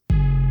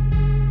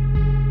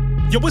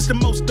Yo, it's the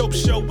most dope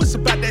show. It's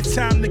about that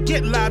time to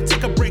get live.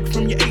 Take a break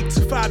from your 8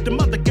 to 5. Them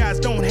other guys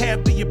don't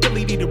have the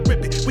ability to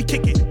rip it. We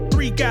kick it.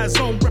 3 guys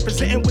on,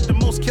 representing with the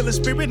most killer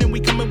spirit. And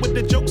we coming with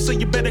the jokes, so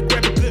you better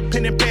grab a good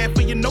pen and pad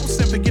for your notes.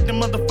 And forget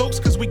them other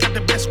folks, cause we got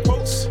the best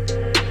quotes.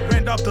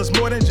 Randolph does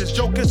more than just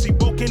jokers. He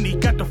woke and he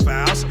got the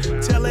files.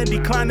 Tell Andy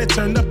Klein to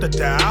turn up the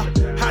dial.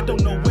 I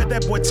don't know where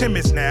that boy Tim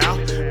is now.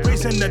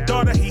 Raising the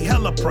daughter, he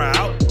hella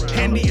proud.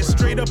 Andy is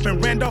straight up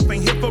and Randolph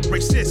ain't here for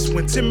racist.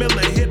 When Tim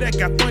Miller hit, that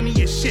got funny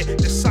as shit.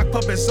 The sock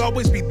puppets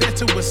always be there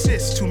to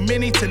assist. Too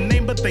many to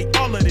name, but they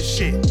all of this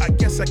shit. I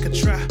guess I could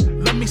try.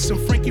 Love me some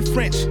Frankie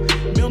French.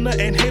 Milner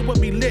and Hayward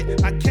be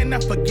lit. I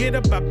cannot forget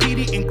about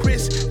Petey and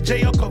Chris.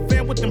 J.L.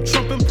 Covan with them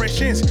Trump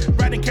impressions.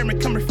 Riding Cameron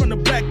coming from the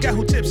black guy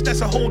who tips.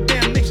 That's a whole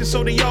damn nation,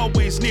 so they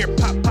always near.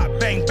 Pop, pop,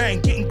 bang, bang.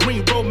 Getting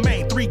green,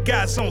 romaine. 3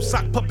 guys on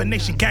Sock Puppet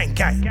Nation, gang,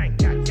 gang.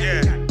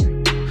 Yeah.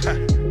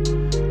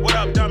 What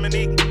up,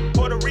 Dominique?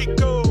 Puerto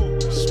Rico,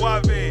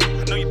 Suave.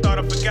 I know you thought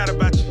I forgot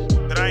about you,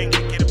 but I ain't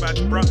gonna forget about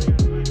you, bro.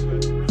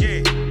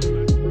 Yeah.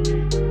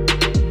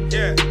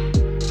 Yeah.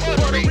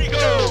 Puerto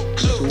Rico.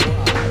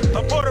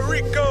 Puerto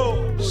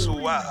Rico.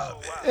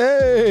 Suave.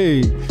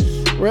 Hey,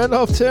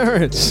 Randolph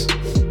Terrence.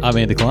 I'm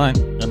Andy Klein.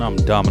 And I'm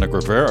Dominic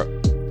Rivera.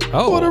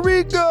 Oh. Puerto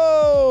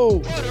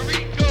Rico.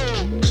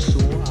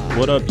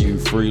 What up, you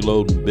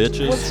freeloading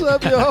bitches? What's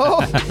up,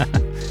 y'all?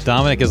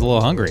 Dominic is a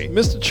little hungry.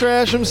 Mr.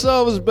 Trash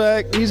himself is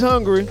back. He's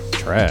hungry.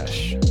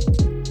 Trash.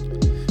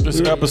 This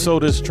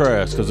episode is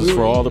trash because it's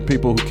for all the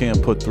people who can't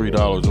put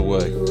 $3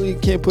 away. We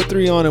can't put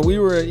 3 on it. We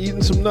were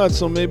eating some nuts,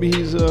 so maybe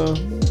he's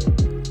ready.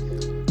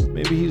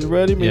 Maybe he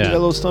got a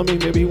little stomach.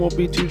 Maybe he won't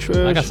be too trash.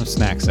 I got some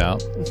snacks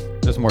out.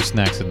 There's more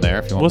snacks in there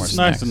if you want What's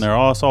more snacks in there?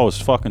 All I saw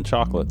was fucking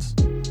chocolates.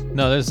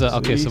 No, there's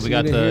okay. So we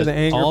got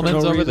the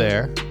almonds over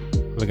there.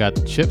 We got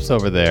the chips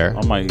over there.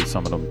 I might eat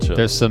some of them chips.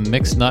 There's some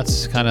mixed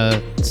nuts kind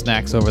of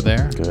snacks over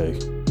there. Okay.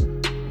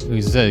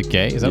 Who said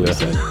gay? Is that what he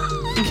said?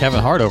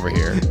 Kevin Hart over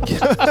here.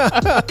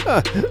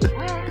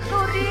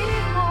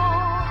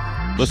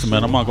 Listen,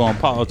 man, I'm not going to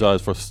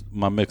apologize for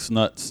my mixed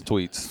nuts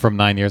tweets From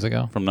 9 years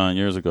ago? from 9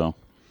 years ago.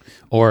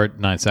 Or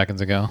 9 seconds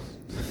ago?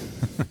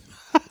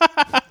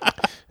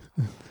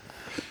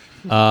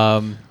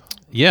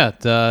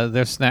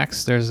 There's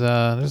snacks. There's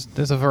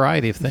a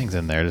variety of things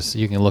in there.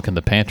 You can look in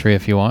the pantry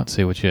if you want.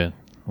 See what.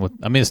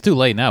 I mean, it's too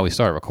late now. We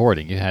started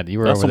recording. You were That's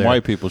over some there.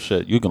 white people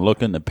shit. You can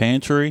look in the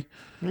pantry.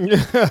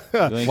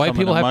 White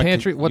people have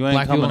pantry. What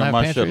black people don't have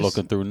my pantries? shit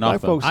looking through Black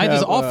nothing. folks I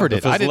just have, offered it.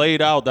 If it's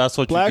laid out, that's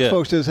what Black you get.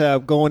 folks just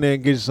have go in there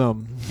and get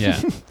something.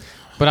 Yeah,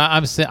 but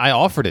I'm saying I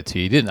offered it to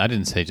you. I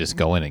didn't say just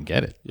go in and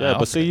get it. Yeah,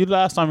 but see, you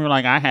last time you were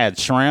like, I had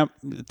shrimp.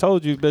 I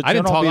told you, bitch. I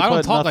didn't you talk. Be I don't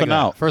putting talk like nothing that.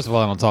 out. First of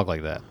all, I don't talk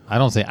like that. I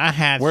don't say I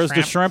had. Where's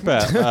the shrimp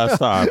at last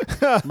time?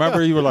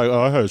 Remember, you were like,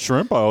 oh, I had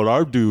shrimp out.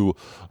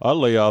 I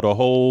lay out a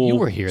whole You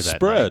were here that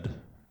spread. night.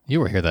 You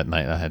were here that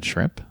night. I had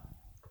shrimp.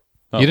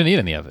 Oh. You didn't eat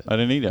any of it. I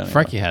didn't eat any.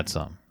 Frankie had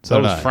some. So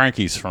That did was I.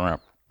 Frankie's shrimp.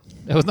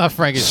 It was not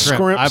Frankie's shrimp.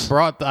 Scrimps.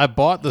 I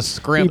bought the He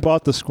scrimp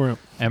bought the scrimp.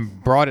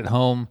 and brought it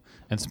home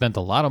and spent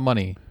a lot of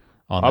money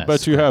on I that.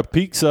 bet you have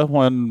pizza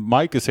when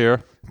Mike is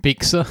here.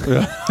 pizza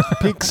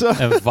Pizza.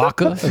 and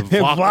vodka,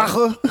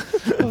 Vodka.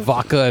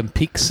 vodka and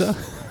pizza.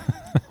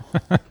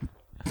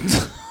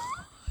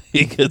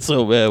 He gets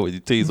so mad when you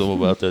tease him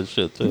about that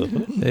shit too.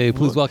 Hey,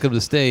 please welcome to the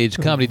stage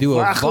comedy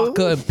duo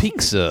Vodka and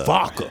Pizza.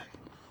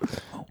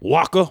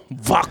 Vodka,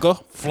 vodka,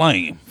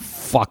 flame.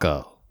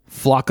 Flocka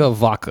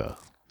vodka.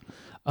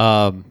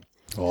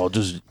 Oh,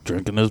 just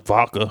drinking this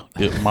vodka,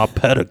 getting my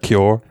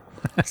pedicure,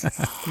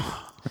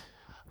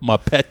 my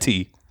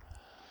petty.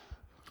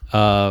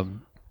 I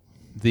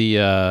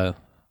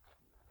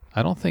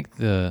don't think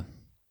the.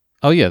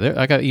 Oh yeah,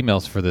 I got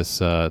emails for this.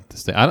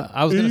 This thing.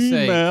 I was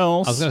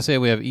gonna say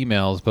we have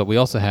emails, but we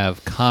also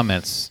have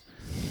comments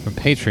from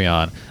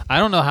Patreon. I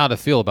don't know how to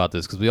feel about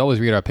this because we always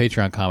read our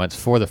Patreon comments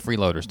for the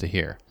freeloaders to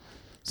hear.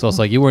 So it's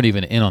like you weren't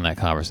even in on that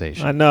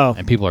conversation. I know.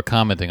 And people are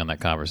commenting on that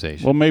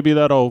conversation. Well, maybe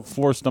that'll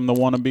force them to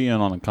want to be in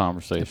on the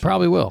conversation. It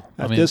probably will.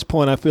 At this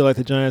point, I feel like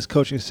the Giants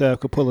coaching staff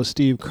could pull a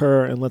Steve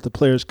Kerr and let the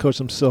players coach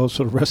themselves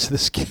for the rest of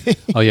this game.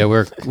 Oh yeah,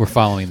 we're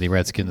following the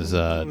Redskins.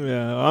 Yeah,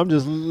 I'm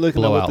just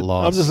looking Blowout at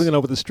loss. I'm just looking at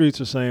what the streets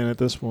are saying at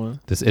this point.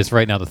 It's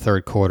right now the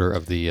third quarter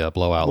of the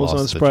blowout Most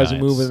loss. unsurprising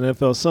move in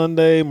NFL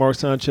Sunday. Mark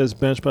Sanchez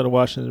benched by the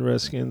Washington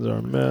Redskins are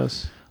a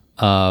mess.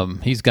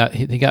 He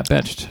got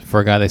benched for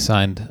a guy they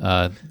signed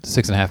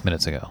 6.5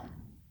 minutes ago.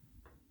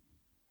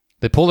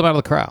 They pulled him out of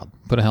the crowd,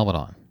 put a helmet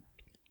on.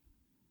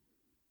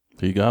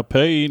 He got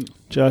paid.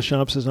 Josh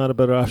Thompson is not a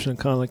better option than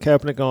Colin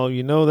Kaepernick. All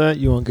you know that.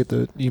 You won't get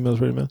the emails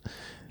ready, man.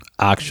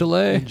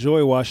 Actually,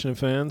 Enjoy, Washington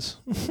fans.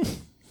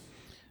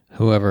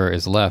 whoever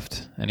is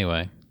left,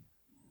 anyway.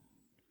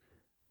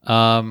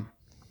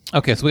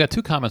 Okay, so we got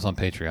 2 comments on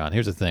Patreon.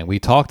 Here's the thing: we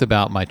talked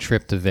about my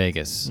trip to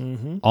Vegas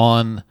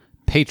on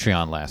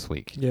Patreon last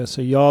week. Yeah,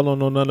 so y'all don't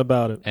know nothing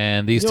about it.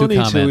 And these You 2 don't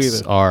need to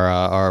comments either.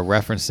 are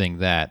referencing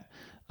that.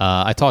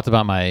 I talked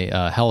about my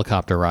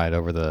helicopter ride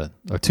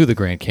to the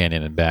Grand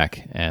Canyon and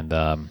back, and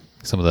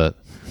some of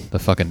the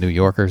fucking New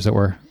Yorkers that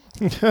were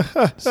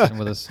sitting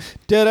with us.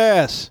 Dead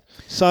ass,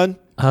 son.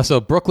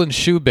 So Brooklyn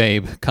Shoe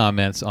Babe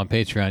comments on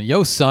Patreon.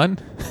 Yo, son,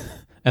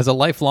 as a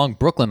lifelong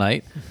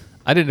Brooklynite,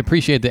 I didn't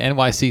appreciate the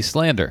NYC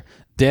slander.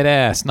 Dead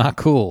ass, not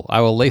cool. I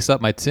will lace up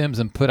my Timbs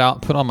and put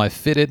on my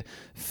fitted.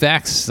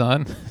 Facts,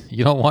 son.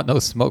 You don't want no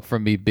smoke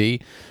from me,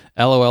 B.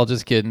 LOL,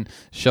 just kidding.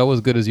 Show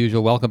was good as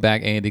usual. Welcome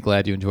back, Andy.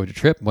 Glad you enjoyed your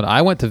trip. When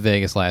I went to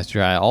Vegas last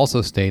year, I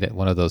also stayed at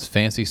one of those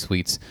fancy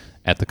suites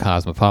at the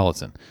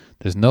Cosmopolitan.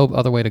 There's no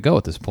other way to go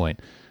at this point.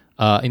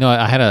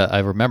 I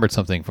remembered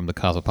something from the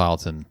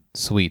Cosmopolitan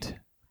suite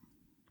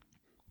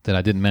that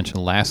I didn't mention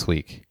last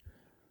week.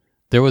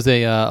 There was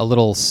a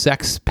little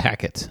sex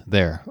packet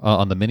there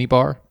on the mini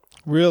bar.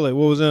 Really?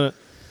 What was in it?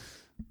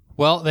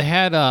 Well, they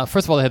had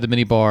first of all they had the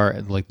mini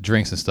bar, like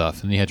drinks and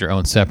stuff, and you had your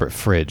own separate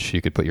fridge.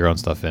 You could put your own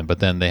stuff in. But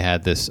then they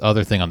had this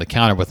other thing on the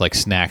counter with like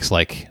snacks,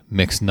 like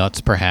mixed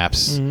nuts,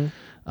 perhaps. Mm-hmm.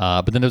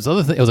 But then there was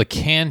other thing. It was a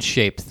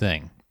can-shaped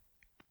thing,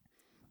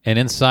 and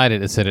inside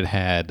it said it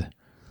had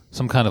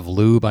some kind of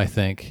lube, I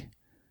think,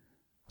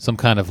 some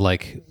kind of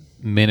like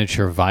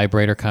miniature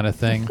vibrator kind of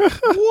thing.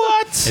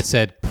 What? It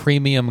said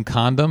premium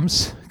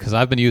condoms because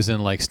I've been using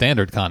like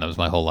standard condoms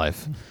my whole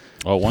life.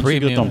 Oh, once you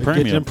get them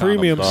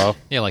premiums.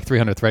 Yeah, like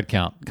 300 thread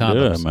count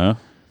condoms. Yeah, man.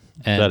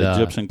 And, that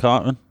Egyptian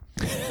cotton?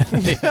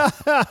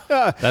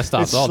 That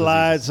stops all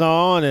slides diseases.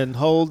 on and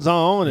holds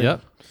on. And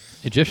Yep.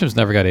 Egyptians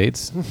never got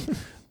AIDS.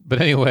 But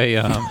anyway,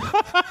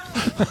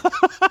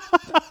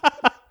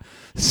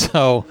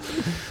 so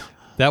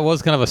that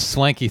was kind of a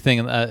swanky thing.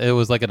 It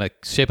was like in a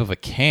shape of a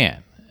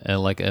can.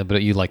 And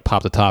but you like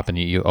pop the top and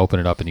you open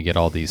it up and you get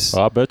all these.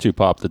 I bet you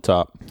popped the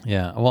top.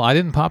 Yeah. Well, I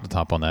didn't pop the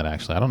top on that,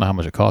 actually. I don't know how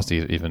much it cost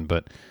even,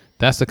 but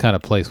that's the kind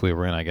of place we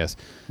were in, I guess.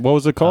 What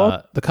was it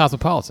called? The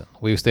Cosmopolitan.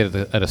 We stayed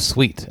at a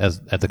suite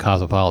at the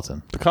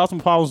Cosmopolitan. The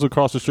Cosmopolitan's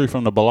across the street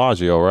from the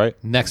Bellagio,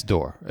 right? Next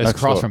door. It's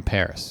across from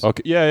Paris.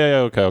 Okay.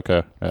 Yeah.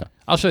 Okay. Yeah.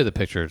 I'll show you the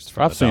pictures.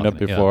 From I've seen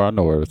balcony. it before. Yeah. I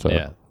know where it's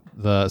at.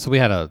 Yeah. So we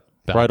had a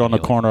right on the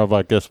corner of,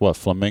 I guess, what,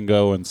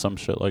 Flamingo and some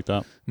shit like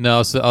that?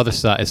 No, it's the other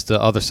side. It's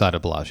the other side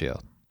of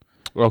Bellagio.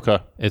 Okay.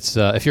 It's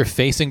if you're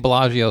facing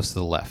Bellagio, it's to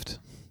the left.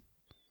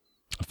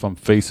 If I'm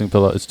facing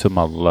Bellagio, it's to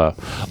my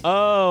left.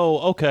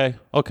 Oh, okay.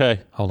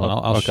 Hold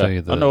on, I'll show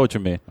you the. I know what you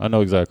mean. I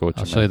know exactly what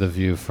you mean. I'll show you the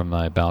view from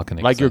my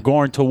balcony. Like you're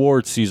going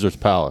towards Caesar's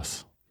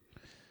Palace.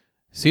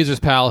 Caesar's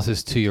Palace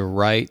is to your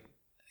right.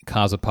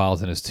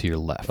 Cosmopolitan is to your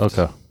left.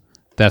 Okay.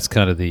 That's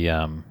kind of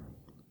the.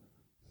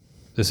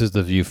 This is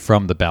the view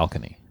from the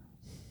balcony.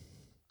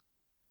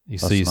 You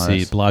see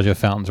Bellagio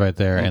fountains right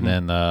there, and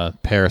then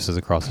Paris is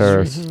across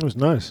the street. It was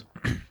nice.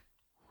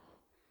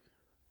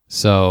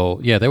 So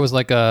yeah, there was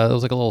like a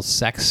little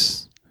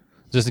sex,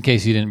 just in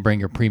case you didn't bring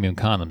your premium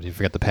condoms. You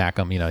forgot to pack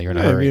them. You're in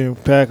a hurry. You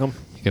pack them.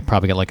 You could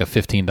probably get like a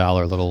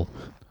 $15 little.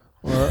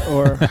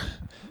 Or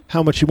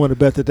how much you want to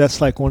bet that's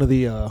like one of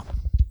the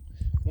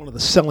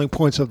selling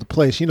points of the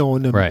place. In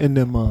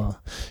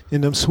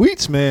them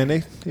suites, man,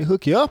 they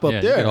hook you up there.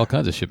 You get all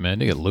kinds of shit, man.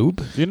 You get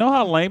lube. You know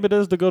how lame it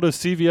is to go to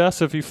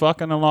CVS if you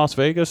fucking in Las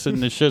Vegas and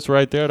the shit's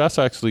right there? That's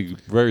actually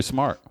very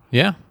smart.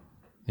 Yeah.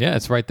 Yeah,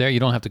 it's right there. You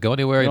don't have to go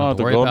anywhere. You don't have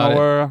to worry go about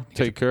nowhere.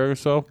 Take care of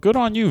yourself. Good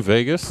on you,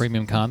 Vegas.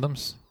 Premium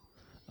condoms.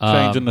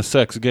 Changing the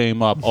sex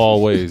game up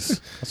always.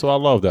 That's why I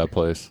love that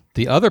place.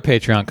 The other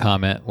Patreon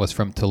comment was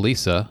from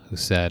Talisa, who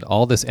said,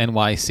 all this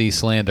NYC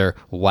slander,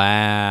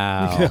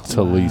 wow.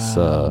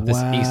 Talisa.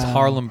 This East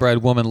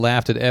Harlem-bred woman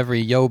laughed at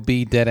every Yo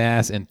B,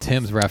 Deadass, and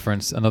Tim's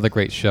reference. Another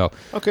great show.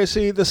 Okay,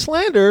 see, the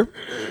slander,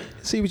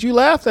 but you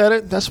laughed at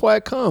it. That's why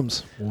it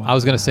comes. Wow. I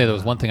was going to say there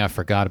was one thing I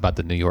forgot about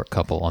the New York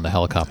couple on the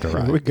helicopter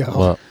ride. Here we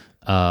go.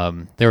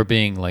 Well, they were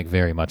being like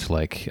very much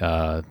like...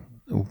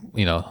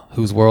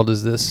 whose world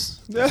is this?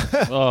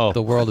 Oh,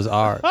 the world is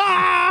ours.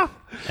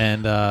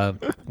 And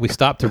we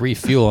stopped to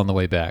refuel on the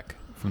way back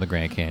from the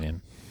Grand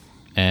Canyon.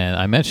 And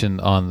I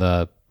mentioned on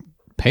the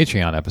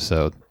Patreon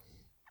episode,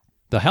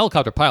 the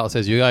helicopter pilot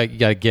says you got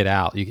to get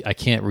out. I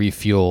can't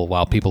refuel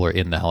while people are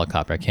in the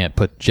helicopter. I can't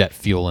put jet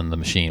fuel in the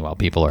machine while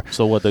people are.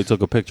 So what? They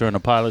took a picture in the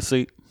pilot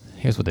seat.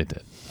 Here's what they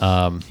did.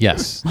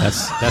 Yes,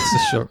 that's the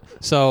short.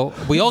 So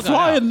we all got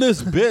flying out.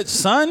 This bitch,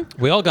 son.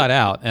 We all got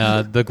out.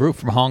 The group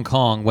from Hong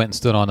Kong went and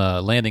stood on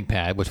a landing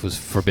pad, which was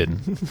forbidden.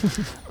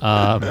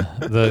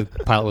 The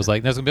pilot was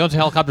like, "There's gonna be a bunch of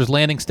helicopters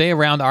landing. Stay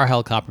around our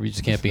helicopter. You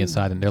just can't be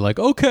inside." And they're like,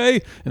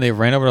 "Okay." And they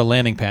ran over to the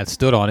landing pad,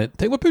 stood on it,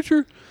 take my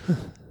picture.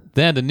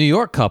 Then the New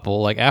York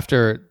couple, like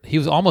after he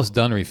was almost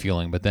done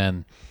refueling, but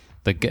then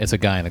it's a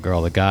guy and a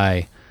girl. The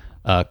guy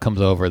comes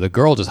over. The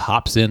girl just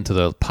hops into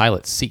the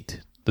pilot's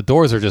seat. The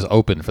doors are just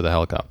open for the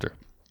helicopter.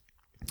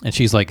 And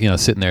she's like,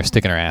 sitting there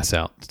sticking her ass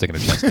out, sticking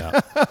her chest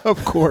out.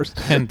 Of course.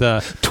 And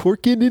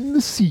twerking in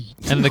the seat.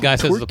 And the guy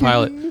says to the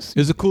pilot,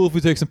 is it cool if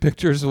we take some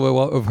pictures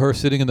of her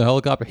sitting in the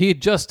helicopter? He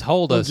had just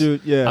told us,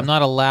 dude, yeah. I'm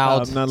not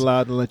allowed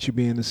to let you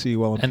be in the seat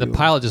while I'm And fueling. the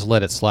pilot just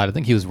let it slide. I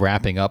think he was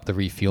wrapping up the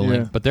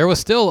refueling. Yeah. But there was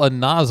still a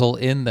nozzle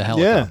in the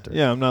helicopter.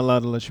 Yeah, I'm not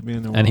allowed to let you be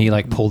in there. And he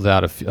pulled it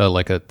out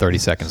 30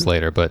 seconds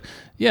later. But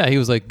yeah, he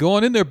was like, go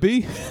on in there,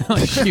 B.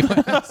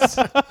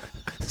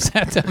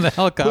 Sat down in the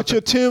helicopter. Put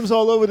your Timbs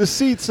all over the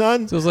seat,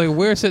 son. So it's like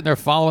we're sitting there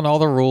following all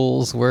the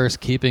rules. We're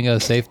keeping a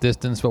safe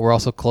distance, but we're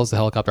also close to the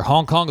helicopter.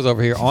 Hong Kong is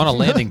over here on a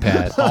landing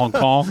pad. Hong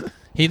Kong.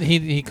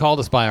 He called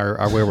us by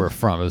our where we're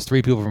from. It was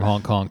 3 people from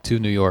Hong Kong, 2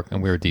 New York,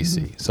 and we were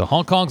D.C. So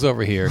Hong Kong's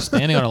over here,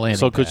 standing on a landing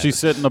So pad. could she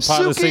sit in the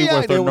pilot seat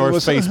with her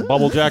North Face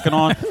bubble jacket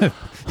on?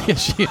 Yeah,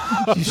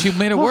 she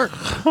made it work.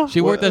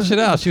 She worked that shit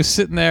out. She was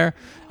sitting there,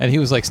 and he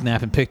was like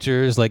snapping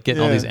pictures, like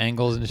getting all these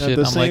angles and shit. At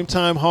the I'm same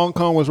time, Hong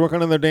Kong was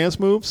working on their dance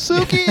move.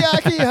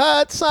 Sukiyaki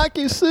hot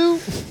sake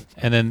soup.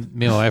 And then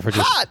me and my wife are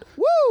just Hot.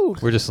 Woo.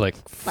 we're just like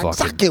fucking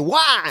Sake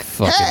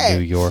wine.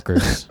 New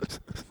Yorkers.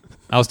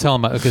 I was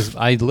telling because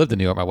I lived in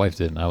New York, my wife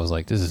didn't. I was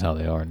like, this is how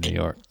they are in New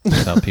York. This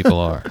is how people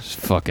are. Just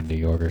fucking New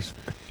Yorkers.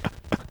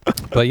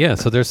 But yeah,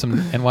 so there's some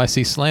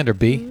NYC slander,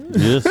 B.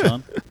 Yeah,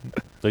 son.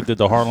 They did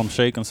the Harlem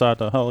Shake inside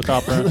the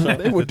helicopter and stuff.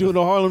 They were doing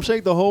the Harlem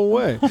Shake the whole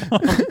way.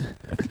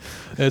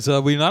 It's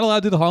we're not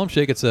allowed to do the Harlem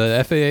Shake. It's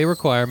a FAA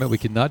requirement. We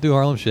cannot do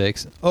Harlem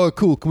Shakes. Oh,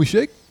 cool. Can we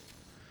shake?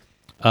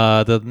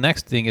 The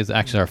next thing is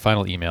actually our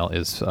final email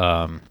is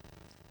an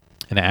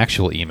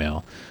actual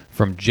email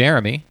from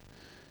Jeremy.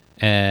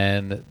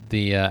 And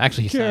the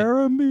actually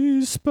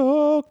Jeremy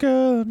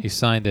spoken. He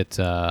signed it.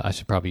 I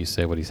should probably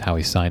say how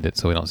he signed it,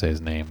 so we don't say his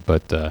name.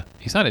 But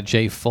he signed it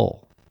J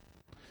Full.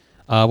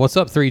 What's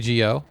up,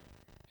 3GO,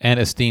 and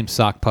esteemed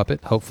sock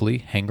puppet?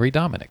 Hopefully, Hangry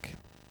Dominic.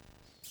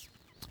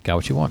 Got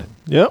what you wanted.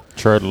 Yep.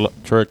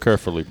 Tread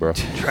carefully, bro.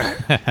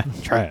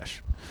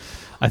 Trash.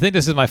 I think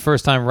this is my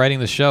first time writing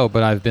the show,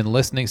 but I've been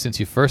listening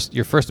since your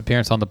first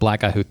appearance on the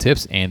Black Guy Who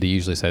Tips. Andy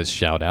usually says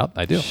shout out.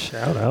 I do.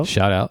 Shout out.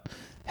 Shout out.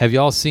 Have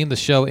y'all seen the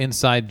show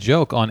Inside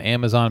Joke on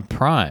Amazon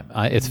Prime?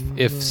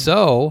 If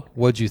so,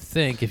 what'd you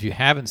think? If you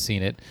haven't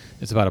seen it,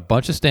 it's about a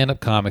bunch of stand-up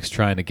comics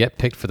trying to get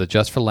picked for the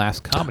Just for Laughs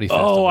Comedy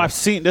Festival. Oh, I've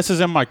seen. This is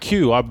in my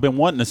queue. I've been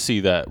wanting to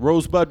see that.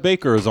 Rosebud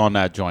Baker is on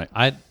that joint.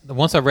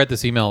 Once I read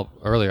this email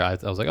earlier, I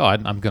was like, oh,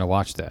 I'm going to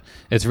watch that.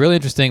 It's really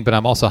interesting, but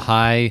I'm also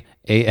high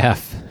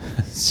AF,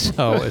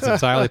 so it's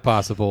entirely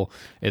possible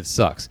it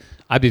sucks.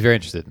 I'd be very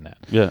interested in that.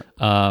 Yeah.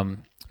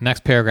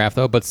 Next paragraph,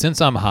 though. But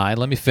since I'm high,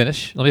 let me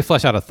flesh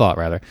out a thought,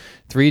 rather.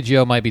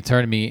 3GO might be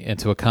turning me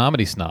into a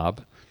comedy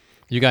snob.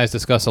 You guys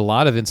discuss a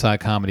lot of inside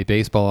comedy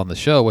baseball on the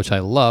show, which I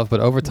love, but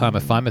over time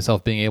I find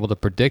myself being able to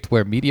predict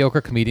where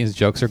mediocre comedians'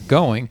 jokes are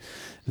going.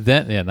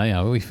 Then,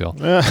 we feel.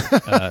 Then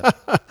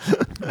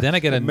I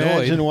get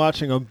annoyed.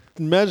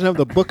 Imagine having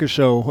to book a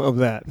show of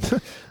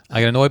that. I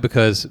get annoyed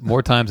because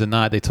more times than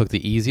not, they took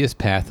the easiest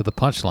path to the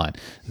punchline.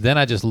 Then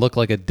I just look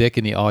like a dick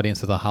in the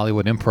audience of the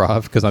Hollywood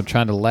Improv because I'm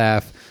trying to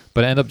laugh,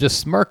 but I end up just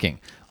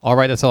smirking. All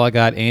right, that's all I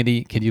got.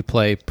 Andy, can you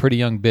play Pretty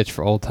Young Bitch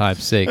for old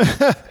time's sake?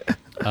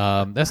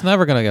 That's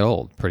never going to get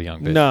old, Pretty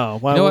Young Bitch. No,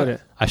 why would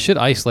it? I should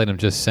isolate him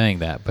just saying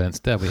that, but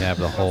instead we have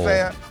the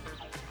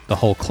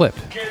whole clip.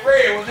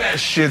 That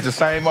shit's the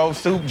same old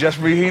soup, just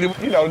reheated.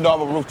 You know,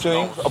 normal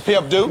routine. A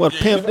pimp do. What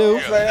pimp do?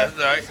 That's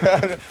right.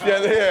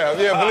 yeah,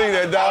 believe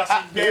that, dog.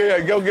 Yeah,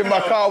 go get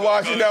my car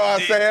washed, you know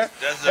what I'm saying?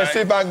 That's And see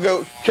if I can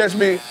go catch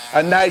me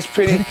a nice,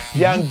 pretty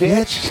young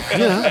bitch.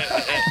 Yeah.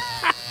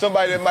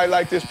 Somebody that might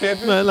like this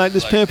pimping. Might like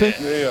this pimping.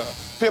 Yeah.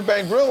 Pimp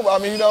ain't groom. I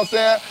mean, you know what I'm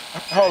saying?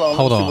 Hold on.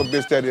 Hold Let's on. see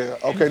what bitch that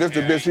is. Okay, this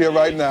the bitch here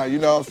right now. You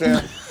know what I'm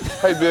saying?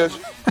 Hey, bitch,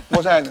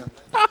 what's happening?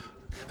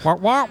 This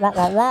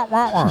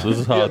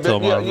is how I tell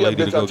my lady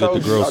to bitch, go get the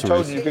groceries. I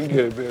told you you can get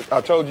it, bitch.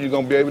 I told you you're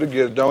going to be able to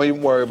get it. Don't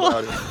even worry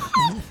about it.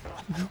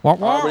 I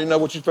already know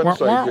what you're finna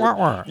say,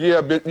 bitch.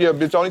 Yeah,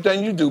 bitch, only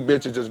thing you do,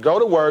 bitch, is just go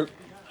to work,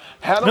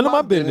 handle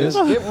my business,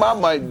 get my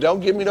money, don't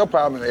give me no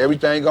problem, and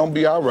everything going to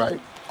be all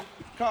right.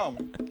 Come.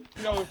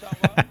 You know what I'm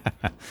talking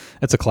about?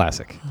 It's a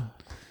classic.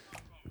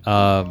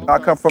 I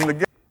come from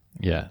the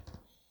Yeah.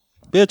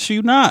 Bitch,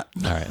 you not.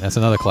 All right, that's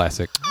another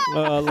classic.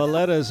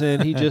 Lalletta's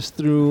in. He just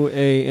threw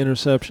a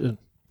interception.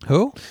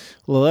 Who?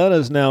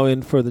 Lalletta's now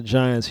in for the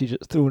Giants. He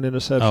just threw an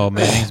interception. Oh,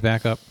 Manning's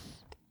back up.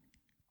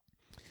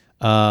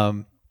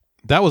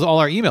 That was all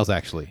our emails,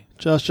 actually.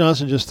 Josh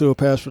Johnson just threw a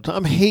pass for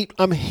time.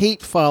 I'm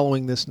hate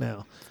following this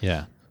now.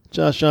 Yeah.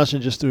 Josh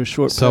Johnson just threw a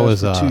short So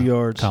pass is for 2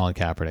 yards. Colin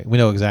Kaepernick. We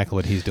know exactly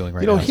what he's doing right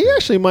You know, now. he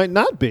actually might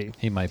not be.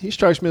 He might. He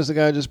strikes me as the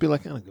guy just be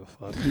like, I don't give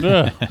a fuck.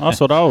 Yeah, that's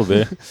what I would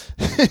be.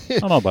 I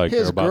don't nobody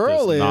care His about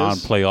girl this is-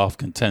 non-playoff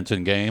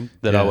contention game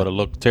that I Yeah. would have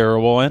looked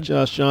terrible in.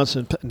 Josh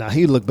Johnson. Now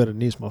he looked better than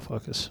these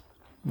motherfuckers.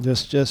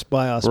 Just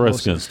by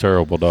osmosis. Redskins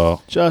terrible,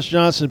 dog. Josh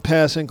Johnson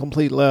pass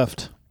incomplete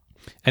left.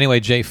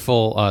 Anyway, Jay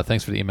Full,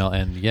 thanks for the email.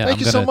 And yeah, Thank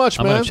you so much,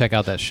 I'm man. going to check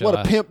out that show. What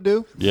a pimp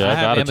do. Yeah, I I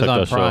have gotta check Amazon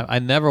that Prime. show. I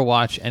never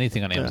watch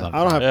anything on Amazon I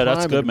don't Prime. have Yeah, that's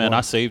Prime good, man. anymore.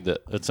 I saved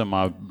it. It's in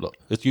my.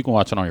 You can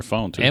watch it on your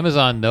phone too.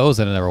 Amazon knows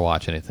that I never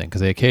watch anything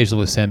because they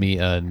occasionally will send me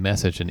a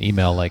message, an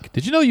email like,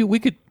 "Did you know you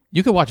could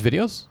watch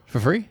videos for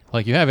free?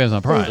 Like you have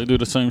Amazon They Prime." do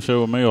the same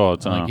show with me all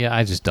the I'm time. like, yeah,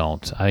 I just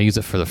don't. I use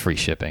it for the free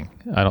shipping.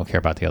 I don't care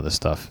about the other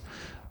stuff.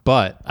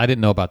 But I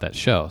didn't know about that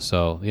show,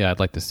 so yeah, I'd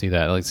like to see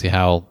that. I'd like to see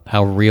how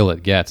real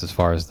it gets as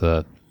far as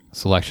the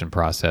selection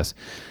process.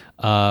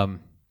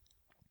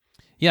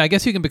 Yeah, I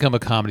guess you can become a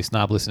comedy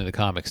snob listening to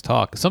comics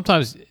talk.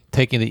 Sometimes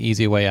taking the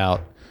easy way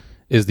out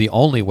is the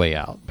only way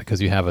out, because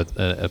you have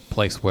a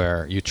place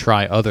where you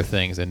try other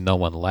things and no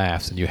one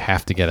laughs, and you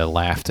have to get a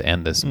laugh to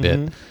end this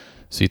bit.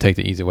 So you take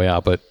the easy way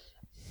out. But,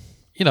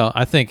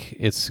 I think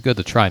it's good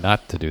to try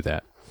not to do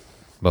that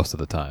most of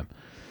the time.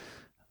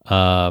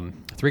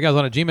 3guys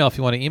on a Gmail if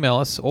you want to email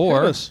us,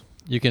 or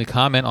you can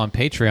comment on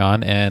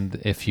Patreon, and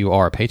if you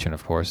are a patron,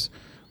 of course,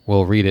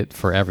 we'll read it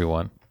for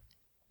everyone.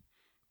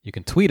 You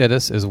can tweet at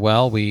us as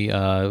well. We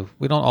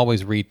don't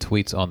always read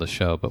tweets on the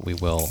show, but we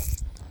will.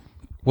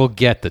 We'll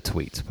get the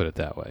tweets. Put it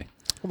that way.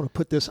 I'm gonna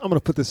put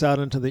this out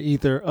into the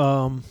ether.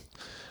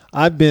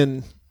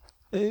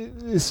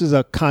 This is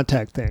a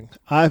contact thing.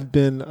 I've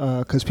been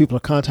because people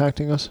are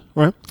contacting us,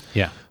 right?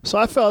 Yeah. So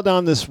I fell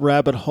down this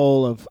rabbit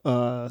hole of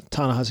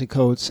Ta-Nehisi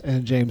Coates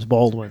and James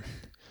Baldwin,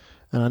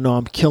 and I know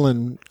I'm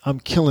killing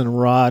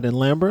Rod and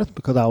Lambert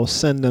because I will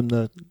send them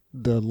the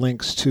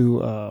links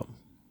to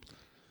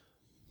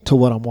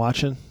what I'm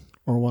watching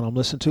or what I'm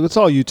listening to. It's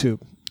all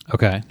YouTube.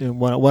 Okay. And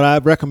what I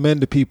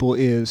recommend to people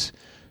is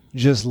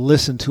just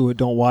listen to it.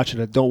 Don't watch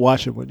it. Don't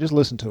watch it, but just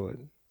listen to it.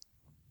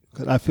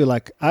 Because I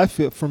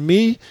feel for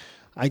me,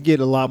 I get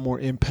a lot more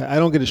impact. I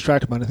don't get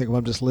distracted by anything if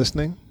I'm just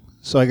listening.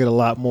 So I get a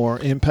lot more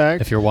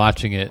impact. If you're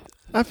watching it.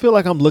 I feel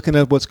like I'm looking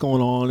at what's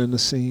going on in the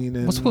scene.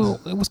 And what's going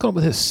on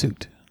with his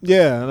suit?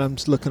 Yeah, and I'm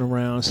just looking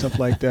around and stuff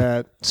like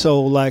that.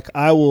 So like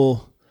I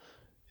will,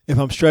 if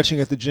I'm stretching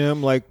at the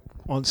gym, like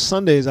on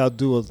Sundays I'll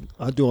do a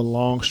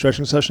long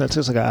stretching session that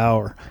takes like an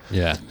hour.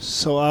 Yeah.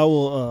 So I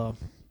will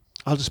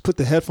I'll just put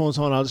the headphones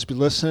on. I'll just be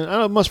listening. I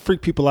know it must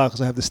freak people out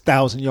because I have this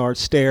 1,000-yard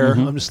stare.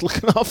 I'm just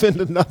looking off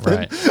into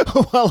nothing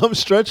while I'm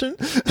stretching.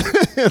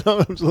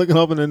 I'm just looking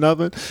off into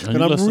nothing.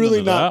 And I'm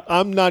really not.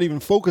 I'm not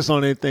even focused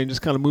on anything.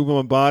 Just kind of moving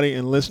my body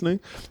and listening.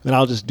 And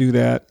I'll just do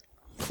that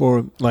for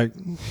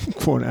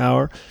an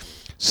hour.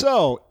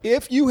 So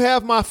if you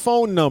have my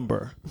phone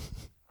number,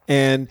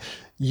 and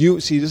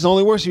this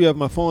only works if you have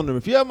my phone number.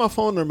 If you have my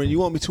phone number and you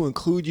want me to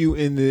include you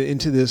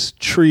into this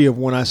tree of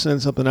when I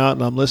send something out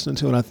and I'm listening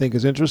to and I think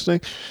is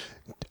interesting,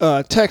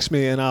 text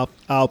me and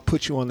I'll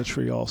put you on the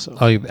tree also.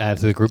 Oh, you add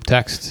to the group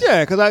text?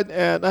 Yeah, because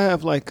I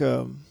have like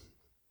now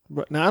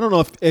I don't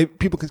know if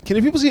people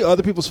can people see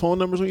other people's phone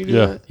numbers when you do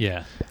that?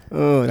 Yeah.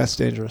 Oh, that's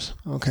dangerous.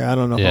 Okay, I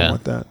don't know if I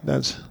want that.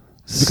 That's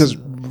because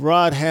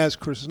Rod has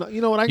Chris's.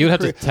 You know what? I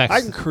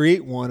can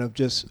create one of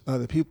just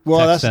other people.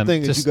 Well, that's the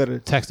thing. Is you got to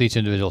text each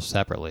individual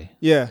separately.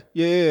 Yeah.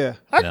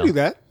 I can do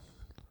that.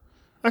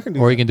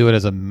 Or you can do it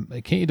as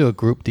can't you do a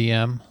group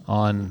DM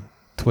on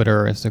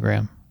Twitter or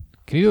Instagram?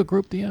 Can you do a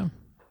group DM?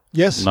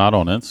 Yes. Not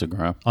on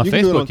Instagram. On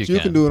Facebook, you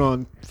can do it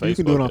on Facebook. You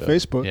can do it on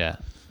Facebook. Yeah.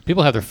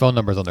 People have their phone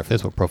numbers on their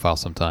Facebook profile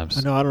sometimes.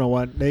 I know. I don't know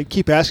why they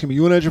keep asking me.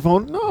 You want to add your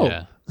phone? No.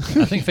 Yeah.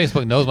 I think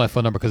Facebook knows my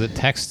phone number because it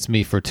texts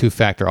me for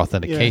two-factor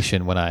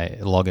authentication when I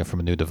log in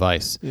from a new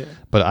device. Yeah.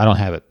 But I don't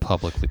have it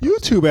publicly.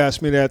 YouTube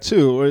asked me that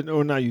too, or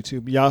not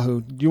YouTube, Yahoo.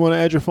 Do you want to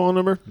add your phone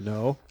number?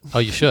 No. Oh,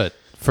 you should.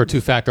 For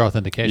two-factor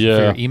authentication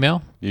for your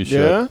email? You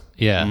should.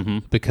 Yeah. Mm-hmm.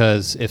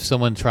 Because if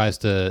someone tries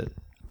to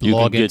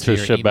log into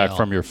your shit email, back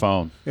from your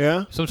phone.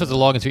 Yeah. Someone tries to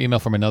log into your email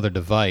from another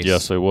device.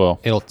 Yes, they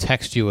will. It'll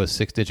text you a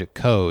 6-digit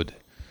code.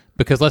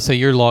 Because let's say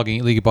you bought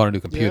a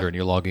new computer and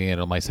you're logging in,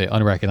 it might say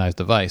unrecognized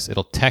device.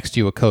 It'll text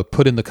you a code.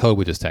 Put in the code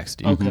we just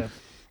texted you. Okay.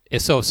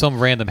 So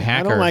some random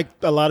hacker. I don't like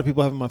a lot of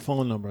people having my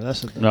phone number.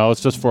 That's the thing. No, it's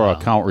just for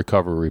account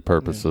recovery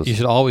purposes. You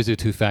should always do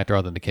two-factor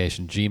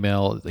authentication.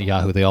 Gmail,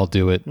 Yahoo, they all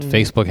do it.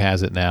 Facebook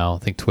has it now. I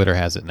think Twitter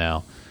has it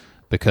now.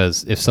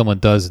 Because if someone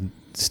does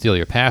steal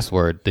your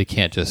password, they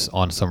can't just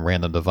on some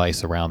random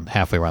device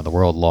halfway around the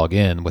world log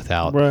in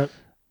without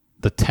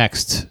the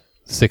text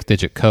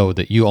 6-digit code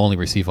that you only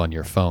receive on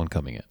your phone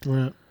coming in.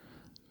 Right.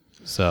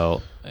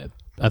 So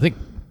I think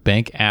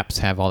bank apps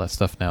have all that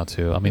stuff now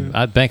too. I mean,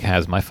 bank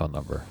has my phone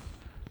number.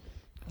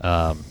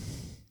 So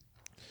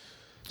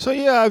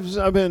yeah, I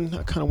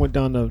kind of went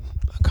down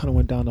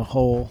the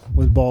hole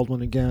with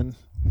Baldwin again.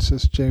 It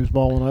says James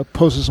Baldwin. I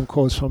posted some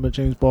quotes from it.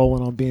 James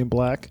Baldwin on Being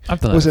Black. I've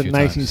done that was it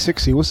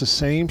 1960? What's the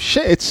same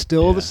shit? It's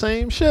still the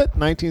same shit.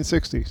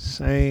 1960,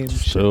 same shit.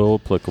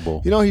 Still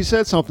applicable. You know, he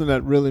said something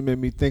that really made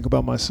me think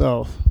about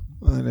myself.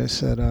 And they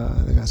said,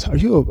 the guy said,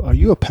 "Are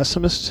you a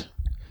pessimist,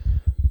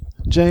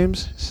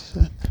 James?" He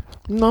said,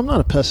 "No, I'm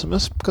not a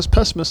pessimist because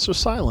pessimists are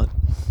silent."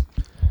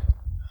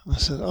 I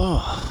said,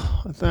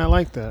 "Oh, I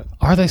like that."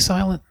 Are they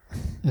silent?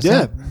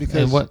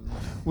 Because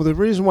well, the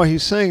reason why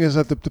he's saying is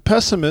that the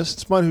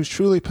pessimist, somebody who's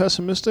truly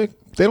pessimistic,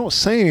 they don't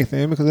say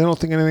anything because they don't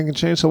think anything can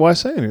change. So why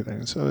say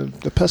anything? So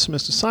the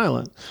pessimist is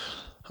silent.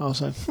 I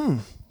was like,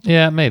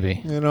 yeah,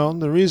 maybe. You know,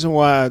 the reason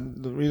why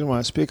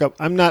I speak up,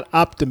 I'm not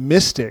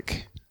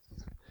optimistic,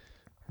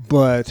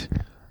 but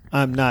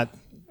I'm not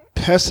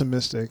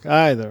pessimistic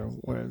either.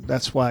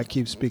 That's why I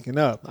keep speaking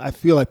up. I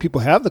feel like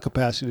people have the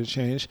capacity to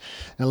change.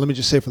 And let me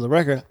just say for the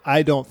record,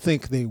 I don't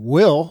think they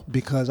will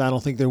because I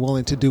don't think they're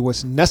willing to do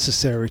what's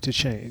necessary to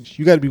change.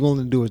 You got to be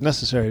willing to do what's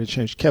necessary to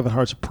change. Kevin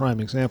Hart's a prime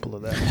example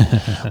of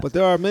that. But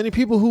there are many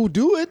people who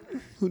do it.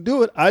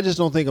 I just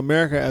don't think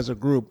America as a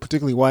group,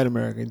 particularly white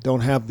America,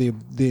 don't have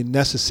the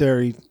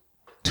necessary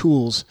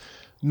tools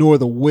nor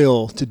the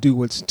will to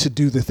do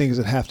the things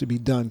that have to be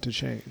done to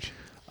change.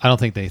 I don't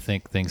think they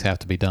think things have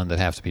to be done that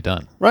have to be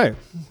done. Right.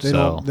 They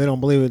don't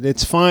believe it.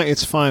 It's fine.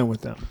 It's fine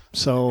with them.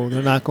 So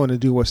they're not going to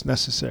do what's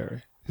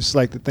necessary. It's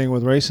like the thing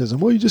with racism.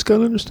 Well, you just got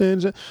to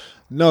understand it.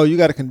 No, you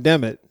got to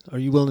condemn it. Are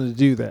you willing to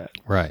do that?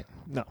 Right.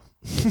 No.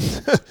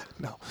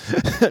 No.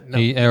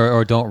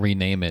 Or don't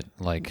rename it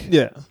like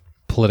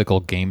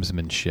political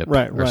gamesmanship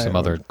or some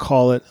other.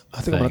 Call it. I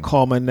think I'm going to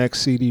call my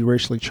next CD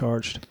racially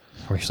charged.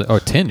 Or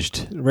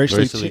tinged.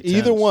 Racially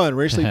either one,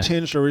 racially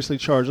tinged or racially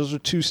charged. Those are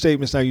two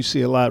statements now you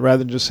see a lot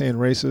rather than just saying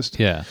racist.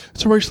 Yeah.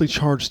 It's a racially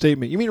charged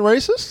statement. You mean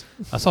racist?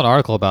 I saw an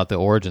article about the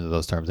origins of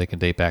those terms. They can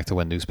date back to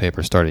when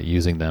newspapers started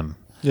using them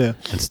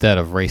instead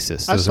of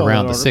racist. It was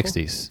around the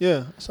 60s.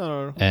 Yeah, I saw an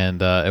article.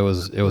 And it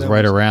was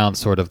right around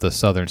sort of the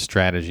Southern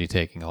strategy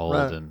taking hold.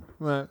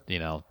 Right. You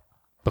know,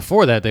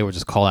 before that, they would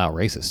just call out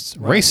racists.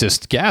 Right.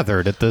 Racist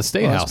gathered at the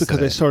State House. That's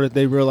because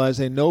they realized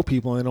they know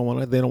people and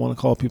they don't want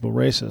to call people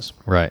racist.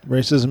 Right.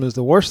 Racism is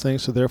the worst thing,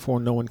 so therefore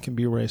no one can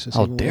be racist.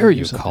 How dare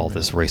you call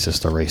this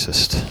racist a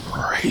racist?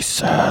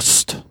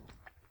 Racist.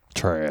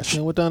 Trash.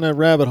 And went down that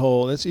rabbit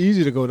hole. It's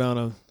easy to go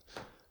down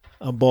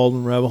a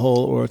Baldwin rabbit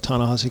hole or a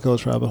Ta-Nehisi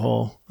Coates rabbit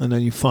hole, and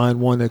then you find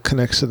one that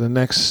connects to the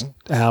next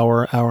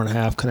hour and a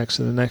half, connects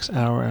to the next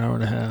hour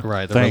and a half.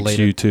 Right. Thanks,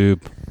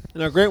 YouTube.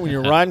 And they're great when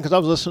you're riding, because I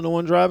was listening to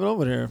one driving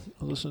over there.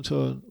 I was listening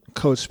to a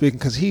coach speaking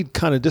because he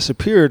kind of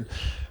disappeared,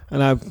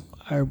 and I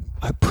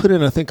put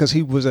in, I think, because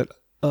he was in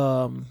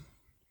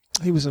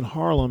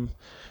Harlem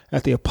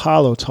at the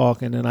Apollo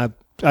talking, and I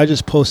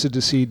just posted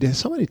to see, did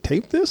somebody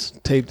tape this?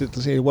 Taped it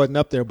to see it wasn't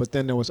up there, but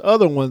then there was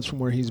other ones from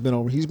where he's been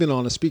over. He's been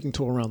on a speaking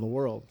tour around the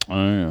world.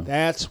 Oh yeah,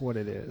 that's what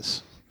it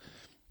is.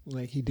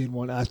 Like he did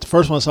one. The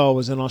first one I saw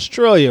was in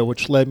Australia,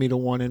 which led me to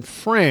one in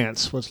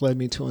France, which led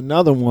me to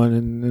another one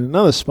in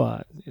another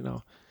spot. You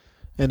know,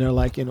 and they're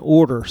like in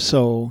order,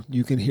 so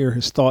you can hear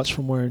his thoughts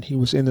from where he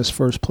was in this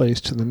first place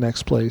to the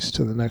next place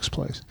to the next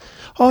place.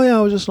 Oh yeah,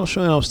 I was just in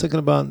Australia. I was thinking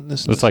about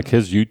this. It's like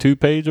his YouTube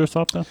page or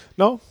something.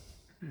 No,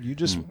 you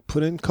just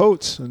put in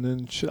quotes and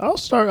then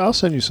I'll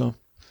send you some.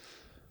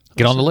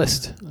 Get on the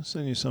list. I'll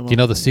send you some. Do you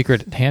know the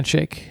secret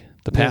handshake?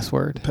 The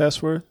password. The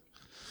password.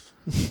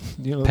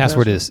 You know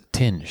password is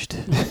tinged.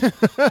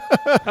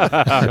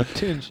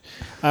 Tinged.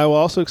 I will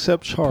also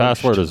accept charged.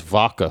 Password is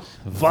vodka.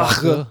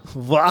 Vodka.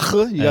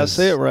 You gotta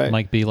say it right.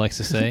 Mike B likes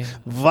to say.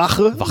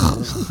 Vodka.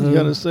 You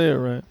gotta say it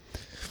right.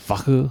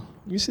 Vodka.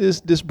 You see,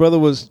 this brother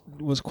was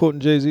quoting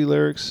Jay-Z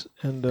lyrics,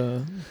 and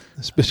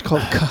this bitch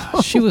called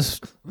cop. She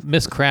was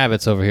Miss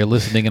Kravitz over here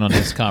listening in on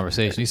this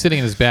conversation. He's sitting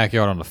in his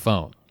backyard on the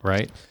phone,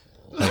 right?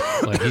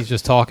 Like he's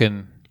just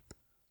talking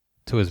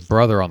to his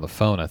brother on the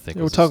phone. I think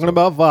we're talking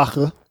about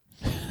vodka.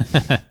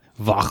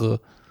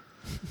 Vodka.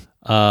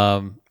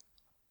 And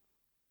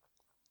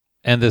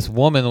this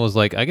woman was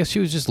like, I guess she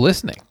was just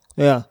listening.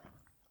 Yeah.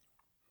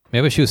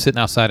 Maybe she was sitting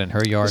outside in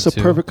her yard. It's a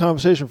perfect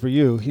conversation for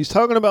you. He's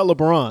talking about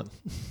LeBron.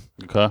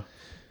 Okay.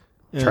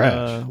 And,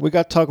 trash. We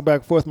got talking back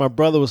and forth. My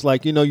brother was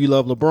like, you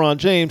love LeBron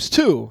James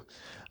too.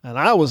 And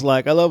I was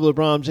like, I love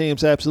LeBron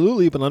James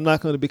absolutely, but I'm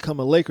not going to become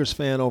a Lakers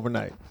fan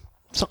overnight.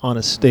 It's an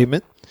honest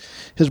statement.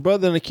 His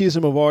brother then accused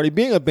him of already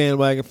being a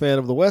bandwagon fan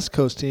of the West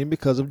Coast team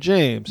because of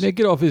James. Man,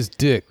 get off his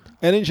dick.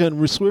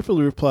 Eddington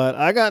swiftly replied,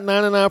 I got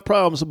 99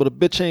 problems, but a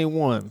bitch ain't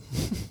one.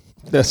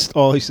 That's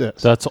all he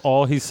says. That's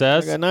all he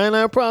says? I got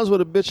 99 problems,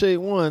 but a bitch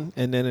ain't one.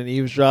 And then an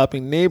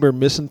eavesdropping neighbor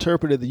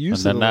misinterpreted the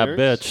use of the lyrics. And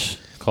then that bitch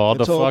called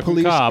the told fucking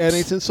police cops.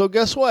 Eddington, so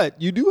guess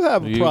what? You do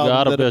have a problem. You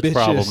got a bitch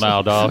problem is.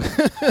 now, dog.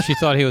 She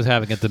thought he was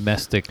having a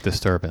domestic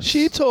disturbance.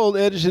 She told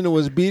Eddington it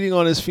was beating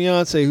on his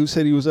fiance, who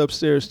said she was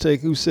upstairs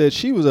taking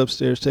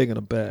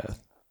a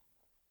bath.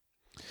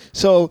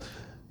 So,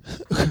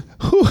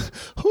 who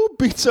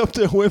beats up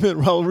their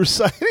women while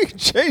reciting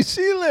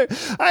Jay-Z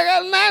lyrics? I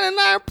got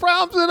 99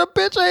 problems and a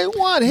bitch ain't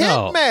one.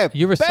 Hit me.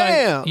 You recite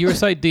Bam.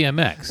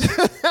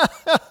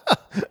 DMX.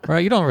 Right?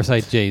 You don't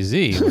recite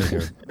Jay-Z when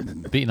you're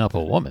beating up a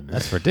woman.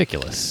 That's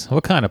ridiculous.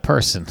 What kind of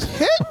person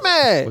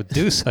would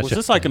do such a thing? Was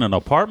this like in an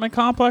apartment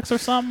complex or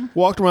something?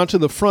 Walked around to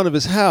the front of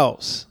his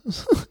house.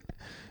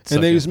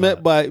 And they was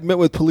met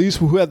with police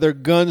who had their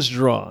guns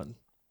drawn.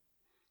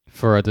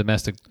 For a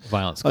domestic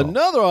violence call.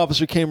 Another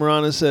officer came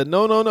around and said,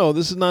 no,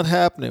 this is not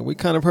happening. We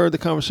kind of heard the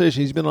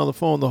conversation. He's been on the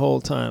phone the whole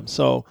time.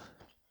 So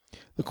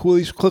the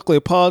police quickly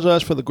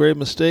apologized for the grave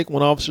mistake.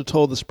 One officer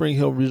told the Spring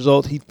Hill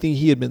result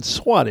he had been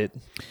swatted.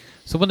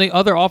 So when the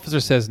other officer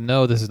says,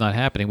 no, this is not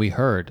happening, we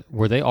heard.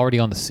 Were they already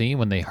on the scene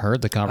when they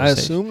heard the conversation?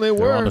 I assume they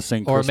were. On the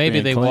scene, or maybe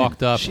they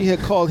walked up. She had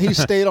called. He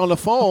stayed on the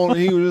phone, and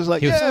he was just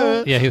like,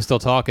 yeah. Yeah, he was still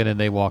talking, and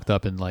they walked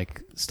up and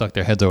like stuck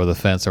their heads over the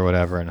fence or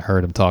whatever and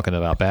heard him talking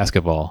about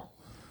basketball.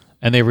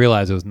 And they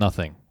realized it was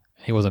nothing.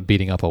 He wasn't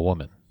beating up a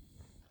woman.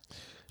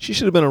 She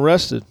should have been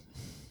arrested.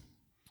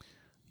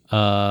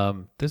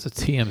 There's a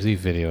TMZ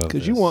video of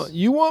this. Because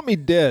you want me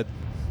dead.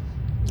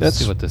 Let's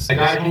see what this is. I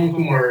got home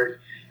from work,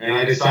 and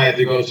I decided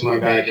to go to my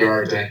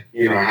backyard to,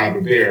 have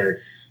a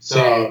beer.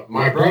 So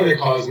my brother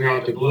calls me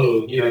out the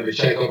blue, to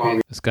check up on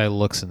me. This guy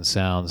looks and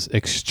sounds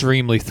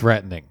extremely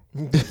threatening.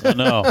 I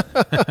know.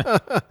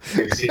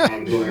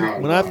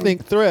 When I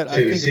think threat, I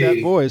think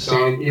that voice.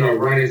 So I'm,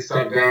 running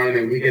stuff down,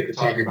 and we get to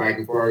talking back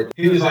and forth.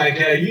 He was like,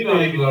 "Hey, you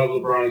love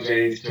LeBron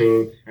James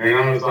too," and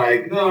I was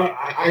like, "No,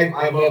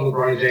 I love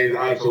LeBron James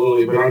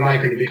absolutely, but I'm not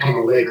going to become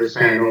a Lakers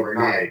fan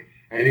overnight."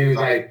 And he was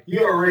like,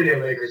 "You're already a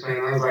Lakers fan."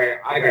 I was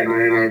like, "I got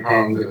 99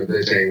 problems, and the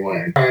bitch ain't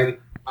one." And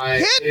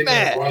I ended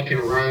up walking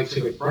around to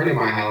the front of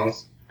my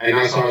house, and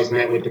I saw I was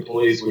met with the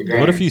police with guns.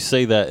 What if you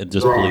say that and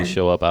just police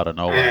show up out of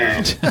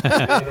nowhere?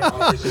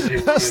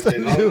 That's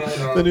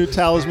the new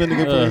talisman to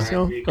get police.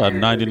 Got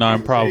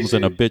 99 problems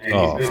and a bitch.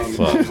 Oh,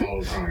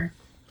 fuck.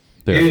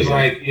 He was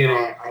like,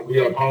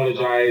 we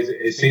apologize.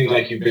 It seems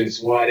like you've been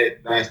swatted.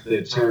 That's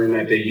the term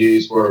that they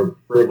use for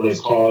frivolous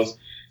calls.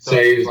 So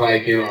he was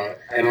like,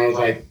 and I was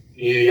like,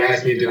 he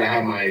asked me, did I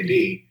have my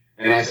ID?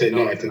 And I said,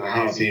 no, it's in the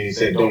house. And he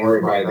said, don't worry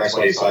about it. That's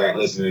why you saw that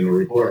listed in the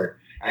report.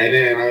 And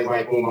then I was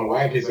like, well, my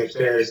wife is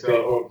upstairs,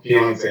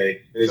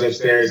 fiance is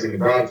upstairs in the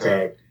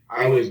bathtub.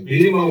 I was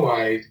beating my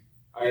wife.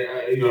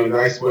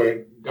 That's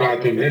what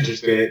got them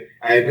interested.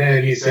 And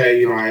then he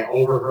said, I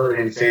overheard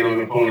him saying on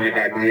the phone, I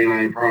got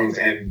 99 problems,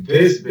 and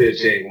this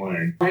bitch ain't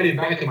one. Right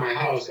back in my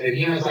house, and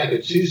he has like a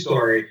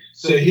 2-story,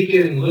 so he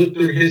can look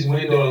through his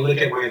window and look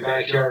at my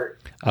backyard.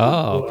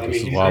 Oh,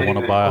 this is why I want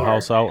to buy a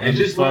house out in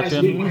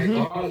fucking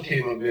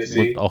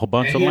with a whole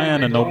bunch of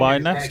land and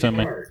nobody next to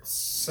me.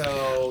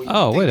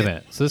 So wait a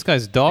minute. So this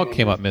guy's dog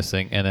came up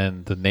missing, and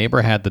then the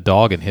neighbor had the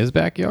dog in his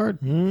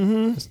backyard?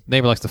 Mm-hmm. This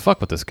neighbor likes to fuck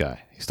with this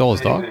guy. He stole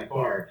his dog?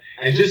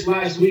 And just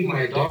last week,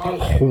 my dog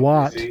came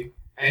up missing,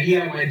 and he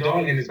had my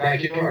dog in his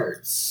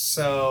backyard.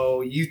 So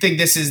you think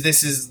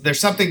there's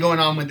something going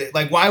on with it?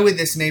 Like, why would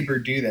this neighbor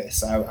do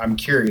this? I'm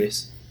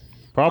curious.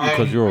 Probably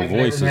because your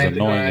voice is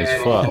annoying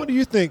as fuck. What do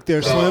you think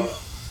there, Slim?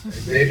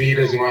 Maybe he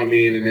doesn't want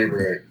me in the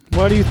neighborhood.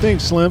 Why do you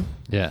think, Slim?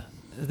 Yeah.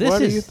 Why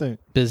do you think?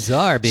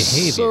 Bizarre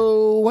behavior.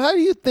 So why do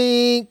you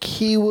think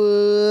he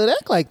would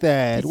act like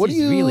that? What do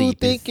you really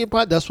think?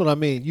 That's what I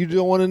mean. You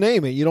don't want to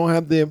name it. You don't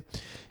have the...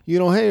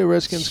 hey,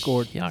 Redskins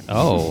scored.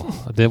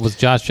 Oh, that was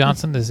Josh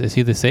Johnson. Is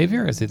he the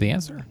savior? Is he the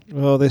answer?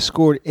 Well, they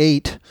scored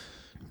 8.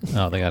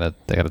 Oh, they got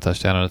a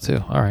touchdown on it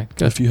too. All right,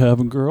 good. If you're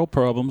having girl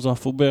problems, I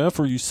feel bad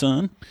for you,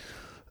 son.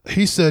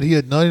 He said he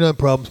had 99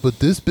 problems, but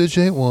this bitch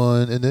ain't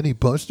one, and then he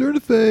punched her in the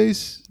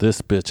face.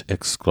 This bitch,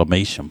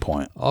 exclamation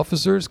point.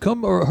 Officers,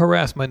 come or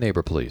harass my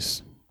neighbor,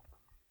 please.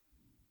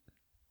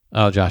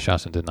 Oh, Josh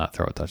Johnson did not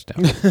throw a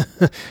touchdown.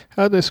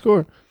 How'd they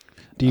score?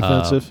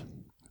 Defensive.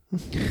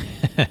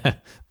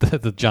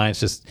 The Giants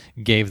just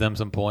gave them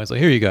some points. Like,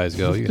 here you guys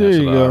go. You can have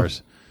some of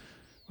ours.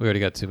 We already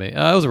got too many. It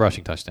was a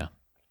rushing touchdown.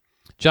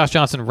 Josh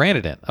Johnson ran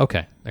it in.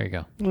 Okay, there you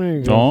go. There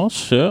you go. Oh,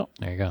 shit.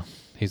 There you go.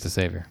 He's the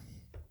savior.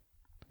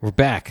 We're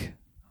back.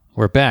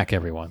 We're back,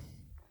 everyone.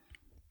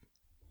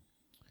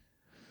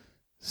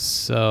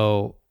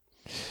 So,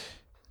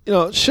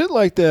 shit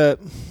like that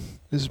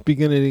is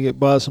beginning to get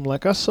bothersome.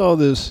 Like I saw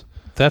this.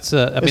 That's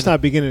it's not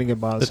beginning to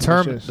get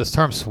bothersome. This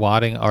term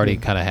swatting already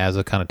kind of has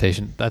a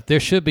connotation. That there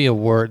should be a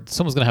word.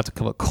 Someone's going to have to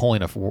come up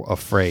coin a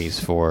phrase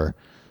for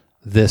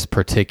this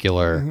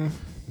particular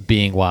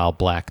being wild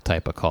black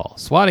type of call.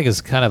 Swatting is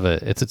kind of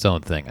it's its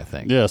own thing, I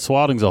think. Yeah,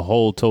 swatting's a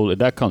whole total.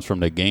 That comes from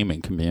the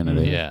gaming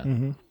community. Yeah.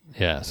 Mm-hmm.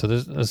 Yeah, so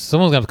there's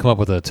someone's going to come up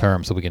with a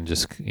term so we can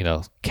just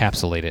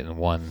capsulate it in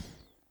one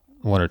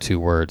or two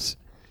words.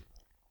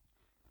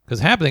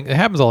 Because it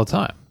happens all the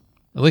time.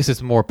 At least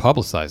it's more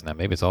publicized now.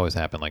 Maybe it's always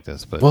happened like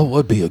this. But what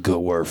would be a good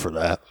word for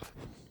that?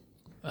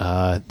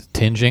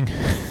 Tinging,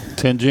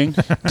 tinging,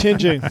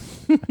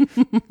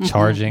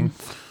 charging.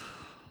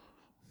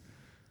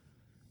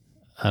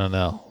 I don't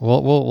know.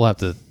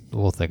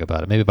 We'll think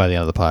about it. Maybe by the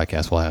end of the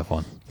podcast we'll have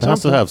one. It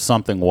has to have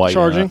something white.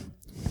 Charging.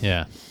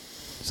 Yeah.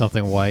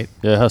 Something white.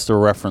 Yeah, it has to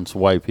reference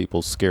white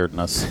people's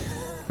scaredness.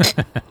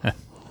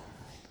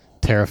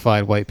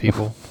 Terrified white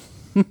people.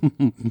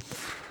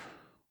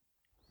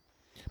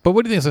 But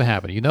what do you think is going to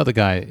happen? The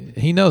guy.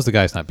 He knows the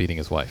guy's not beating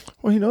his wife.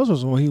 Well, he knows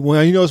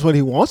he knows what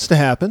he wants to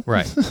happen.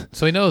 Right.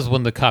 So he knows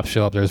when the cops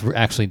show up,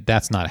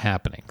 that's not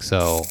happening.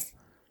 So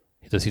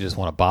does he just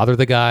want to bother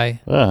the guy?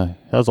 Yeah, he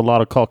has a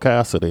lot of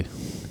caucasity.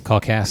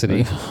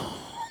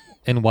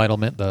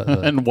 Entitlement.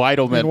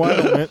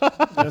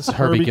 Entitlement. That's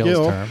Herbie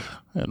Gill's term.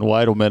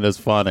 Entitlement is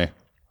funny.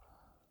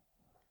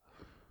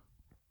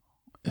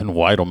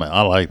 Entitlement.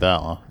 I like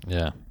that one.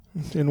 Yeah.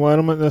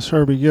 Entitlement. That's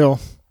Herbie Gill.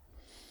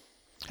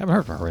 Haven't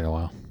heard from Herbie in a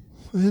while.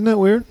 Isn't that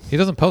weird? He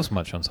doesn't post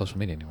much on social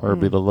media anymore.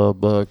 Herbie the love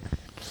bug.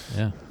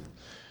 Yeah.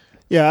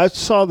 Yeah, I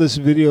saw this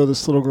video of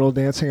this little girl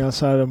dancing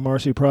outside of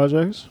Marcy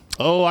Projects.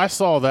 Oh, I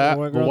saw that.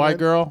 The white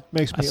girl.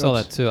 Makes me. I saw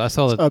that too. I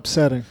saw that.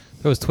 Upsetting.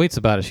 There was tweets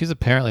about it. She's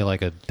apparently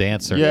like a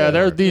dancer. Yeah,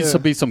 there needs to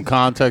be some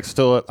context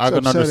to it. I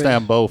can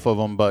understand both of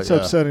them, but it's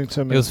upsetting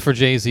to me. It was for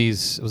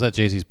Jay-Z's. Was that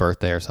Jay-Z's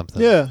birthday or something?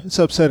 Yeah, it's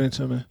upsetting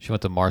to me. She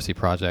went to Marcy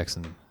Projects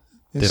and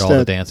did all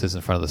the dances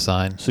in front of the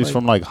sign. She's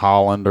from like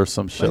Holland or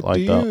some shit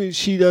like that.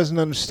 She doesn't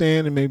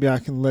understand, and maybe I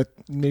can let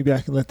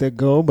that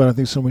go. But I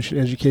think someone should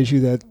educate you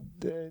that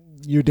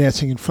you're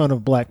dancing in front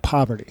of black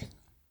poverty.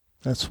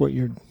 That's what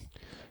you're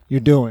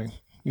doing.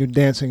 You're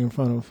dancing in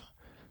front of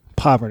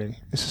poverty.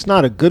 This is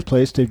not a good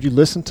place. Did you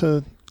listen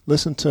to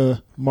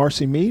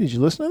Marcy Me? Did you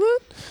listen to that?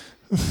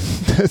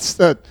 That's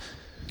that.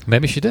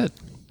 Maybe she did.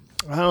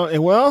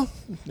 Well,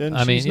 then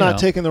she's not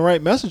taking the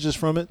right messages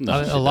from it.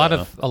 No, a lot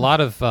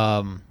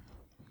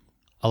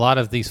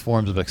of these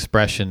forms of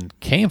expression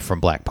came from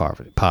black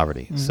poverty.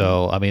 Mm-hmm.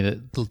 So I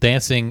mean,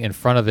 dancing in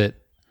front of it.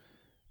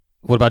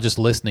 What about just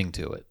listening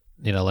to it?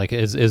 Like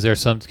is there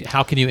some?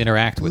 How can you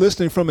interact with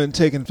listening from it and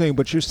taking thing?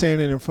 But you're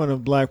standing in front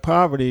of black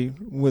poverty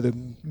with a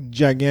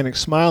gigantic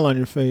smile on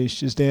your face,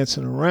 just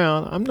dancing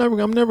around. I'm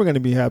never going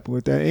to be happy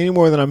with that any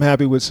more than I'm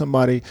happy with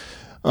somebody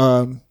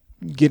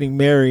getting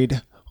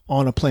married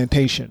on a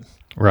plantation,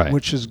 right?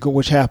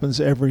 Which happens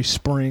every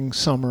spring,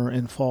 summer,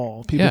 and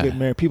fall. People get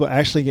married. People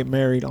actually get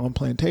married on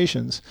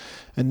plantations,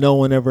 and no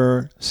one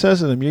ever says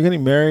to them, "You're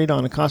getting married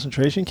on a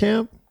concentration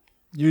camp."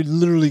 You're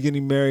literally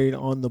getting married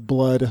on the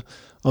blood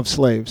of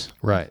slaves.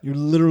 Right. You're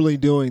literally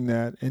doing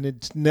that, and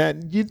it's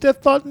not.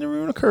 That thought never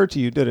even occurred to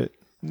you, did it?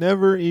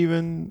 Never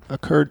even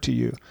occurred to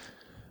you.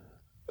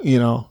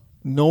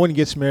 No one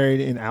gets married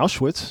in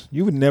Auschwitz.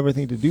 You would never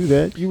think to do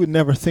that. You would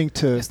never think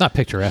to. It's not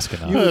picturesque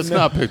enough. It's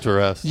not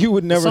picturesque. You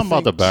would never. Something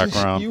about the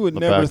background. You would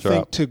never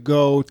think to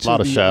go to a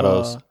lot of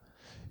shadows.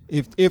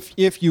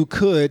 If you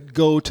could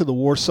go to the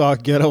Warsaw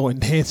Ghetto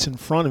and dance in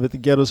front of it, the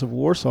ghettos of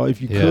Warsaw,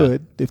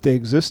 if they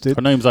existed.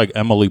 Her name's like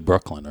Emily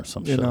Brooklyn or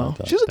some shit like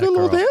that. She's a good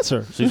little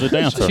dancer. She's a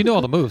dancer. She knew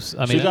all the moves. I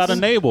mean, she got a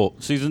navel.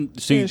 She's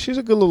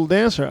a good little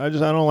dancer. I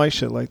don't like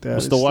shit like that.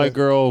 It's the white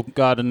girl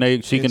got a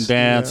navel. She can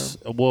dance.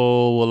 Yeah.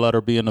 We'll let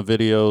her be in the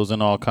videos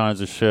and all kinds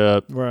of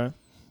shit. Right.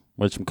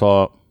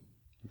 Whatchamacallit.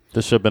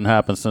 This shit been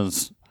happening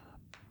since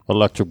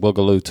Electric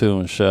Boogaloo 2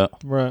 and shit.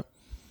 Right.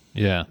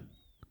 Yeah.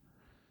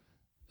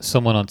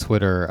 Someone on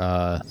Twitter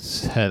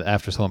said,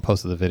 after someone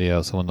posted the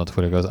video, someone on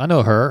Twitter goes, "I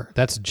know her.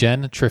 That's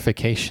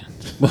gentrification."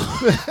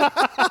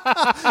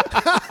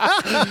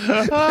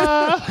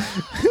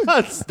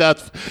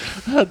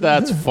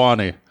 That's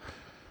funny.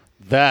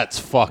 That's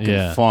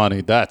fucking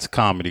funny. That's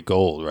comedy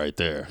gold right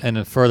there. And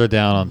then further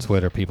down on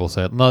Twitter, people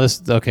said, "No,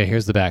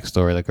 here's the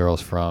backstory. The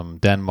girl's from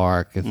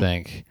Denmark, I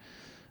think.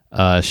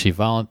 She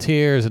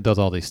volunteers and does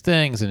all these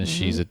things, and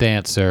she's a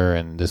dancer,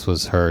 and this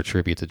was her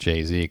tribute to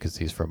Jay-Z because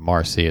he's from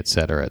Marcy, et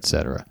cetera, et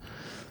cetera."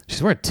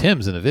 She's wearing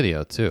Timbs in the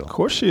video, too. Of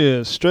course she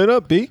is. Straight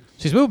up, B.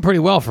 She's moving pretty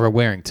well for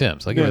wearing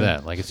Timbs. I'll give her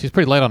that. Like, she's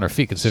pretty light on her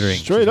feet considering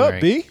Straight she's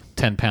up, B.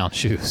 10-pound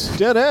shoes.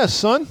 Dead ass,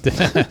 son.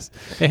 Dead ass.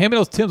 Hey, hand me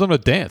those Timbs. I'm going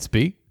to dance,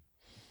 B.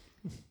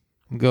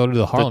 Go to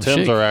the Harlem Timbs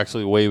Shake. are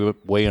actually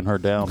weighing her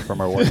down from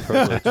her white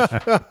privilege.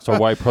 So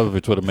white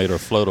privilege would have made her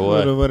float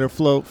away. Would have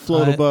float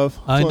above.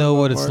 I know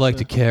what it's like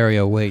to carry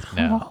a weight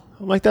now.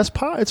 I'm like,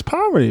 it's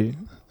poverty.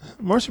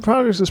 Marcy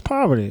Progress is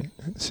poverty.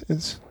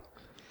 It's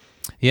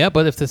yeah,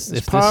 but if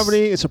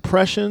poverty, it's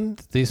oppression.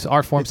 These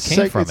art forms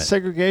came from it's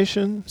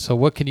segregation. So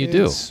what can you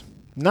do?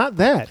 Not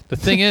that. The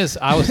thing is,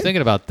 I was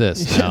thinking about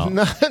this. Now.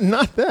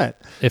 not that.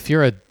 If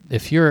you're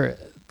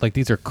like,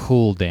 these are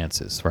cool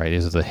dances, right?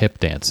 These are the hip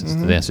dances,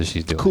 the dances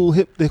she's doing.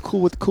 They're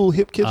cool. What the cool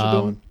hip kids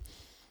are doing.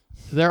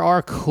 There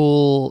are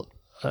cool.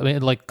 I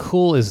mean, like,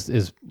 cool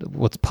is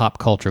what's pop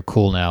culture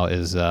cool now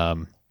is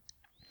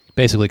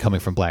basically coming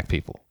from black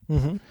people.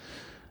 Mm-hmm.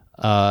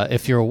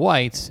 If you're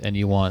white and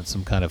you want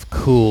some kind of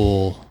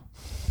cool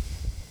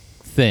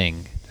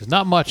thing, there's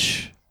not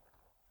much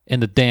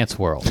in the dance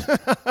world.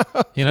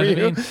 You know what I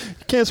mean? You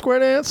can't square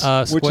dance?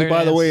 Which,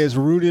 by the way, is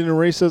rooted in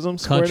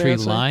racism. Country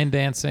line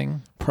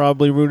dancing.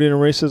 Probably rooted in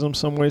racism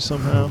some way,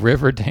 somehow.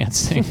 River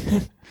dancing.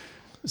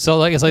 So,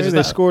 like, it's like... Maybe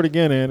they scored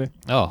again, Andy.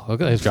 Oh,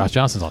 okay. Josh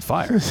Johnson's on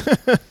fire.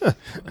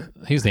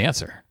 He's the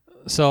answer.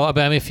 So, I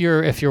mean, if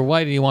you're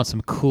white and you want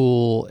some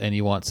cool and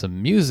you want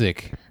some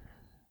music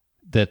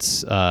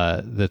that's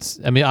I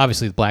mean,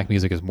 obviously black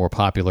music is more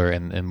popular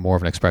and more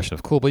of an expression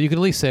of cool, but you can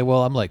at least say,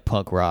 well, I'm like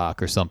punk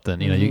rock or something.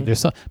 You know,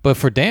 there's some, but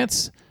for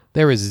dance,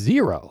 there is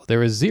zero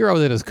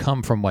that has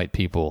come from white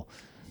people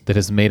that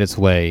has made its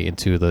way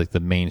into the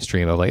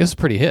mainstream of, like, this is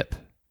pretty hip.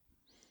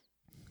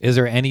 Is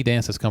there any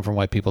dance that's come from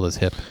white people that's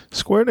hip?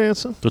 Square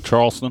dancing. The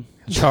Charleston.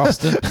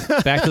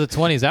 Back to the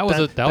 20s. That was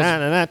WB.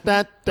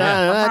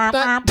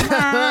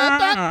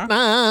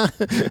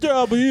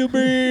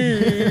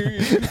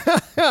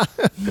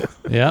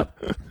 Yep.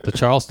 The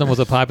Charleston was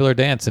a popular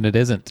dance, and it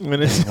isn't.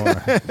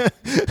 The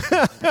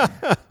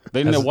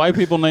white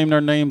people name their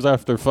names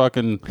after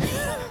fucking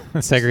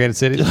segregated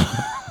cities.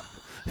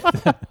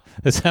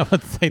 Is that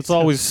what they It's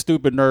always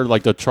stupid nerd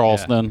like the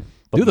Charleston.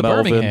 Yeah. The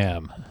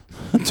Birmingham.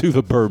 To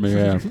the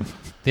Birmingham.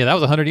 Yeah, that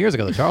was 100 years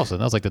ago, the Charleston.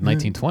 That was like the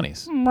 1920s.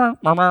 Is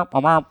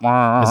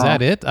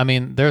that it? I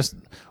mean,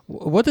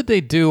 what did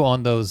they do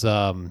on those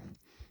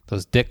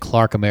Dick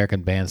Clark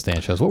American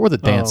Bandstand shows? What were the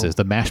dances?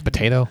 The mashed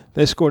potato?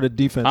 They scored a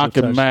defensive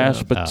touchdown. I can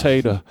mash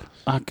potato.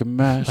 I can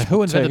mash potato.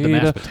 Who invented the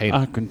mashed potato?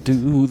 I can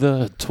do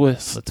the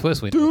twist. The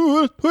twist.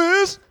 Do it,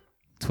 twist.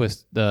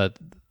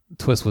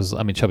 Twist was,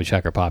 I mean, Chubby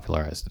Checker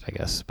popularized it, I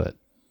guess. But,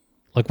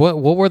 like,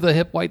 what were the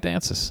hip white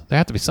dances? There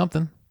had to be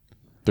something.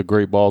 The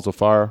Great Balls of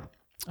Fire.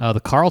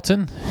 The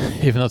Carlton,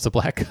 even though it's a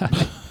black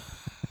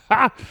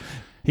guy.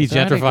 He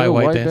gentrified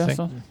white dancing.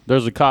 Dancer?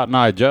 There's a Cotton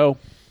Eye Joe.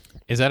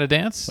 Is that a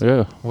dance?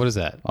 Yeah. What is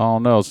that? I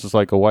don't know. It's just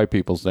like a white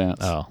people's dance.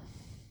 Oh.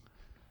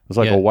 It's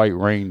like a white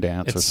rain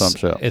dance or some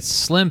shit. It's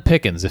slim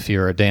pickings if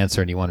you're a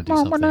dancer and you want to do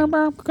something.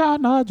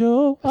 Cotton Eye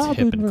Joe. It's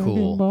hip and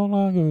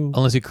cool.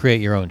 Unless you create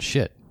your own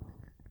shit.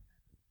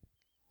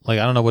 Like,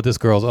 I don't know what this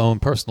girl's own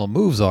personal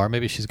moves are.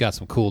 Maybe she's got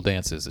some cool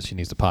dances that she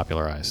needs to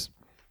popularize.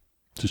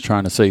 Just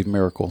trying to save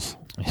miracles.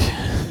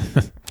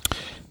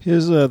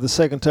 Here's the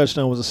second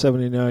touchdown was a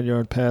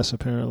 79-yard pass,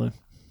 apparently.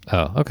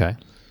 Oh, okay.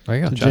 There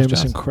you go. To Josh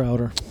Jamison Johnson.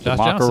 Crowder. Josh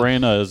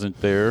Macarena isn't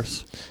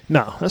theirs.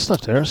 No, that's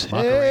not theirs.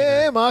 Macarena.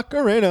 Hey,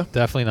 Macarena.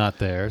 Definitely not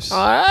theirs. All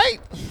right.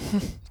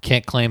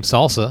 Can't claim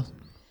salsa.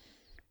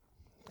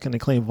 Can they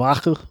claim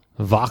vodka?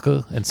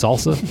 Vodka and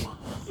salsa.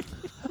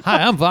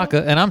 Hi, I'm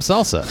Vodka and I'm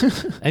salsa.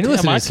 And you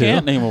listen I to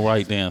can't name a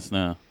white dance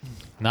now.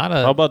 Not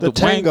a. How about the Wang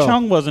tango.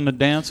 Chung wasn't a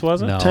dance,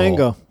 was it? No.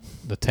 Tango.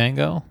 The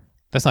tango?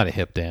 That's not a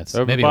hip dance.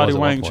 Everybody Maybe it was at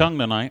one Wang point. Chung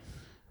tonight.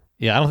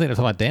 Yeah, I don't think they're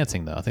talking about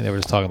dancing, though. I think they were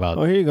just talking about...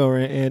 Oh, here you go,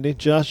 Andy.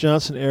 Josh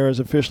Johnson era is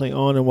officially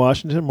on in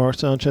Washington. Mark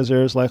Sanchez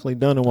era is likely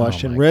done in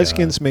Washington. my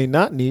Redskins may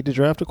not need to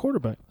draft a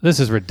quarterback. This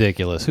is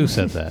ridiculous. Who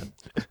said that?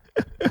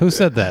 Who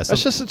said that?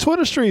 That's just the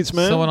Twitter streets,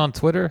 man. Someone on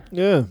Twitter?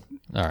 Yeah.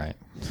 All right.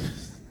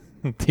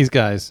 These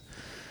guys...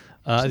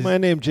 This man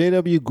named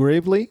J.W.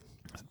 Gravely.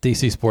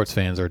 DC sports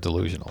fans are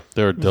delusional.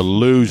 They're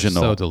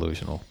delusional. So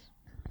delusional.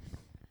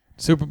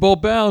 Super Bowl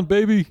bound,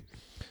 baby.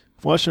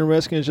 Washington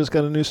Redskins just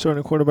got a new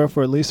starting quarterback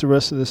for at least the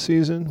rest of the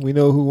season. We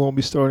know who won't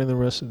be starting the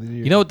rest of the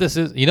year. You know what this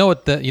is? You know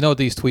what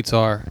these tweets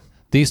are?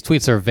 These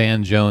tweets are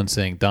Van Jones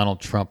saying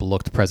Donald Trump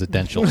looked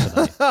presidential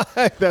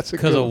tonight. That's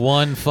because of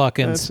one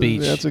fucking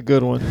speech. That's a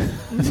good one.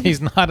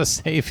 He's not a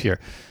savior.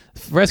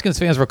 Redskins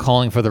fans were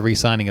calling for the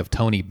re-signing of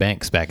Tony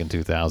Banks back in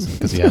 2000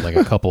 because he had like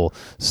a couple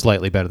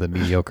slightly better than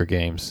mediocre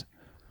games.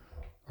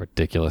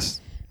 Ridiculous.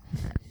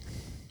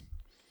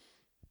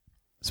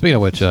 Speaking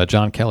of which,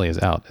 John Kelly is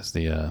out as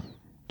the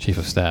chief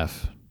of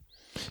staff.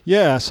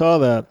 Yeah, I saw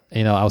that.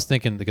 You know, I was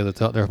thinking because they're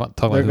talking about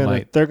who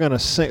might. They're gonna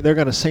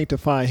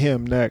sanctify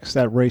him next.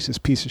 That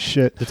racist piece of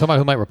shit. They're talking about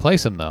who might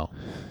replace him though,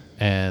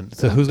 and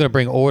so who's going to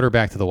bring order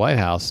back to the White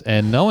House?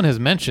 And no one has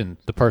mentioned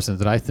the person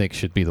that I think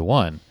should be the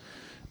one.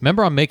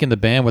 Remember on Making the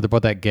Band where they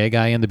brought that gay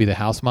guy in to be the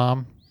house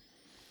mom?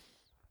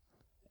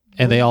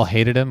 And they all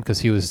hated him because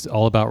he was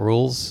all about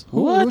rules.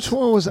 What? Which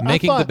one was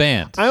Making the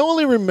Band? I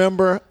only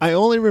remember.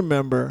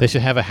 They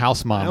should have a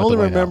house mom. I only at the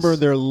White remember House.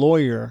 their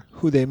lawyer,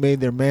 who they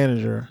made their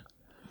manager.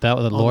 That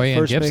was Lori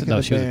Ann Gibson.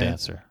 No, she was a Band.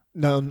 dancer.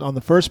 No, on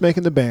the first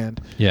Making the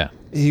Band. Yeah.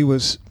 He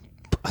was.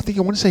 I think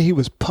I want to say he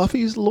was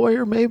Puffy's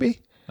lawyer, maybe.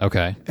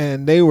 Okay.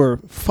 And they were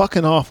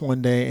fucking off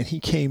one day, and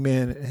he came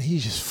in, and he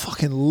just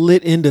fucking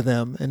lit into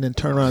them, and then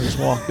turned around and just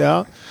walked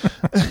out.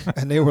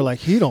 And they were like,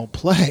 he don't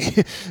play,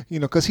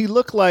 because he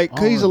looked like,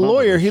 because he's a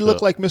lawyer, he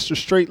looked like Mr.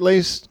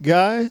 Straight-laced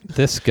guy.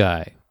 This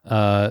guy.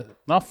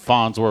 Not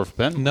Farnsworth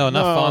Ben. No,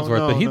 not Farnsworth,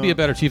 but he'd be a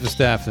better chief of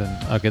staff than.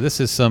 Okay, this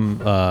is some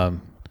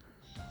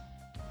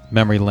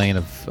memory lane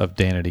of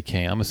Danity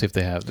Kane. I'm gonna see if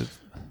they have.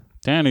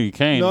 Danity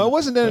Kane. No, it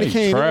wasn't Danity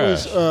Kane.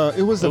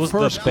 It was the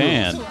first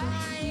band.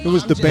 It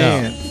was the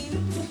band.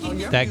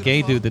 That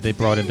gay dude that they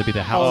brought in to be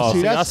the house.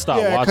 See, I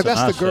stopped watching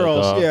that's that the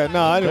girls. shit, Yeah,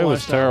 no, I didn't. It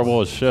was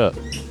terrible as shit.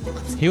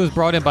 He was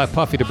brought in by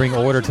Puffy to bring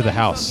order to the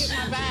house.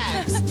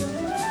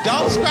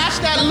 Don't scratch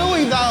that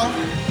Louis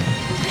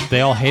though.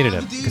 They all hated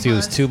him because he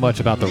was too much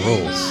about the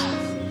rules.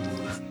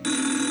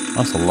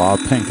 That's a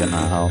lot of pink in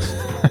that house.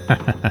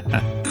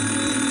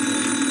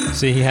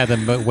 See, he had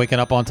them waking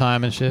up on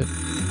time and shit.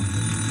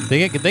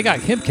 They got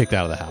him kicked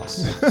out of the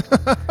house.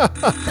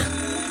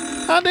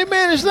 How'd they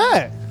manage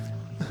that?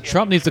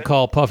 Trump needs to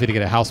call Puffy to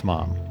get a house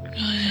mom.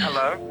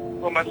 Hello?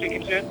 Who am I speaking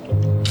to?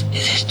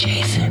 This is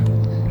Jason.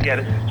 Yeah,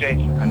 this is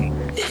Jason, honey.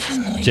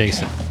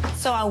 Jason.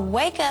 So I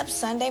wake up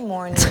Sunday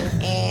morning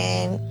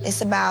and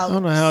it's about. I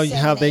don't know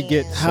how they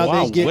get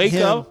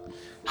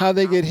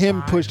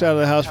him pushed out of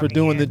the house for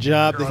doing the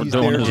job that he's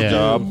there to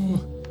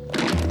do.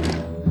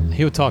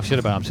 He would talk shit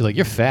about him. She's like,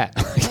 "You're fat."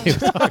 He would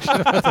talk shit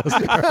about those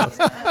girls.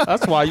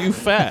 That's why you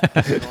fat.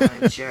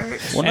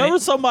 Whenever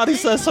somebody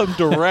says some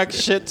direct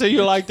shit to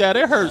you like that,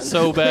 it hurts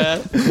so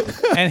bad.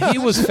 And he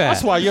was fat.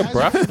 That's why your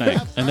breath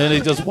stink. And then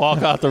they just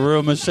walk out the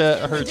room and shit.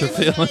 Hurt your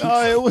feelings.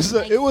 Oh, it was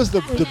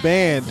the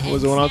band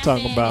was what I'm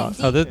talking about.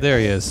 Oh, there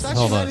he is.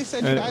 Hold on. You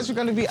guys are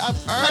going to be up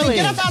early. Honey,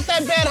 get up out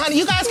that bed, honey.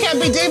 You guys can't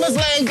be divas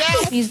laying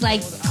down. He's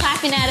like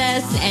clapping at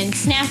us and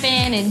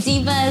snapping and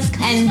divas.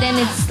 And then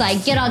it's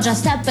like, get all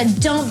dressed up, but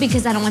don't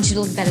because I don't want you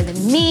to look better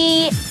than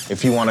me.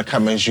 If you want to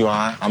come as you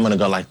are, I'm going to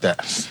go like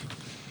this.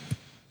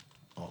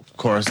 Of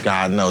course,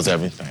 God knows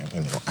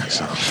everything.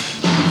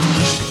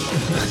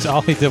 So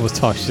all he did was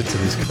talk shit to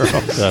these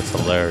girls. That's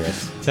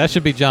hilarious. That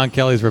should be John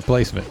Kelly's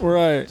replacement.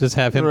 Right. Just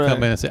have him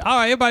come in and say, "All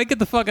right, everybody get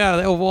the fuck out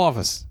of the Oval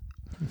Office."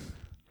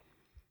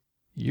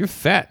 You're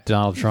fat,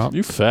 Donald Trump.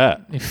 You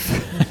fat.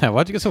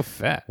 Why'd you get so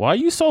fat? Why are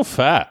you so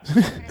fat?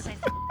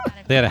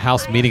 They had a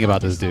house meeting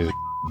about this dude.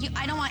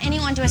 I don't want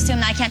anyone to assume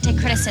that I can't take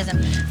criticism.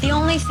 The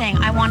only thing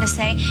I want to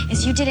say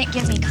is you didn't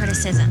give me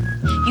criticism.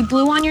 You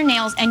blew on your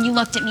nails and you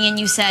looked at me and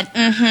you said,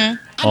 mm-hmm.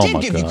 I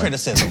did give you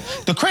criticism.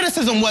 The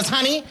criticism was,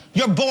 honey,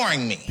 you're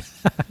boring me.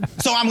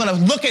 So I'm going to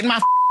look at my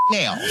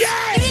nails.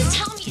 Yes! You didn't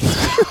tell me.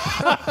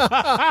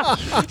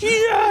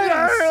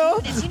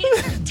 Yes! You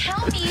didn't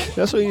tell me.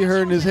 That's what you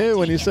heard in his head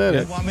when he said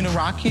it. You want me to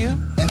rock you?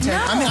 No,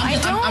 I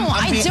don't.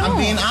 I'm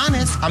being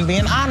honest. I'm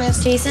being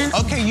honest. Jason?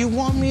 Okay, you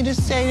want me to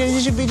say that you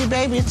should be the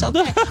baby? It's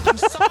okay. I'm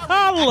sorry.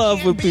 I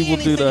love when people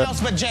do that.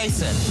 Else but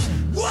Jason.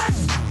 What?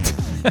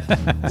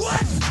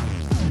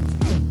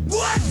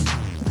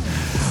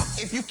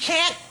 If you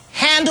can't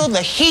handle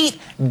the heat,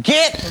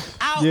 get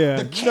out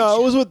the kitchen.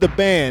 No, it was with the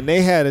band.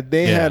 They had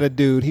a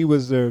dude. He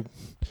was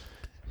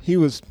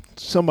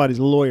somebody's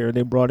lawyer.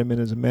 They brought him in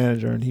as a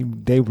manager,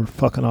 and they were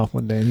fucking off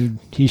one day, and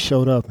he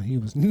showed up, and he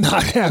was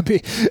not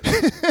happy.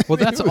 Well,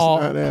 that's he was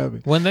all. Not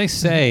happy. When they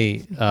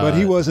say, but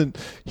he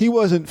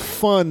wasn't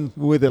fun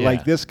with it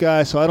like this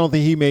guy. So I don't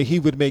think he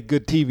would make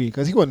good TV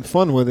because he wasn't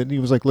fun with it. And he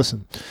was like,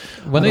 listen,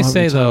 when they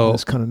say though,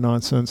 this kind of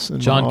nonsense.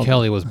 John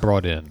Kelly was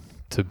brought in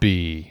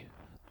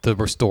to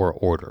restore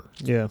order.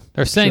 Yeah,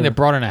 they're saying they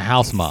brought in a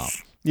house mom.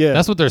 Yeah,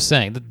 that's what they're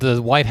saying.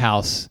 The White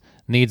House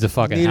needs a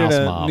fucking house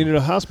mom. Needed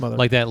a house mother,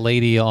 like that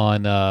lady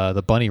on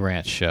the Bunny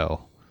Ranch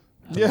show.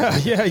 Yeah.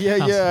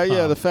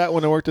 The fat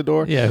one that worked the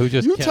door. Yeah, who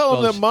just you tell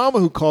him that Mama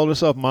who called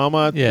herself Mama.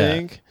 I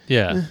think.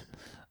 Yeah.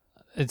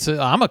 It's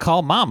I'm gonna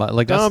call Mama.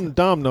 Like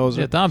Dom knows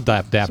her. Yeah, Dom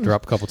dapped her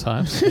up a couple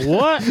times.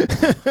 What?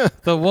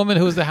 The woman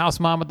who was the house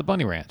mom at the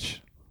Bunny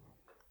Ranch.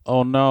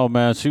 Oh no,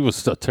 man, she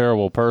was a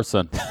terrible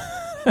person.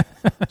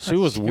 She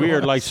was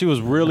weird. Like she was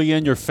really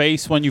in your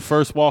face when you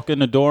first walk in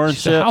the door and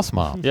She's shit. a house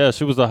mom. Yeah,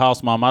 she was a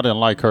house mom. I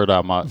didn't like her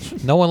that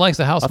much. No one likes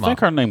the house mom. I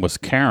think her name was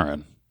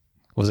Karen.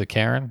 Was it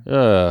Karen?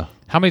 Yeah.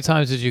 How many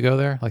times did you go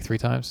there? Like 3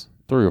 times?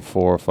 3 or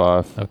 4 or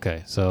 5.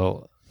 Okay,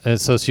 so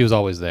she was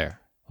always there.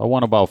 I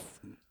won about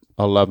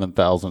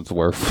 11,000's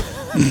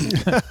worth.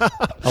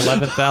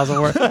 11,000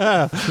 worth?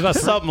 About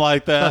something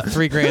like that. About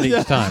 $3,000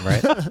 each time,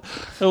 right?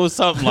 It was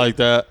something like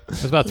that. It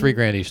was about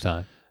 $3,000 each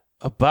time.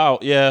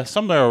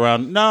 Somewhere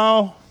around.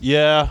 No,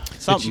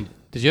 something.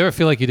 Did you ever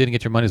feel like you didn't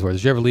get your money's worth?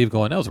 Did you ever leave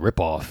going, that was a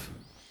ripoff?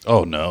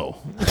 Oh no.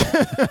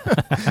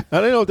 I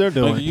don't know what they're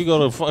doing. Like, you go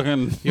to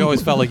fucking. You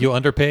always felt like you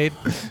underpaid.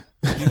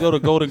 You go to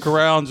Golden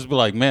Corral and just be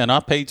like, man, I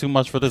paid too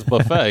much for this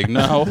buffet.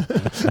 No,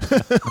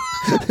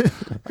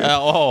 at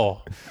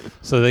all.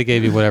 So they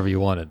gave you whatever you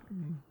wanted.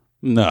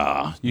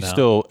 Nah,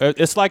 still.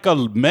 It's like a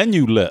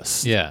menu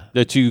list. Yeah.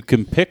 That you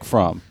can pick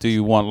from. Do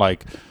you want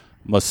like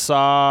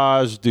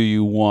massage? Do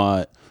you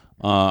want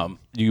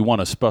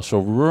a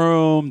special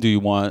room? Do you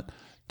want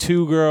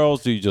 2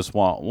 girls? Do you just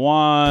want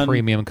 1?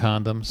 Premium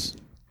condoms.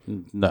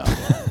 No.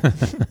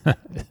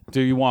 Do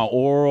you want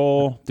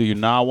oral? Do you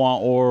not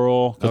want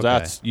oral? Because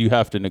that's you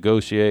have to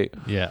negotiate.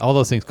 Yeah, all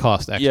those things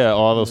cost extra. Yeah,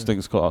 all those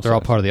things cost. They're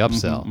all part of the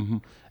upsell. Mm-hmm.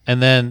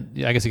 And then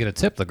I guess you get a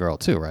tip the girl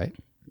too, right?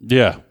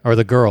 Yeah. Or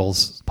the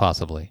girls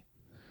possibly.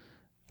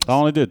 I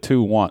only did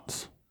 2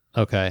 once.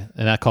 Okay,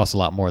 and that costs a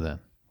lot more then.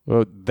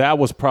 Well, that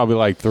was probably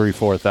like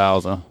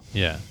 3,000-4,000.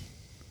 Yeah.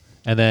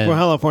 And then for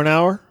how long? For an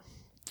hour?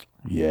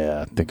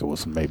 Yeah, I think it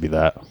was maybe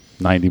that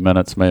 90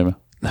 minutes, maybe.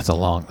 That's a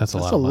lot. That's a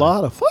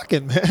lot of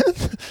fucking, man.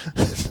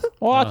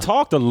 Well, I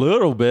talked a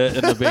little bit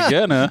in the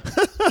beginning.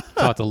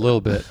 Talked a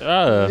little bit.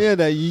 Yeah,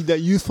 that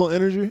youthful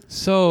energy.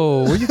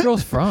 So, where you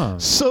girls from?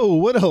 So,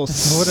 what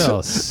else? What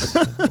else?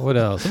 What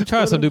else? Let me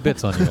try some new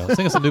bits on you.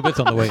 Sing us some new bits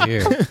on the way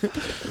here.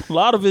 A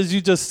lot of it is you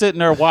just sitting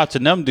there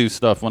watching them do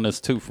stuff when it's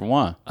 2 for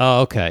 1.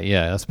 Oh, okay.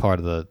 Yeah, that's part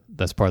of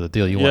the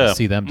deal. You want to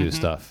see them do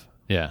stuff.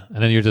 Yeah,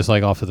 and then you're just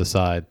like off to the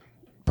side,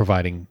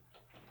 providing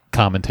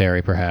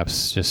commentary,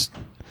 perhaps. Just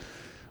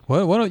why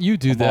don't you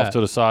do that? Off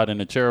to the side in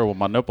the chair with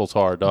my nipples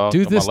hard, dog.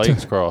 Do this my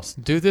legs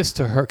crossed. Do this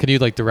to her. Can you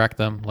like direct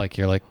them? Like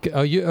you're like,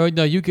 no,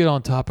 you get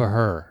on top of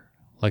her.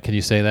 Like, can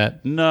you say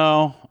that?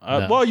 No.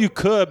 Well, you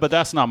could, but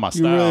that's not my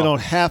style. You really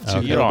don't have to.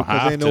 Okay. You don't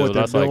have they know what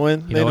they're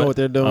doing. They know what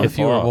they're doing. If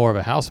you were more of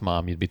a house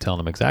mom, you'd be telling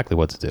them exactly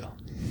what to do.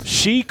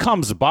 She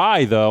comes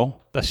by though.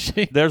 Does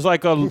she? There's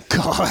like a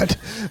God.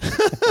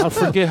 I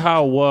forget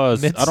how it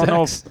was. Mid-sex. I don't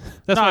know if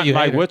that's not what you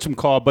like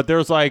whatchamacallit, but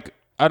there's like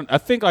I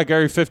think like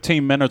every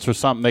 15 minutes or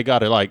something they got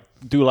to like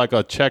do like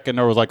a check and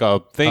there was like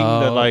a thing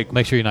that like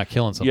make sure you're not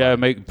killing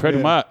somebody. Yeah, pretty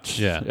much.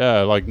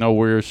 Yeah, like no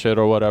weird shit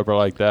or whatever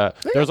like that.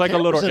 There's like a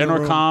little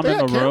intercom in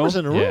the room. Cameras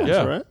in the rooms,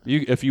 right?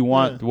 If you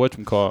want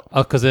whatchamacallit.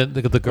 Oh, because then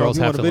the girls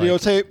have to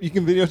videotape. You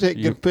can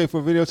videotape. Get paid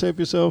for videotape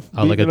yourself.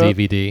 Oh, like a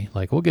DVD.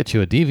 Like we'll get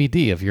you a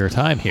DVD of your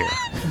time here.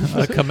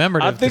 A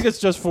commemorative. I think it's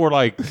just for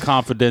like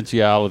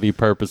confidentiality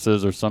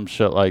purposes or some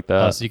shit like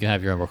that. So you can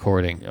have your own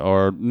recording,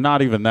 or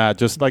not even that.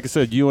 Just like I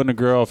said, you and the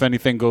girl. If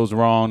anything goes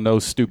wrong, no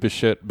stupid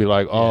shit. Be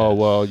like, oh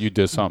well, you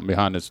did something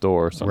behind this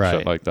door or some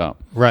shit like that.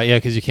 Right? Yeah,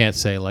 because you can't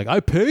say like I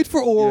paid for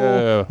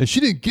oral and she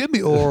didn't give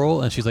me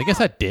oral, and she's like,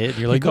 yes, I did.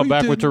 You're like, you come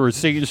back with your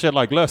receipt and shit.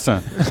 Like,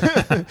 listen,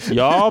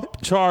 y'all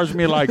charged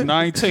me like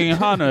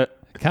 $1,900.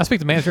 Can I speak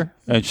to the manager?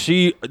 And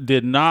she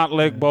did not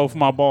lick both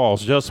my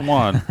balls, just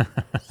one.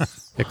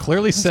 It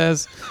clearly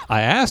says,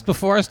 I asked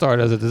before I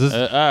started.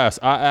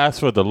 I asked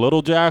for the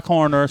little Jack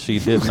Horner. She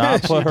did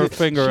not put her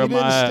finger in my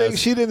ass.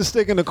 She didn't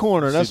stick in the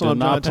corner. That's what I'm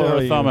trying to tell you.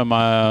 She did not put her thumb in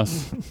my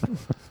ass.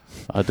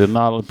 I did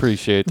not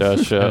appreciate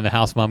that shit. And the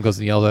house mom goes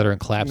and yells at her and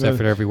claps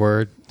after every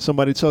word.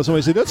 Somebody said,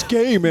 that's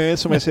gay, man.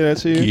 Somebody say that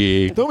to you.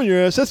 Gay. Thumb in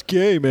your ass. That's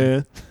gay,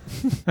 man.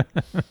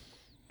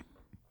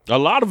 A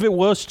lot of it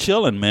was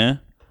chilling, man.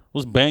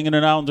 Was banging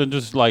it out and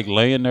just like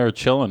laying there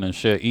chilling and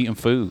shit, eating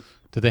food.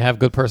 Did they have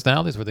good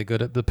personalities? Were they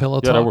good at the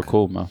pillow talk? Yeah, they were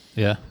cool, man.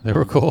 Yeah, they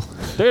were cool.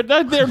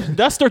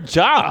 That's their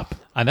job.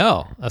 I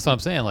know. That's what I'm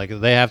saying. Like,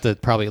 they have to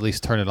probably at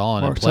least turn it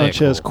on Mark and play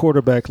Sanchez it cool.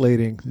 quarterback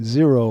rating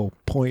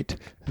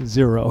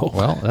 0.0.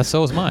 Well,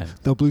 so is mine.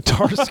 The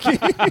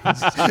Blutarski.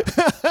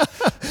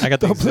 I got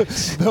the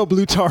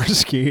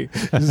Blutarski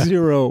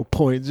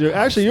 0.0.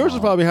 Actually, yours is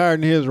probably higher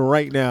than his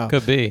right now.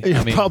 Could be.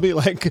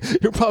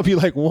 You're probably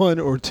like 1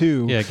 or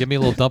 2. Yeah, give me a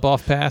little dump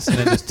off pass and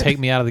then just take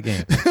me out of the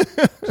game.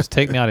 Just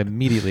take me out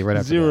immediately right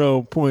after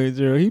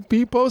 0.0.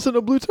 He posted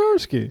a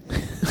Blutarski.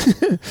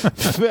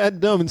 Fat,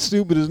 dumb, and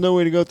stupid is no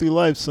way to go through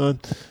life, son.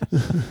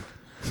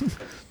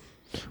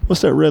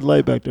 What's that red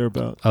light back there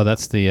about? Oh,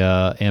 that's the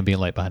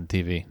ambient light behind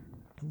the TV.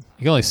 You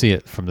can only see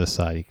it from this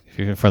side. If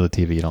you're in front of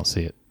the TV, you don't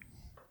see it.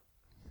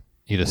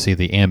 You just see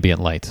the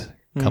ambient light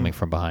coming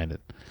from behind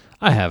it.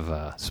 I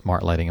have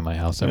smart lighting in my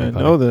house.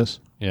 Everybody. I know this.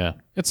 Yeah,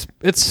 it's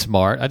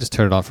smart. I just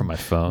turn it on from my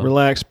phone.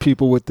 Relax,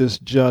 people, with this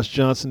Josh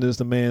Johnson is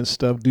the man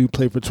stuff. Dude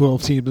played for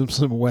 12 teams in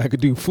some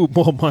wackadoo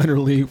football minor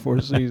league for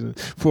a season,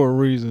 for a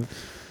reason.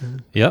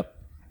 Yep.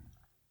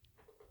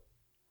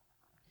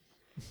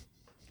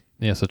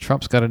 Yeah, so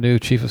Trump's got a new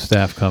chief of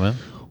staff coming.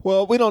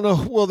 Well, we don't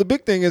know. Well, the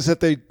big thing is that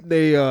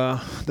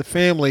the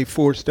family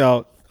forced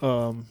out.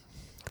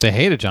 They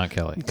hated John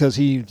Kelly because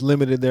he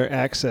limited their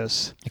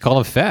access. He called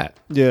him fat.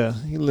 Yeah,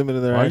 he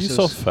limited their access. Why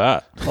are you so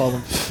fat? Called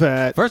him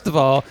fat. First of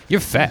all, you're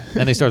fat.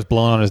 Then he starts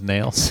blowing on his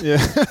nails. Yeah,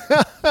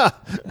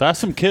 that's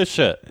some kid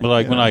shit.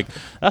 But when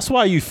that's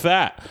why you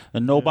fat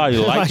and nobody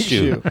likes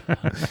you.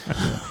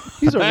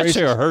 He's a that racist.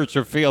 shit hurts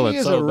your feelings. He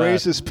is so a bad.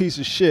 racist piece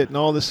of shit, and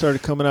all this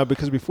started coming out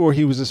because before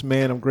he was this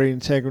man of great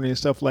integrity and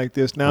stuff like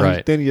this. Now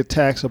then he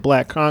attacks a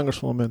black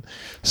congresswoman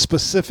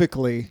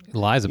specifically.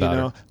 Lies about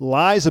her.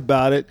 Lies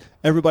about it.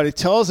 Everybody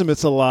tells him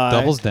it's a lie.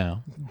 Doubles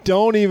down.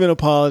 Don't even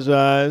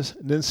apologize.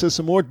 And then says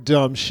some more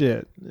dumb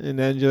shit, and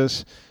then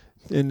just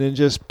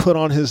put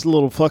on his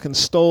little fucking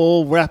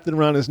stole, wrapped it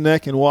around his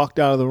neck, and walked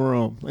out of the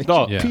room. Like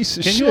piece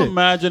of shit. Can you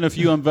imagine if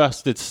you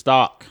invested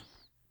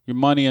your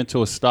money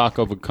into a stock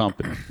of a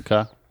company,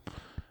 okay?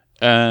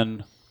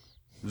 And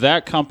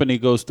that company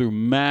goes through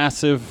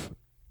massive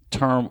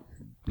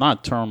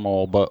not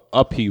turmoil, but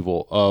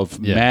upheaval of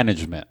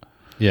management.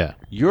 Yeah.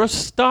 Your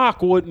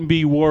stock wouldn't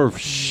be worth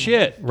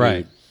shit.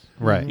 Right.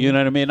 Right. You know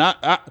what I mean?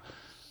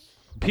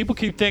 People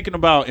keep thinking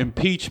about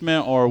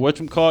impeachment or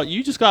whatchamacallit.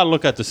 You just got to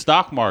look at the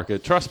stock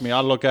market. Trust me,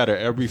 I look at it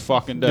every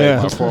fucking day.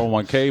 Yeah. My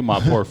 401k,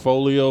 my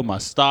portfolio, my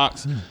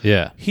stocks.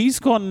 Yeah. He's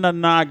going to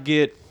not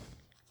get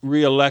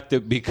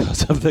reelected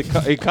because of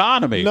the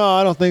economy. No,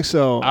 I don't think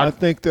so. I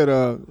think that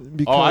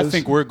because I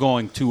think we're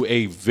going to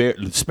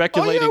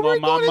speculating on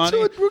my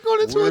money. We're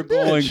going into a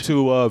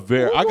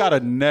ditch. I got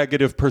a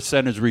negative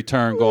percentage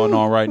return going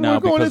on right now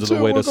because of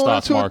the way the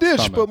stock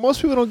market's coming. But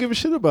most people don't give a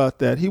shit about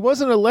that. He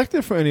wasn't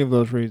elected for any of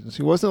those reasons.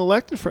 He wasn't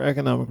elected for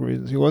economic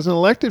reasons. He wasn't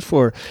elected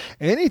for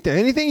anything.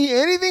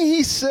 Anything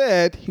he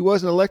said, he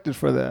wasn't elected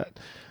for that.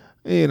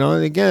 You know,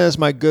 and again, as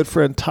my good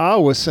friend Ta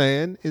was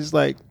saying, is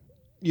like,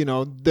 you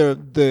know,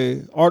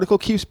 the article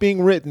keeps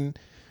being written.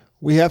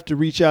 We have to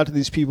reach out to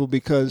these people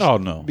because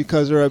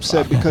they're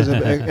upset because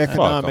of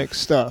economic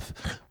stuff,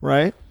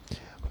 right?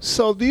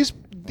 So these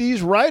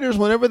writers,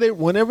 whenever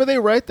they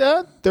write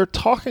that, they're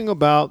talking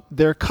about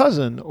their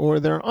cousin or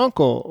their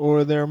uncle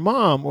or their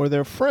mom or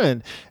their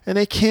friend, and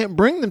they can't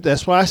bring them.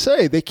 That's why I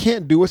say they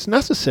can't do what's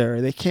necessary.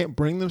 They can't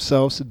bring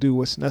themselves to do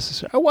what's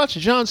necessary. I watched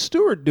Jon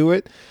Stewart do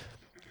it.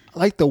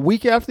 Like the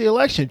week after the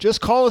election,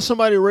 just calling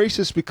somebody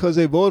racist because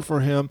they voted for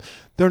him,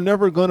 they're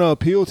never going to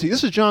appeal to you.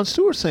 This is Jon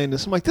Stewart saying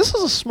this. I'm like, this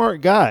is a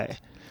smart guy.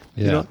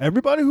 Yeah. You know,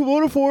 everybody who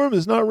voted for him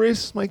is not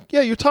racist. I'm like,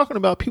 yeah, you're talking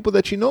about people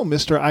that you know,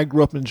 mister. I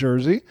grew up in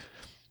Jersey.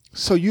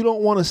 So you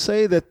don't want to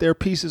say that they're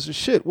pieces of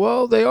shit.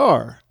 Well, they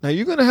are. Now,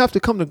 you're going to have to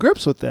come to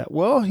grips with that.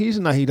 Well, he's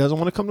not. He doesn't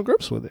want to come to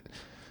grips with it.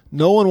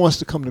 No one wants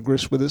to come to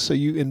grips with it, so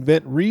you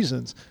invent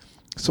reasons.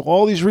 So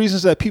all these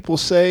reasons that people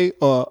say,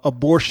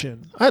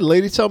 abortion. I had a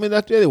lady tell me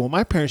that the other day, well,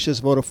 my parents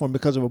just voted for him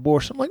because of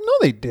abortion. I'm like, no,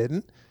 they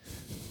didn't.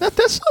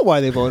 That's not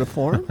why they voted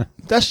for him.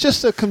 That's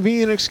just a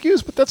convenient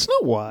excuse, but that's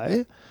not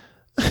why.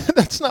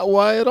 That's not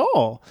why at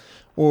all.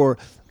 Or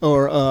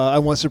I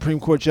want Supreme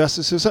Court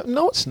justices.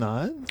 No, it's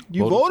not.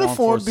 You voted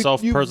for him for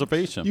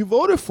self-preservation. You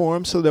voted for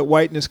him so that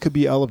whiteness could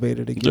be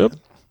elevated again. Yep.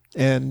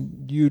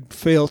 And you'd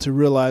fail to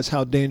realize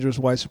how dangerous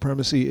white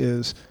supremacy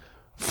is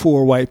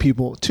for white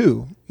people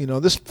too. You know,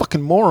 this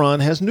fucking moron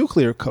has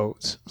nuclear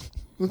codes.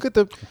 Look at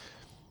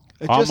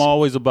I'm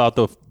always about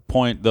the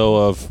point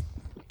though of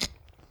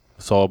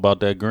it's all about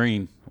that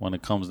green. when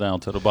it comes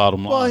down to the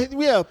bottom line.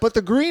 Well, yeah, but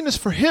the green is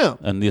for him.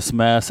 And this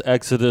mass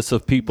exodus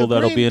of people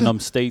that'll be in them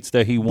states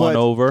that he won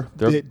over.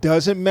 It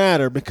doesn't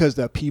matter because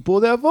the people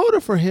that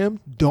voted for him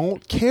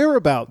don't care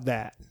about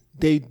that.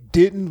 They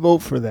didn't vote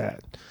for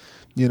that.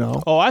 You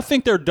know. Oh, I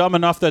think they're dumb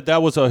enough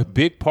that was a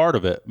big part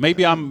of it.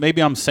 Maybe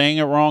I'm saying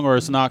it wrong or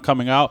it's not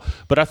coming out,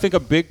 but I think a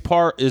big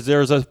part is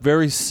there's a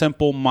very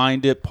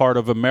simple-minded part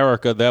of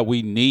America that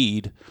we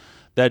need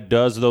that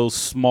does those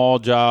small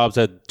jobs,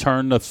 that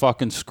turn the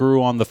fucking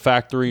screw on the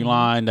factory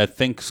line, that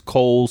thinks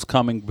coal's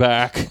coming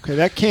back.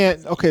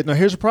 Okay, now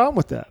here's the problem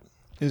with that,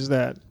 is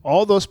that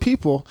all those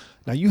people,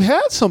 now you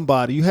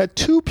had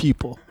two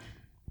people,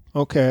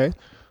 okay,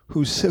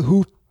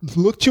 who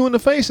looked you in the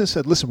face and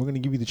said, listen, we're going to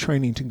give you the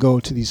training to go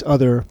to these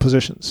other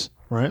positions,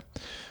 right?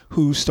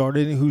 Who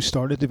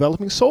started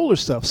developing solar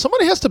stuff.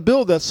 Somebody has to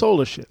build that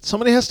solar shit.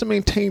 Somebody has to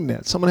maintain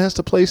that. Somebody has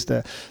to place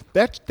that.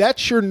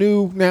 That's your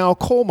new now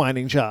coal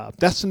mining job.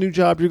 That's the new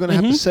job you're going to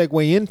have to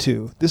segue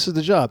into. This is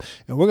the job.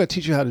 And we're going to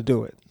teach you how to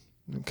do it.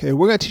 Okay,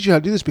 we're going to teach you how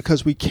to do this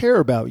because we care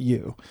about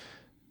you.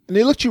 And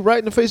they looked you right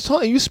in the face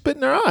and you spit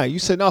in their eye. You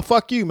said, no,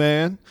 fuck you,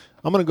 man.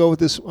 I'm going to go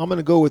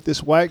with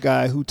this white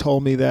guy who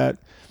told me that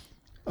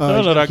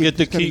I get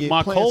to keep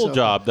my coal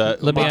job.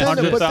 That my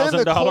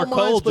 $100,000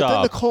 coal job. But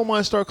then the coal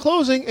mines start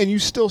closing, and you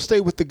still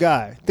stay with the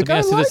guy. Let me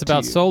ask you this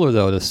about solar,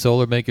 though. Does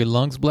solar make your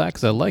lungs black?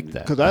 Because I like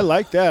that. Because I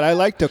like that. I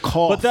like to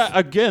cough. But that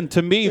again,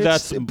 to me,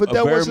 that's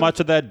very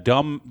much of that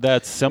dumb,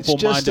 that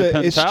simple-minded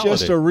mentality. It's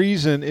just a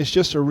reason. It's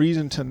just a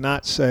reason to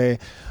not say,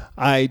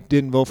 I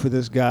didn't vote for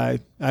this guy.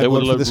 I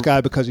voted for this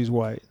guy because he's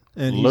white.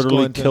 And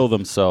literally kill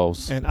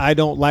themselves. And I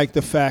don't like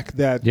the fact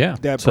that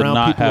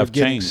brown people are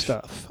getting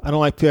stuff. I don't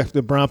like the fact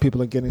that brown people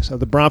are getting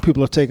stuff. The brown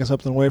people are taking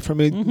something away from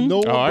me. No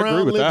one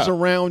brown lives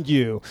around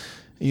you,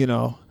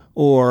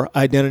 or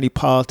identity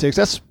politics.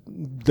 That's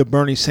the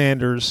Bernie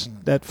Sanders,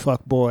 that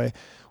fuck boy.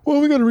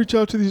 Well, we got to reach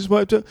out to these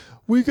white.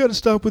 We got to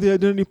stop with the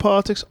identity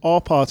politics.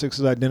 All politics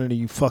is identity,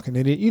 you fucking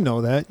idiot. You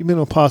know that. You've been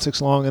in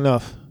politics long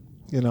enough,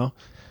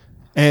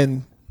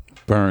 And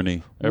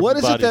Bernie. What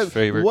is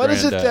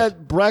it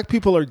that black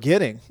people are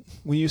getting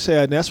when you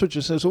say, and that's what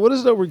you're saying? So what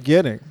is it that we're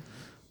getting?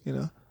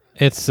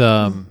 It's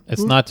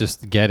not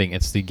just getting;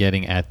 it's the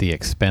getting at the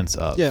expense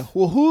of. Yeah.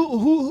 Well,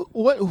 who,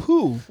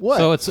 what?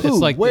 So it's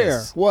like where,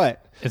 this.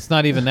 what? It's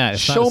not even that.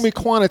 It's Show me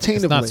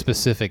quantitatively. It's not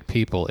specific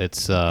people.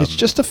 It's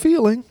just a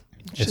feeling.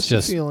 It's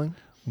just a feeling.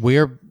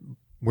 We're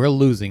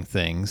losing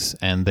things,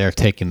 and they're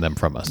taking them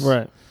from us.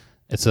 Right.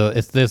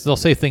 They'll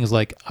say things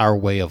like our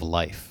way of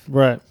life.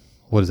 Right.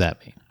 What does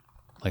that mean?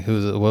 Like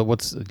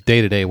what's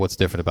day to day? What's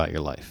different about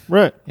your life?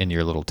 Right. In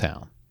your little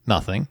town,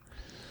 nothing.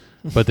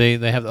 But they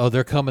have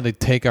they're coming to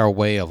take our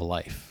way of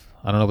life.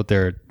 I don't know what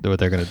they're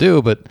going to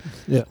do, but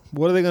yeah,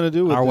 what are they going to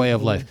do with our way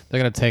of life?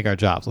 They're going to take our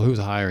jobs. Well, who's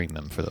hiring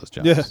them for those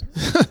jobs?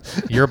 Yeah,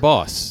 your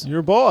boss.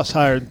 Your boss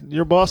hired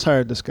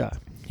this guy.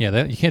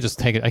 Yeah, you can't just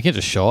take it. I can't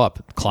just show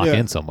up, clock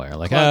in somewhere.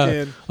 Like,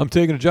 I'm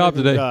taking a job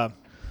today.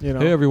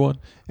 Hey, everyone.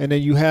 And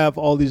then you have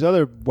all these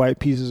other white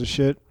pieces of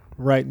shit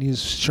writing these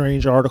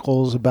strange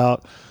articles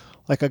about.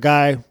 Like a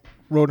guy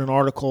wrote an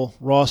article,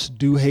 Ross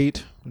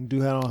Douthat. I don't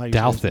know how you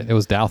Douthat. It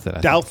was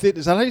Douthat. Douthat.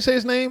 Is that how you say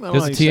his name?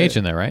 There's a TH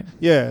in there, right?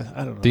 Yeah,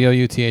 I don't know.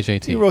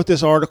 Douthat. He wrote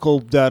this article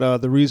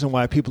that the reason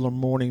why people are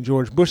mourning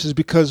George Bush is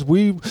because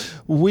we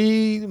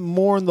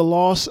mourn the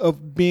loss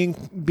of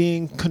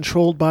being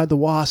controlled by the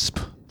WASP,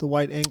 the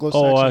white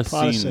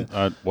Anglo-Saxon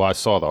Protestant. I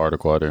saw the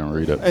article. I didn't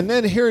read it. And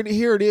then here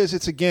it is.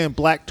 It's again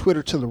Black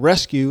Twitter to the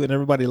rescue, and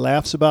everybody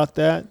laughs about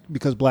that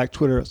because Black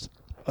Twitter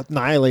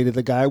annihilated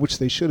the guy, which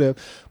they should have.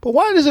 But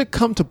why does it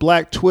come to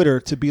Black Twitter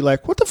to be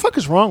like, what the fuck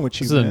is wrong with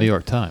you? This is the New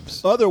York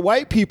Times. Other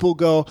white people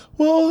go,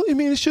 well, I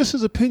mean, it's just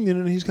his opinion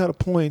and he's got a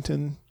point.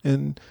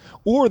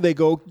 Or they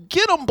go,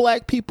 get him,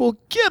 black people,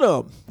 get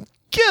him.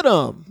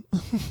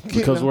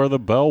 Because we're the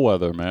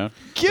bellwether, man.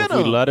 Get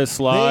them. We let it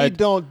slide. They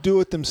don't do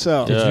it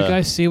themselves. Did you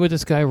guys see what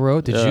this guy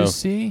wrote? Did you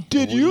see?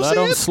 Did you see let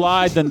them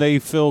slide, then they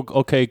feel,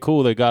 okay,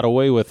 cool, they got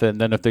away with it. And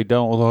then if they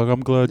don't, well,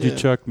 I'm glad you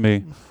checked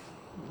me.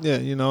 Yeah,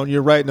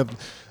 you're writing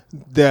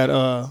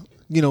that,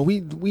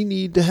 we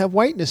need to have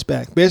whiteness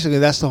back. Basically,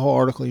 that's the whole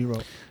article you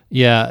wrote.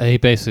 Yeah, he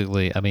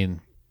basically, I think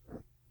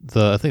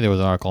there was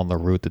an article on The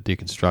Root that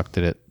deconstructed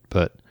it,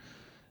 but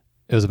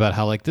it was about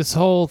how, like, this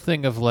whole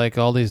thing of, like,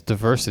 all these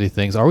diversity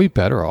things, are we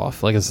better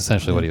off? Like, it's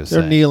essentially what he was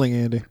saying. They're kneeling,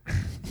 Andy.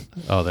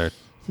 Oh,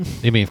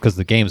 you mean because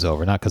the game's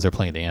over, not because they're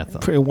playing the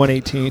anthem.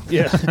 118.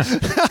 Yeah.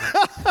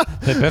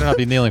 They better not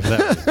be kneeling for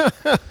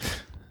that.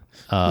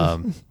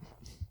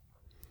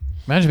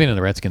 Imagine being in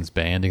the Redskins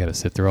band. You got to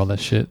sit through all that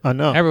shit. I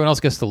know. Everyone else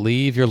gets to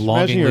leave. You're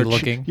longingly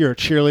looking. You're a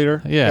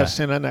cheerleader. Yeah. You got to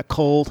stand out in that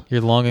cold.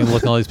 You're longingly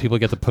looking. All these people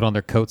get to put on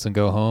their coats and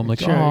go home. Like,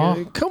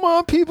 come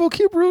on, people,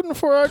 keep rooting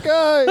for our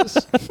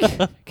guys.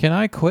 Can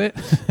I quit?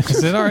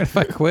 Is it all right if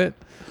I quit?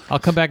 I'll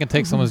come back and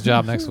take someone's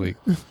job next week.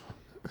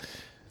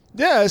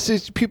 Yeah, it's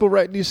just people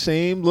writing these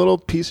same little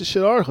piece of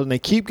shit articles, and they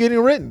keep getting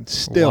written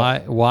still.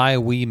 Why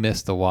we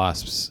miss the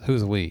WASPs?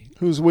 Who's we?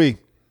 Who's we?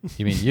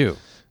 You mean you?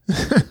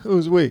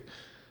 Who's we?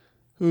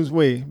 Who's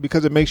we?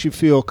 Because it makes you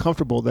feel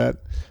comfortable that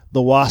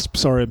the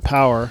WASPs are in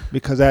power,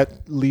 because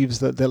that leaves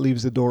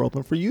the door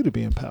open for you to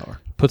be in power.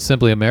 Put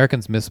simply,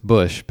 Americans miss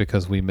Bush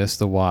because we miss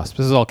the WASPs.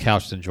 This is all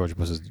couched in George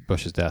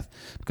Bush's death,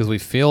 because we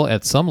feel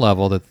at some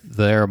level that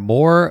their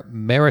more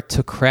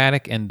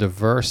meritocratic and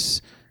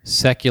diverse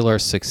secular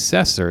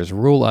successors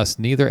rule us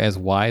neither as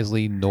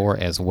wisely nor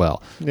as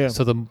well. Yeah.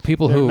 So the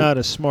people They're who not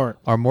as smart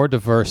are more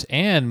diverse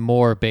and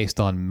more based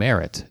on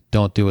merit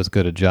don't do as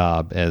good a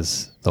job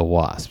as the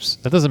WASPs.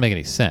 That doesn't make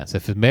any sense.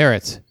 If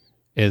merit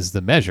is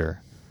the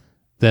measure,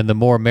 then the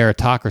more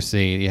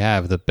meritocracy you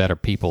have, the better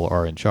people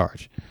are in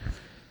charge.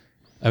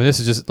 I mean,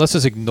 let's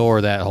just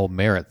ignore that whole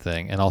merit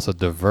thing, and also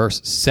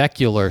diverse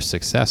secular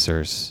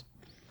successors.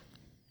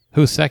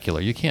 Who's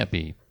secular? You can't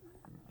be.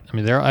 I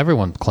mean,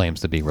 everyone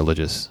claims to be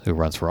religious who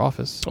runs for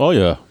office. Oh,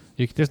 yeah.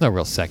 There's no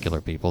real secular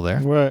people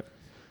there. Right.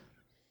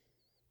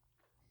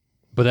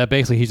 But that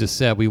basically, he just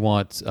said we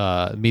want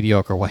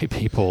mediocre white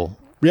people.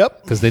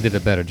 Yep. Because they did a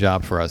better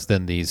job for us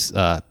than these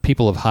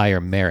people of higher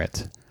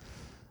merit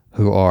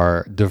who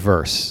are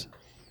diverse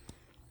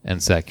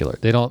and secular.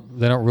 They don't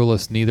rule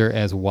us neither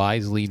as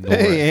wisely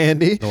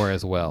nor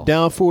as well.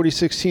 Down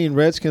 40-16,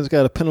 Redskins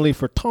got a penalty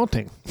for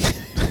taunting.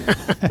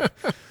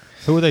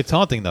 Who were they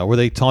taunting, though? Were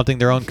they taunting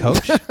their own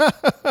coach?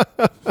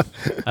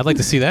 I'd like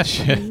to see that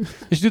shit.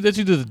 They should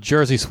do the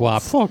jersey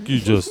swap. Fuck you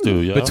just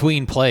do, yeah.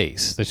 Between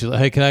plays. They should,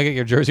 hey, can I get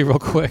your jersey real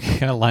quick?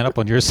 Can I line up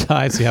on your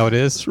side, see how it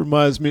is? This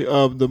reminds me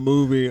of the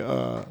movie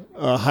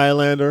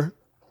Highlander,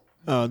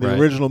 the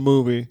original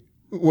movie,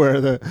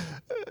 where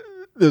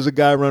there's a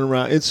guy running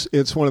around.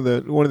 It's one of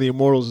the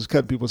immortals is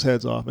cutting people's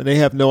heads off, and they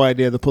have no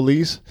idea, the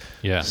police.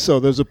 Yeah. So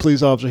there's a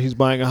police officer. He's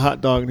buying a hot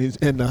dog,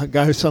 and the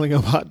guy who's selling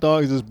him hot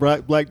dogs is this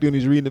black dude. And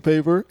he's reading the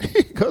paper.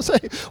 He goes,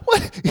 "Hey,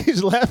 what?"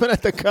 He's laughing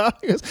at the cop.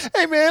 He goes,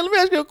 "Hey man, let me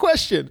ask you a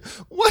question.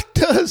 What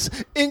does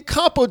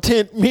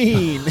incompetent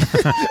mean?"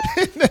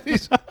 And then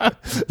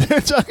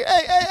they're talking,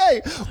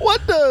 hey,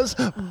 what does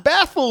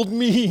baffled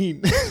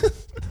mean?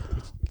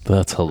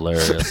 That's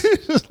hilarious.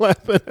 Just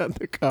laughing at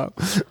the cop.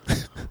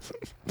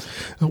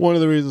 One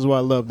of the reasons why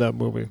I love that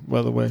movie,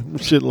 by the way.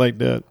 Shit like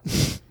that.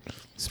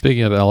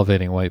 Speaking of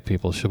elevating white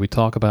people, should we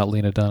talk about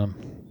Lena Dunham?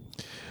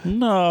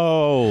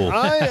 No.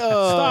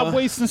 Stop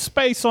wasting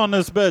space on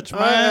this bitch,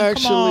 man.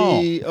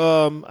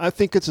 I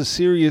think it's a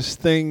serious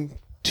thing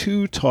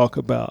to talk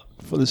about,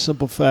 for the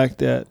simple fact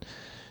that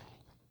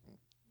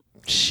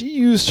she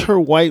used her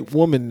white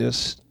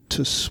womanness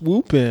to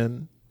swoop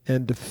in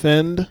and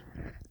defend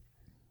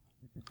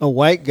a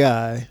white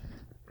guy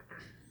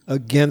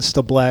against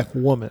a black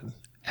woman.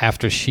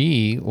 After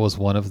she was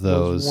one of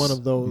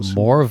those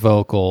more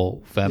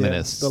vocal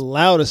feminists, the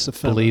loudest of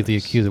feminists, believe the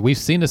accuser. We've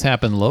seen this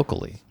happen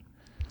locally.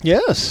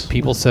 Yes,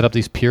 people set up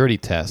these purity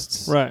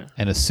tests, right?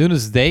 And as soon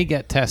as they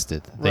get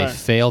tested, they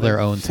fail their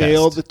own test.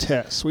 Fail the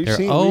test. We've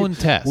seen their own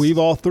test. We've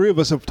all three of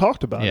us have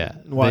talked about it. Yeah,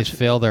 they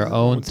fail their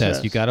own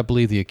test. You got to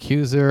believe the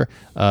accuser.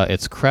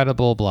 It's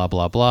credible. Blah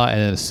blah blah. And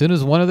then as soon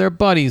as one of their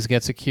buddies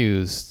gets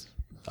accused,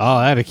 oh,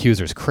 that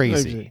accuser's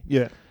crazy.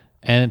 Yeah.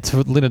 And to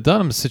Lena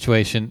Dunham's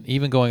situation,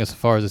 even going as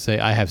far as to say,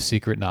 I have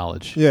secret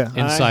knowledge,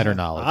 insider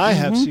knowledge. I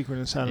have secret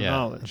insider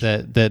knowledge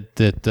that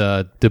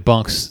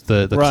debunks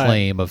the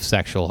claim of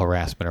sexual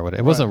harassment or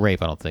whatever. It wasn't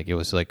rape, I don't think. It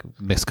was like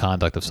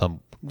misconduct of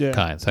some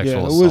kind,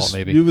 sexual assault,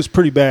 maybe. It was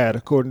pretty bad,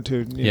 according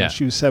to you know,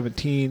 she was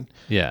 17.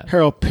 Yeah,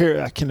 Harold Perry,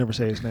 I can never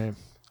say his name.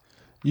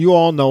 You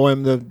all know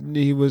him.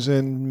 He was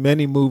in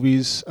many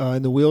movies,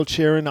 in The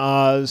Wheelchair in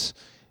Oz.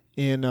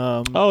 In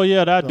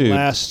that dude.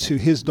 Last to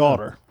his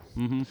daughter.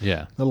 Mm-hmm.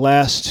 Yeah, the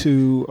last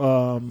two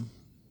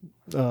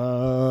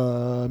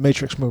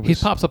Matrix movies.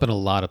 He pops up in a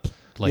lot of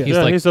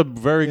he's a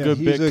very good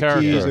character.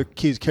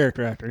 He's a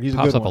character actor. He's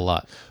pops a good up one. a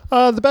lot.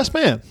 The Best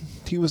Man.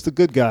 He was the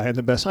good guy and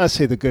the best. I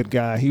say the good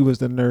guy. He was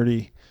the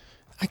nerdy.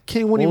 I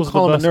wouldn't even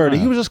call him a nerdy.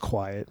 He was just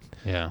quiet.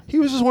 Yeah, he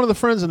was just one of the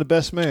friends in The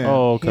Best Man.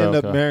 Oh, okay. He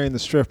ended up marrying the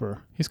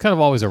stripper. He's kind of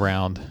always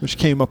around, which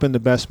came up in The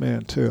Best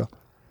Man too.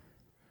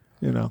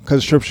 You know,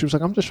 because she was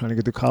like, I'm just trying to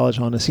get to college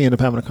on this. He ended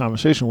up having a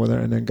conversation with her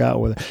and then got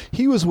with her.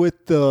 He was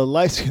with the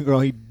light skinned girl.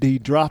 He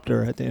dropped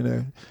her at the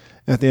end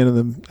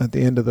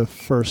of the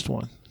first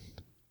one.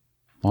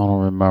 I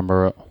don't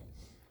remember it.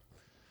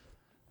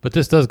 But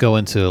this does go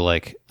into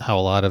like how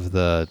a lot of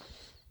the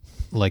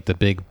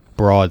big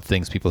broad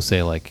things people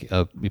say, like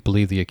we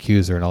believe the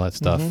accuser and all that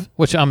stuff,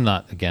 which I'm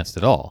not against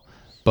at all.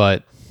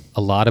 But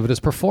a lot of it is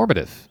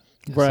performative.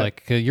 It's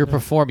like you're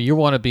performing. You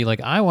want to be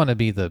like, I want to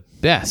be the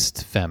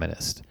best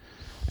feminist.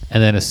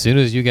 And then as soon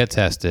as you get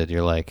tested,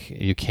 you're like,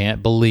 you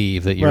can't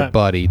believe that your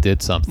buddy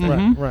did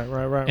something.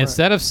 Right.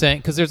 Instead of saying,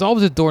 because there's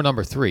always a door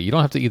number 3. You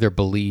don't have to either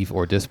believe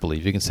or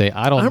disbelieve. You can say,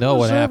 I don't know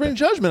what happened. I'm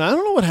judgment. I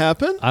don't know what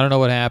happened. I don't know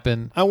what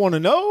happened. I want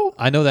to know.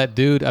 I know that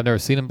dude. I've never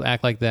seen him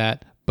act like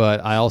that.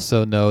 But I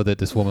also know that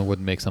this woman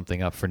wouldn't make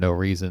something up for no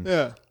reason.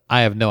 Yeah.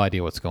 I have no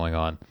idea what's going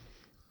on.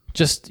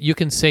 Just, you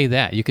can say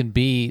that. You can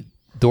be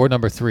door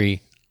number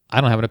 3. I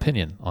don't have an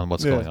opinion on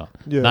what's going on.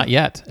 Yeah. Not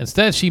yet.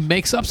 Instead, she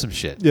makes up some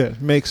shit. Yeah,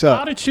 makes up.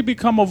 How did she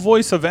become a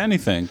voice of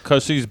anything?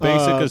 Because she's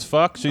basic as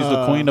fuck? She's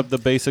the queen of the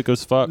basic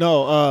as fuck?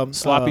 No.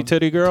 Sloppy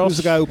titty girls? Who's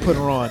the guy who put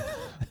her on?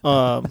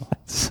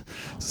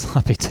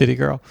 Sloppy titty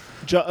girl?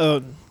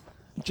 Judd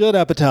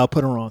Apatow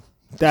put her on.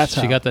 That's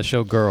she how. got that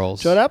show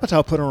Girls. Judd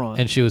Apatow put her on.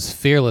 And she was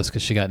fearless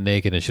because she got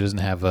naked and she doesn't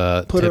have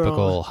a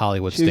typical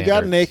Hollywood standard. She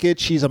got naked.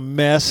 She's a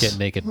mess. Get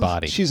naked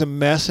body. She's a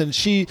mess, and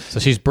so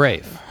she's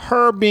brave.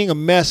 Her being a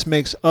mess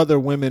makes other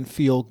women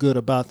feel good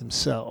about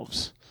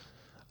themselves.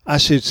 I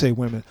should say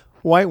women.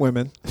 White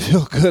women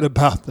feel good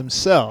about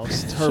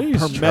themselves.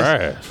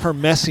 Her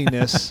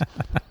messiness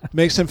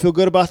makes them feel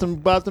good about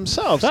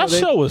themselves. That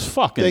show was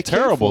fucking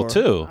terrible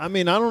too. I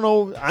mean, I don't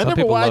know. I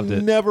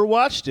Some never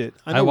watched it.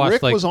 I know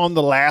Rick was on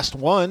the last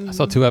one. I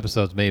saw 2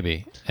 episodes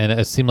maybe, and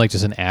it seemed like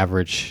just an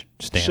average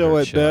standard show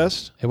at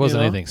best. It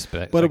wasn't anything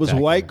spectacular. But it was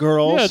white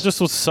girls. Yeah, it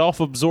just was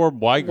self-absorbed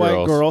white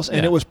girls.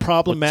 And it was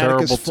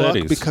problematic as fuck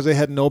because they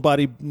had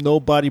nobody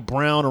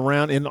brown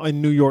around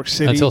in New York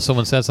City. Until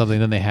someone said something,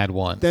 then they had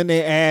one. Then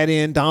they add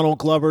in Donald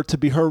Glover to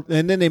be her,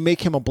 and then they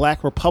make him a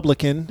black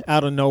Republican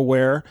out of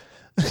nowhere.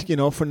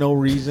 For no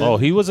reason. Oh,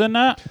 he was in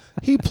that?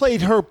 He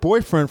played her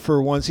boyfriend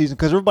for one season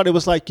because everybody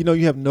was like,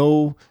 you have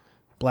no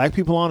black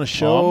people on a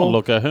show. I'm going to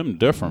look at him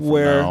different from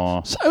now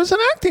on. So it was an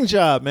acting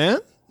job, man.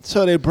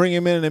 So they bring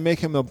him in and they make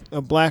him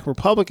a black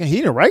Republican. He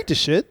didn't write the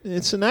shit.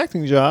 It's an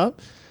acting job.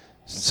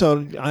 So,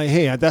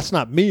 that's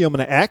not me. I'm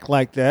going to act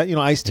like that.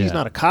 Ice-T's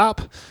not a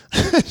cop.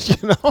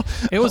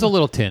 It was a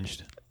little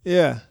tinged.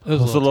 Yeah. It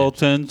was a little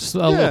tinged.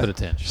 A little bit of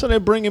tinge. So they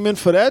bring him in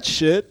for that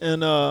shit.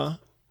 And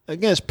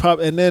again,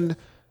 and then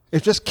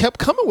it just kept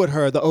coming with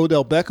her, the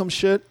Odell Beckham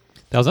shit.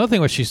 That was another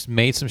thing where she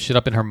made some shit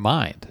up in her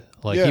mind.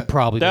 He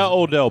probably that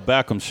Odell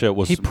Beckham shit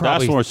was.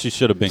 That's where she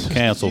should have been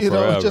canceled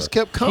forever. It just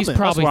kept coming. He's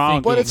probably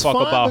thinking, but it's fuck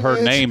about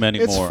her name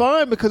anymore. It's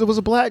fine because it was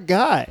a black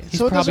guy. He's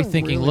so probably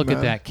thinking, really "Look matter.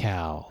 at that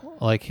cow."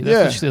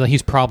 That's what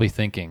he's probably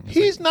thinking.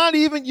 He's not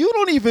even. You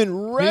don't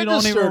even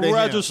register. You don't even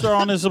register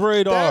on his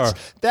radar.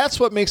 That's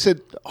what makes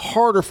it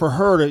harder for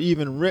her to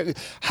even.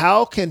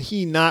 How can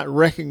he not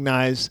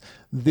recognize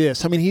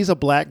this? I mean, he's a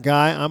black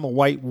guy. I'm a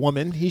white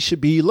woman. He should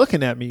be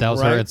looking at me. That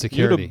was her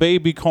insecurity. You're the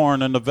baby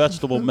corn and the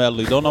vegetable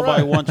medley. Don't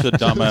nobody want your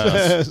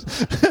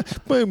dumbass.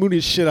 But move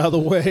this shit out of the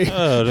way.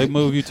 They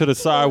move you to the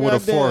side with a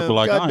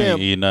fork. I ain't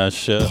eating that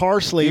shit.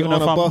 Parsley Even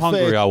on if a I'm buffet.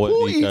 hungry, I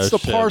wouldn't eat that Who eats the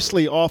shit.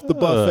 parsley off the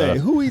buffet?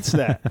 Who eats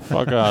that?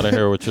 Fuck out of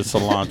here with your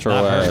cilantro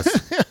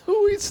ass.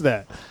 Who eats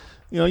that?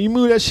 You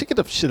move that shit. Get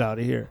the shit out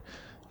of here.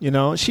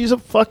 She's a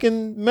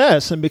fucking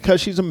mess, and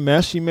because she's a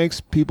mess, she makes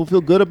people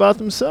feel good about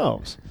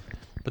themselves.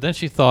 But then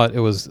she thought it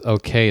was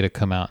okay to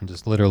come out and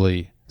just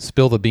literally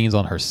spill the beans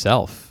on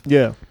herself.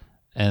 Yeah.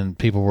 And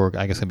people were,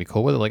 I guess, going to be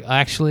cool with it. Like,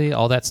 actually,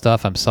 all that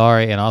stuff, I'm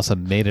sorry, and also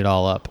made it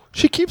all up.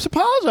 She keeps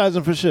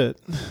apologizing for shit.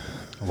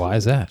 Why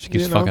is that? She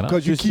keeps fucking up.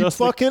 Because you keep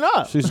fucking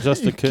up. She's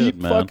just a kid,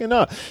 man. Keep fucking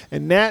up.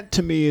 And that,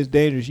 to me, is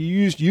dangerous.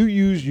 You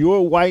use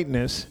your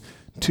whiteness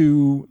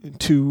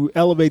to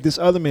elevate this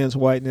other man's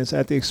whiteness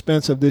at the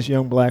expense of this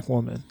young black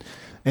woman.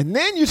 And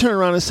then you turn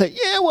around and say,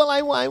 yeah, well,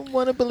 I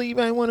want to believe,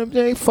 I want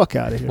to, fuck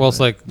out of here. Well,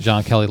 it's like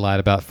John Kelly lied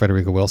about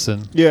Frederica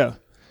Wilson. Yeah.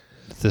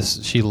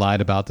 She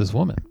lied about this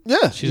woman.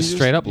 Yeah. She just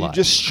straight up lied.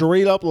 You just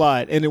straight up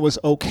lied. And it was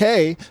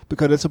okay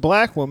because it's a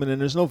black woman and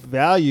there's no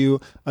value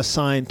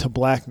assigned to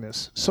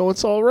blackness. So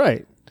it's all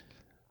right.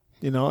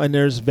 And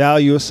there's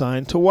value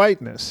assigned to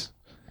whiteness.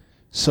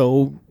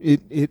 So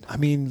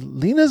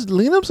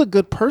Lena's a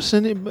good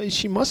person.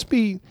 She must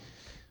be.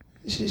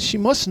 She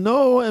must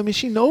know. I mean,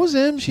 she knows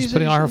him. She's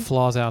putting all her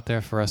flaws out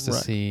there for us to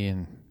see,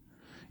 and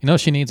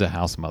she needs a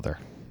house mother.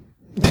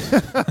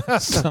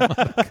 Someone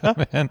to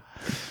come in.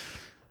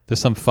 There's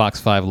some Fox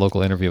 5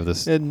 local interview of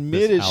this.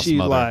 Admitted this she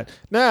mother. lied.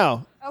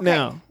 Now,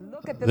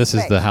 Look at this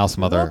face. is the house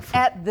mother. Look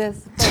at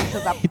this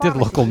face. He did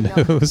local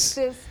news.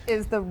 This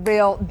is the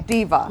real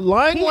diva.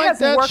 Lying he like has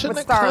that worked shouldn't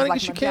with that stars kinda like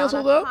get you Madonna,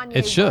 canceled up? Kanye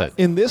It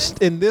should.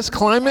 West. In this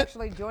climate,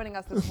 Actually joining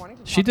us this morning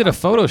to She talk did a about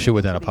photo Frederica shoot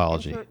with that Wilson,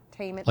 apology.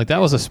 entertainment Like that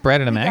was a business.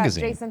 spread in a We got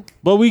magazine. Jason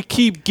But we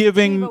keep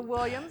giving. Diva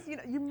Williams.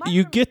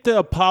 You get to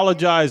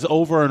apologize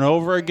over and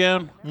over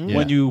again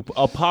when you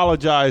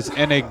apologize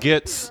and it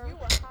gets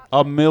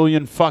a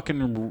million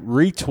fucking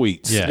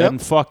retweets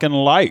and fucking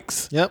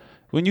likes. Yep.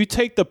 When you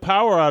take the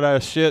power out of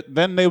that shit,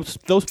 then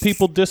those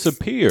people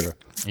disappear.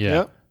 Yeah.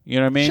 Yep. You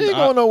know what I mean? She ain't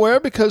going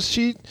nowhere because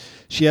she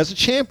has a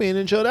champion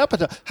in Judd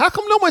Apatow. How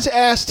come no one's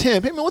asked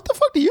him? Hey man, what the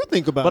fuck do you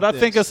think about But I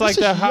this? think it's like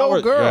This that is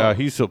Howard. Yo girl. Yeah,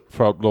 he's a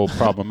little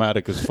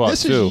problematic as fuck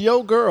This too. is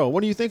yo girl.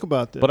 What do you think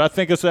about this? But I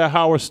think it's that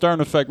Howard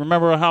Stern effect.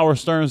 Remember Howard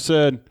Stern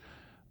said,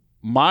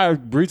 my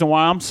reason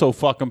why I'm so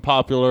fucking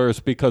popular is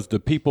because the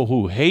people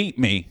who hate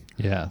me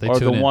they are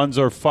tune the in. ones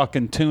that are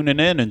fucking tuning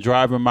in and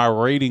driving my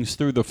ratings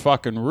through the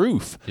fucking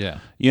roof. Yeah.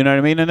 You know what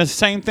I mean? And the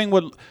same thing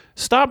with,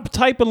 stop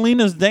typing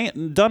Lena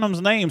Dunham's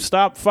name.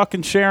 Stop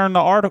fucking sharing the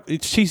article.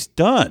 She's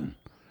done.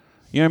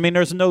 You know what I mean?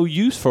 There's no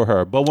use for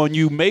her. But when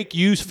you make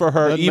use for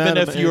her, Doesn't even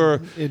matter, if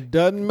you're it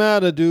doesn't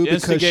matter, dude,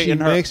 because instigating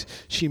her.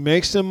 she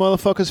makes them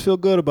motherfuckers feel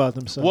good about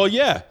themselves. Well,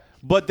 yeah.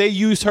 But they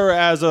use her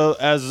as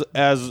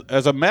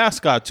a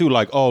mascot too.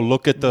 Like, oh,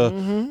 look at the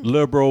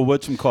liberal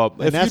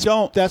whatchamacallit. If you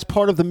don't, that's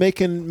part of the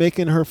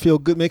making her feel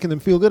good, making them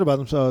feel good about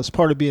themselves.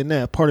 Part of being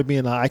that. Part of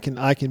being I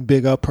can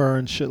big up her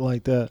and shit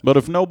like that. But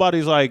if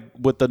nobody's like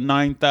with the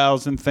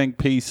 9,000 think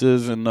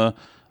pieces and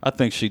I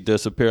think she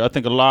disappeared. I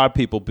think a lot of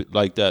people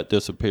like that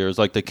disappears,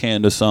 like the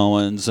Candace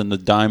Owens and the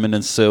Diamond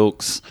and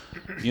Silks.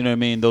 You know what I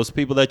mean? Those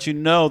people that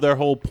their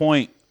whole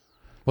point.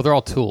 Well, they're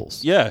all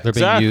tools. Yeah, they're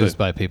exactly. being used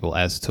by people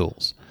as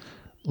tools.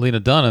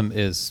 Lena Dunham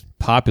is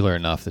popular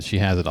enough that she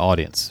has an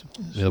audience,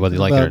 whether you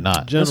like it or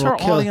not. Is her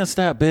audience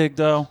that big,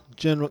 though?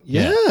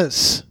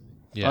 Yes.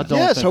 Yeah.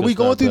 Yes. Are we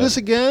going through this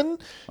again?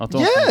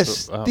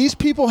 Yes. These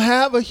people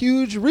have a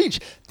huge reach.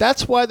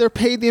 That's why they're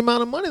paid the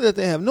amount of money that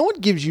they have. No one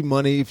gives you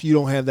money if you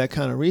don't have that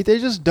kind of reach. They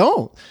just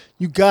don't.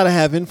 You got to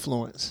have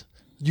influence.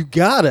 You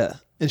got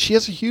to. And she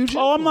has a huge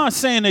influence. I'm not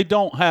saying they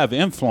don't have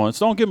influence.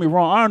 Don't get me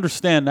wrong. I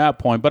understand that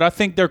point. But I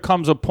think there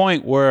comes a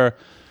point where...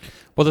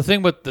 Well, the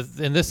thing with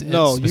in this specific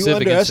you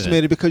underestimated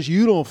incident, because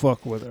you don't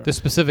fuck with her. This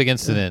specific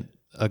incident,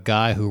 a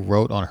guy who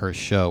wrote on her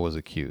show was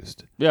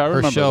accused. Yeah, I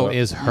remember her show that.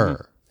 is her.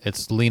 Mm-hmm.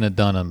 It's Lena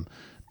Dunham,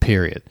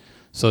 period.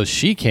 So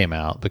she came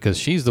out because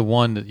she's the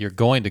one that you're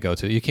going to go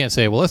to. You can't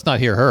say, well, let's not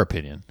hear her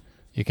opinion.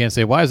 You can't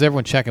say, why is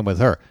everyone checking with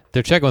her?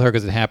 They're checking with her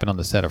because it happened on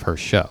the set of her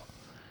show.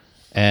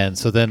 And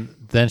so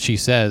then she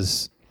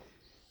says,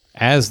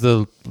 as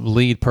the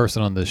lead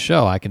person on this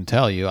show, I can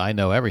tell you I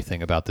know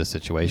everything about this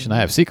situation. I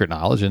have secret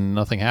knowledge and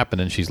nothing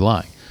happened and she's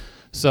lying.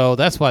 So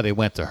that's why they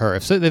went to her.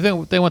 If they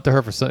went to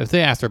her if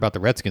they asked her about the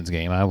Redskins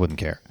game, I wouldn't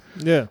care.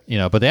 Yeah.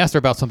 But they asked her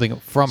about something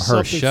from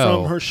her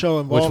show,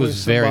 which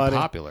was very somebody.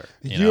 popular.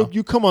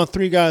 You come on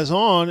Three Guys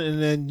On, and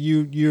then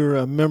you're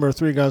a member of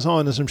Three Guys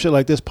On, and some shit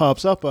like this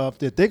pops up.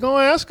 They're going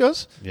to ask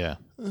us. Yeah.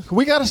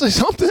 We got to say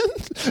something.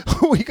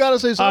 We got to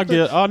say something.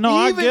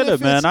 I get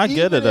it, man. I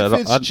get it. If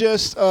it's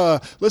just,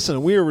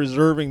 listen, we are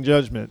reserving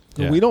judgment.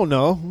 Yeah. We don't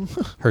know.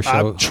 Her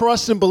show. I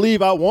trust and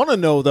believe. I want to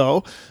know,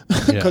 though,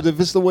 because if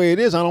it's the way it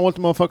is, I don't want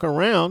the motherfucker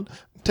around.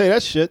 I'll tell you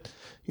that shit.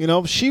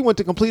 She went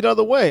the complete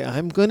other way.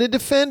 I'm going to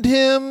defend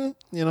him.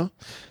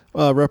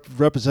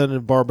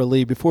 Representative Barbara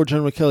Lee, before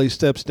General Kelly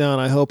steps down,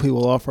 I hope he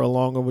will offer a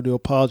long overdue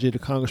apology to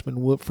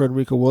Congressman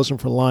Frederica Wilson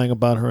for lying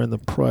about her in the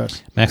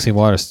press. Maxine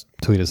Waters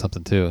tweeted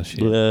something too.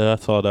 I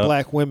saw that.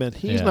 Black women.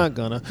 He's not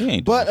gonna. He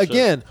ain't but doing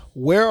again, shit.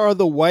 where are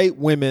the white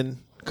women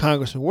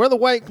congressmen? Where are the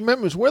white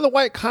members? Where are the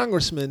white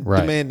congressmen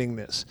demanding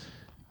this?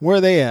 Where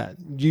are they at?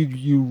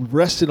 You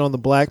rested on the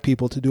black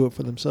people to do it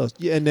for themselves.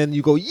 Yeah, and then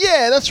you go,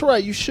 yeah, that's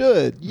right, you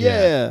should.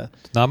 Yeah.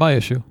 It's not my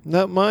issue.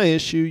 Not my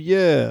issue,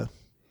 yeah.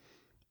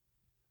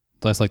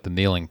 That's like the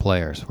kneeling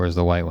players. Where's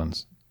the white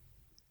ones?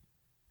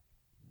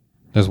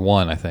 There's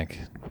one, I think.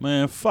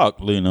 Man,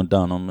 fuck Lena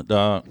Dunham,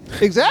 dog.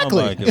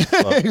 Exactly.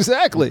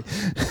 Exactly.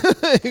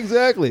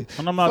 Exactly.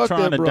 And I'm not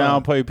trying to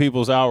downplay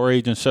people's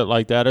outrage and shit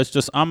like that. It's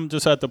just I'm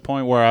just at the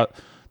point where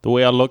the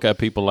way I look at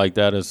people like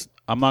that is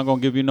I'm not going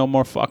to give you no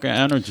more fucking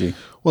energy.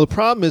 Well, the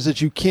problem is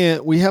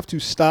that we have to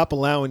stop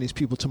allowing these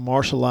people to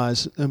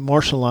martialize and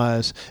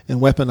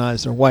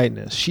weaponize their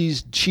whiteness.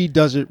 She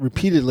does it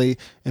repeatedly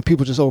and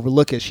people just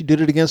overlook it. She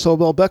did it against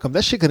Odell Beckham.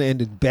 That shit could have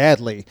ended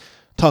badly,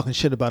 talking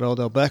shit about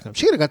Odell Beckham.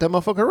 She could have got that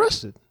motherfucker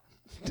arrested.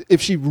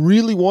 If she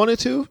really wanted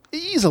to,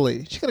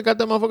 easily. She could have got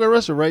that motherfucker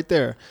arrested right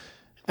there.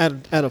 At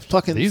a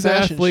fucking These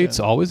fashion athletes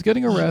show. always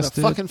getting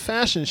arrested. At a fucking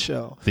fashion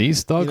show.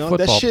 These thug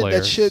football players.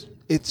 That shit,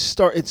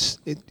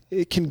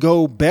 it can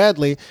go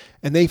badly,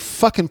 and they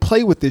fucking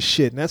play with this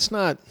shit. And that's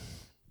not.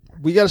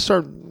 We got to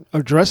start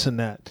addressing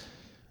that,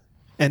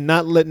 and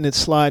not letting it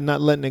slide,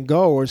 not letting it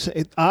go, or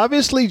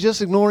obviously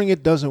just ignoring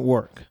it doesn't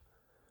work.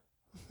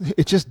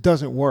 It just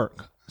doesn't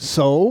work.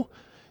 So,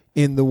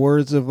 in the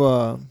words of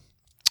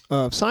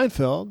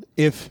Seinfeld,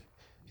 if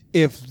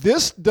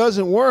this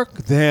doesn't work,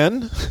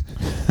 then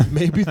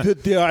maybe the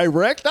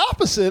direct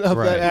opposite of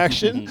that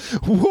action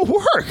will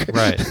work.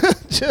 Right.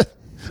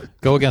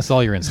 Go against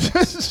all your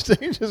instincts.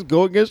 Just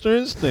go against your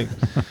instinct.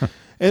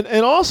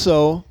 and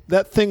also,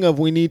 that thing of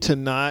we need to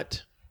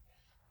not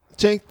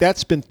think,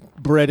 that's been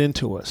bred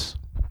into us.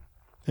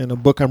 And a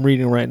book I'm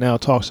reading right now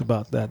talks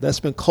about that. That's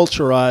been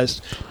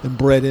culturized and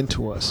bred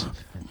into us.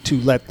 To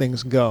let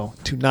things go,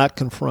 to not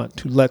confront,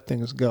 to let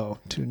things go,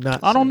 to not.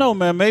 I don't know,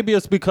 man. Maybe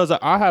it's because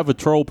I have a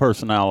troll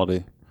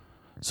personality.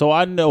 So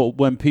I know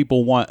when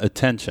people want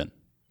attention.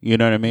 You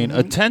know what I mean? Mm-hmm.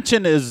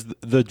 Attention is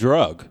the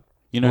drug.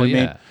 You know what I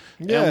mean?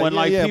 Yeah, and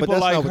when people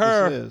like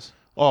her,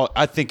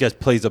 I think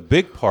it plays a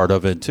big part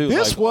of it too.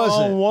 This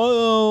wasn't. Oh,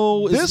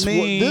 whoa,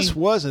 this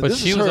wasn't. But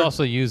this she was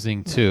also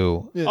using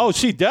too. Yeah. Oh,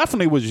 she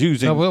definitely was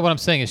using. No, what I'm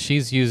saying is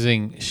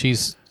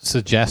she's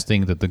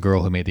suggesting that the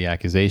girl who made the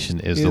accusation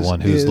is the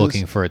one who's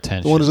looking for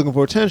attention. The one who's looking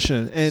for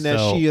attention, and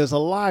that she is a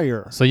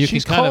liar. So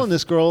she's calling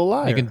this girl a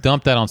liar. You can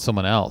dump that on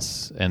someone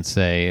else and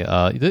say,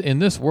 in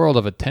this world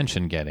of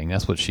attention getting,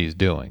 that's what she's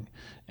doing.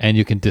 And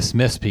you can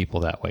dismiss people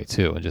that way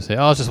too, and just say,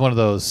 "Oh, it's just one of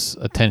those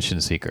attention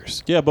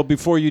seekers." Yeah, but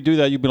before you do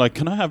that, you'd be like,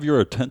 "Can I have your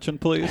attention,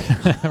 please?"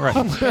 Right.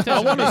 I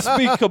want to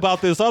speak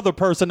about this other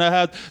person that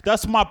has.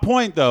 That's my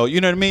point, though. You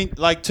know what I mean?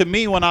 Like, to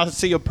me, when I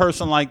see a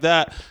person like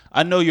that,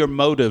 I know your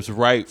motives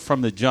right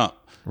from the jump,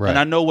 and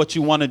I know what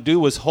you want to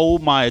do is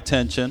hold my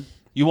attention.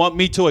 You want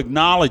me to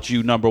acknowledge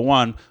you, number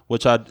one,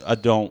 which I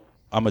don't.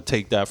 I'm going to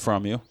take that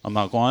from you. I'm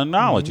not going to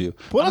acknowledge you.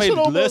 Well, I may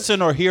listen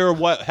or hear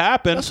what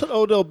happened. That's what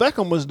Odell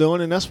Beckham was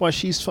doing, and that's why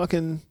she's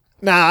fucking...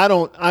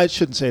 Nah, I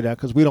shouldn't say that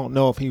because we don't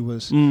know if he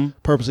was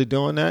purposely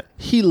doing that.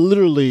 He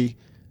literally,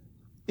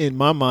 in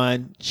my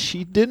mind,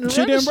 she didn't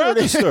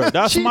register.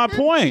 That's my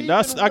point.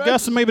 I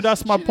guess maybe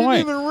that's my point.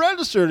 She didn't even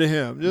register to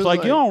him. It's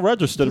like, you don't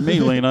register to me,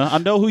 Lena. I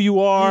know who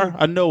you are.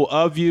 I know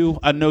of you.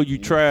 I know you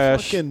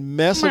trash. Fucking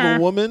mess of a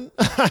woman.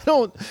 I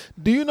don't...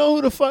 Do you know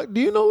who the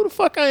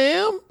fuck I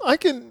am? I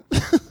can...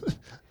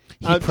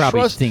 He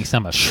probably thinks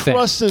I'm a fat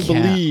trust and cow.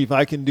 believe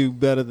I can do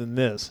better than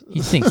this.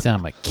 He thinks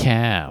I'm a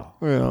cow.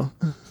 Well,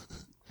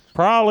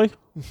 probably.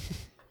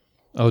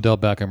 Odell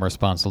Beckham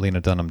responds to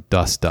Lena Dunham,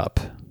 "Dust up."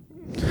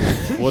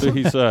 What did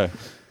he say?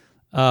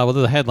 Well,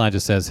 the headline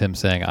just says him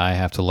saying, "I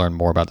have to learn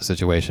more about the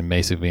situation."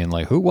 Macy being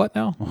like, "Who? What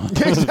now?"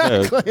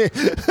 Exactly.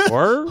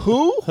 Word?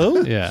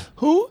 Who? Yeah.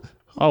 Who?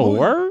 Oh,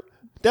 word?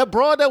 That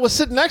broad that was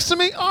sitting next to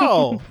me?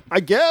 Oh,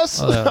 I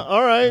guess.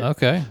 All right.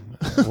 Okay.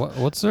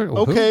 What's there?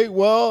 Okay.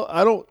 Well,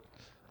 I don't.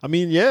 I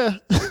mean, yeah.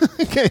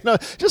 Okay, no,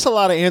 just a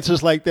lot of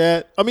answers like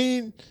that. I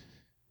mean,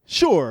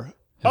 sure.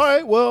 All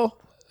right. Well,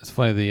 it's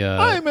funny. all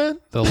right, man.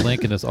 The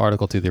link in this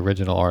article to the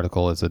original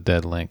article is a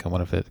dead link. I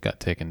wonder if it got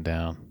taken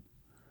down.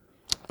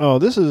 Oh,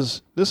 this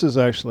is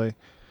actually,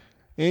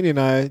 Andy and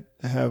I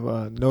have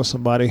know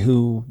somebody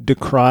who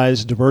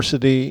decries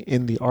diversity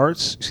in the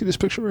arts. You see this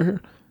picture right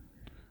here?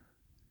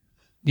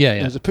 Yeah.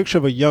 There's a picture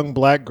of a young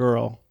black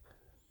girl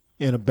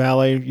in a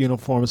ballet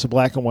uniform. It's a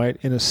black and white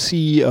in a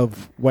sea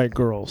of white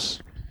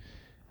girls.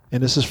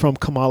 And this is from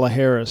Kamala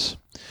Harris.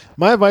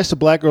 "My advice to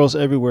black girls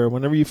everywhere,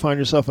 whenever you find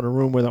yourself in a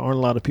room where there aren't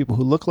a lot of people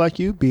who look like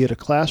you, be it a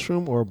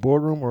classroom or a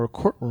boardroom or a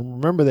courtroom,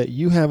 remember that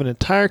you have an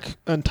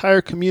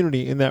entire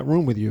community in that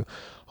room with you.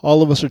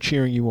 All of us are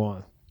cheering you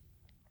on."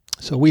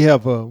 So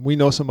we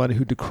know somebody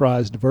who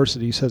decries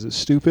diversity. He says it's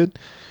stupid.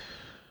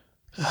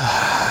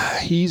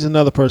 He's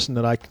another person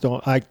that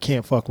I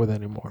can't fuck with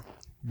anymore,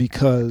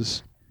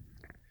 because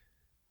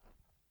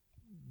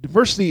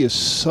diversity is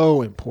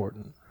so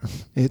important.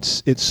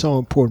 It's so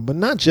important, but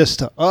not just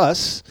to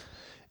us.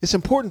 It's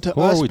important to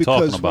us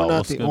because we're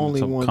not the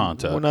only one.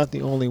 We're not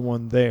the only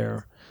one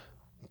there.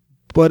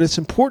 But it's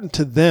important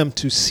to them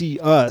to see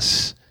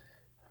us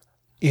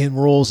in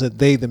roles that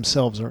they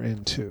themselves are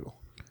in too,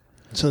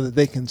 so that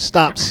they can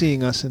stop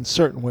seeing us in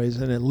certain ways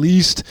and at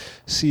least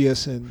see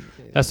us in.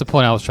 That's the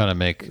point I was trying to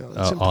make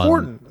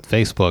on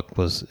Facebook.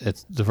 Was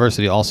it's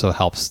diversity also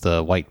helps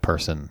the white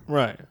person,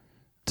 right,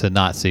 to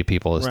not see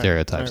people as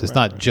stereotypes. It's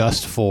not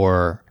just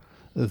for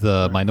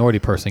the minority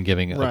person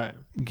giving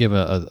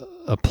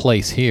a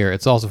place here.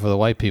 It's also for the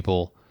white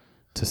people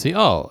to see.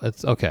 Oh,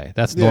 it's okay.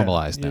 That's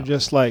normalized now. You're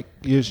just like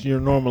you're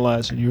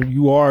normalized.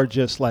 You are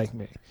just like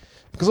me.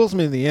 Because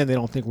ultimately, in the end, they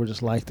don't think we're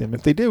just like them.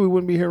 If they did, we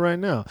wouldn't be here right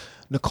now.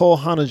 Nicole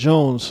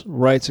Hannah-Jones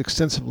writes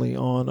extensively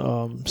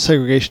on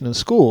segregation in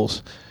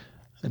schools,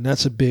 and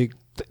that's a big.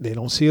 They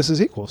don't see us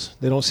as equals.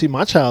 They don't see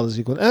my child as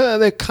equal.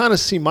 They kind of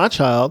see my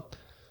child,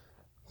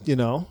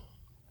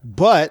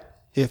 but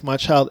if my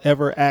child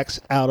ever acts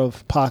out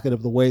of pocket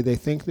of the way they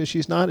think that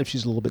she's not, if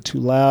she's a little bit too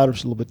loud or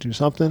she's a little bit too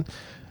something,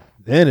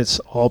 then it's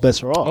all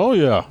bets are off. Oh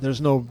yeah.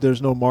 There's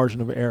no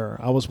margin of error.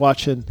 I was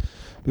watching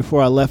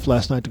before I left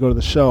last night to go to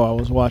the show. I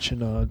was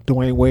watching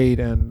Dwayne Wade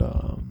and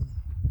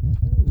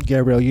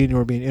Gabrielle Union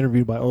were being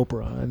interviewed by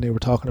Oprah, and they were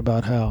talking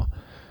about how,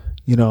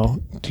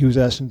 she was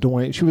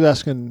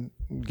asking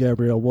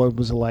Gabrielle what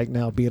was it like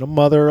now being a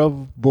mother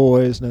of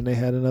boys, and then they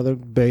had another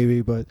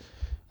baby, but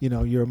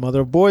you're a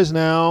mother of boys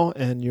now,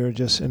 and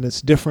and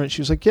it's different.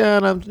 She was like, yeah,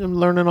 and I'm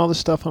learning all this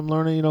stuff. I'm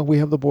learning, we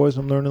have the boys.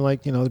 I'm learning,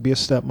 to be a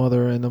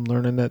stepmother, and I'm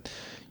learning that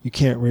you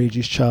can't raise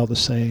each child the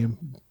same.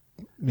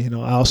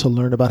 I also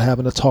learned about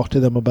having to talk to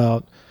them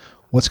about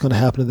what's going to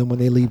happen to them when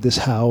they leave this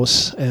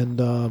house,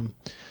 and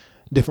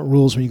different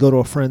rules when you go to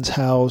a friend's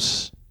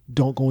house.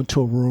 Don't go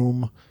into a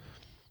room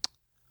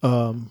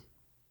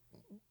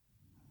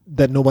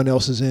that no one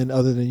else is in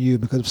other than you,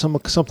 because if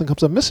something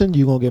comes up missing,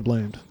 you're gonna get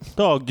blamed.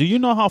 Dog, do you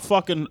know how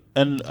fucking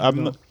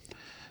do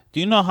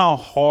you know how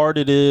hard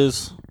it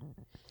is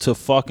to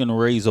fucking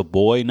raise a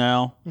boy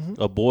now?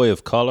 Mm-hmm. A boy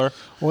of color.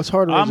 Well, it's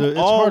hard to raise I'm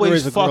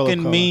always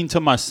fucking mean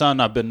to my son.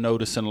 I've been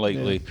noticing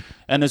lately,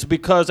 and it's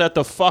because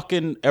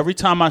every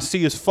time I see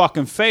his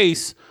fucking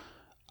face,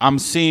 I'm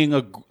seeing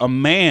a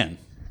man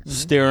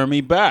staring me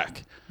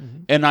back,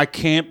 and I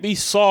can't be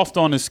soft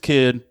on this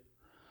kid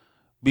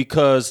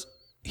because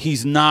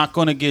he's not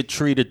going to get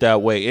treated that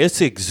way.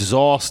 It's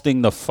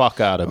exhausting the fuck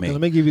out of me.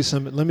 Let me give you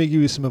some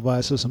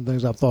advice or some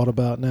things I've thought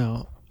about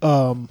now.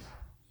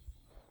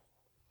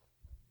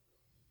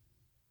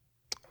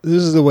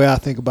 This is the way I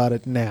think about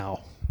it now,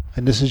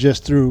 and this is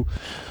just through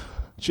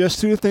Just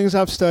through the things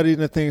I've studied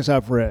and the things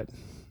I've read.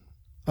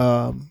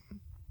 The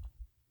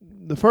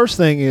first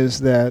thing is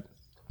that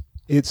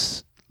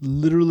it's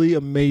literally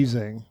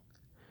amazing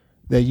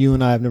that you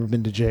and I have never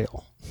been to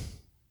jail.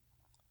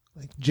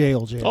 Like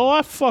jail. Oh,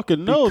 I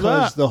fucking know that.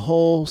 Because the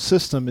whole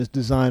system is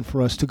designed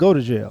for us to go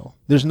to jail.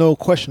 There's no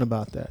question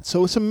about that.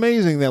 So it's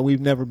amazing that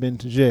we've never been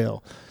to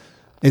jail.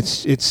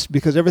 It's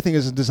because everything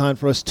is designed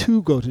for us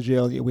to go to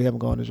jail, yet we haven't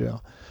gone to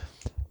jail.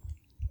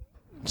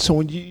 So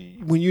when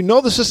you know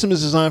the system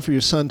is designed for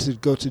your son to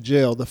go to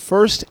jail, the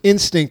first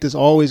instinct is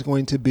always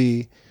going to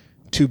be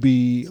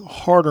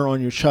harder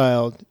on your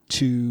child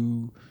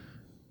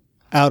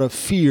out of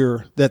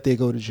fear that they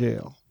go to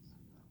jail.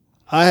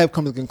 I have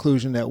come to the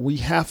conclusion that we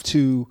have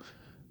to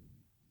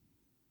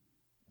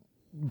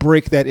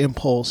break that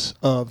impulse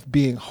of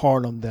being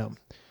hard on them.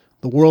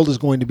 The world is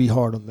going to be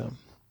hard on them.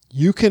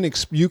 You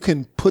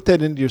can put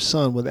that into your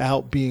son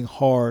without being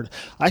hard.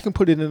 I can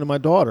put it into my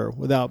daughter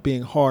without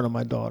being hard on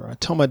my daughter. I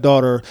tell my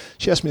daughter,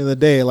 she asked me the other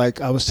day, like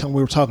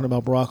we were talking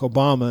about Barack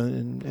Obama,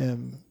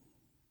 and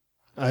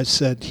I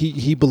said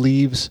he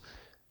believes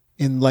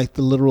in like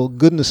the literal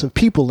goodness of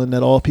people and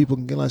that all people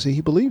can get. I say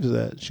he believes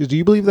that. She goes, do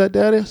you believe that,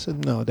 Daddy? I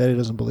said, no, Daddy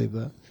doesn't believe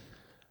that.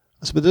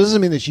 I said, but that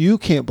doesn't mean that you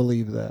can't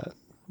believe that.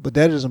 But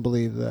Daddy doesn't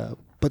believe that.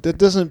 But that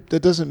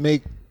doesn't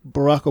make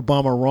Barack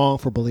Obama wrong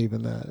for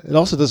believing that. It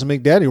also doesn't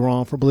make Daddy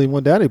wrong for believing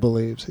what Daddy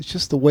believes. It's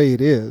just the way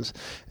it is,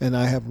 and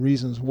I have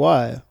reasons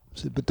why. I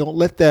said, but don't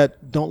let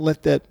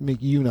that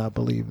make you not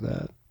believe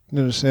that. You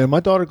understand? My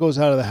daughter goes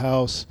out of the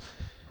house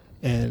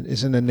and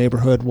is in the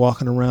neighborhood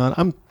walking around.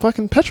 I'm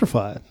fucking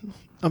petrified.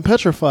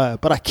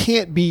 But I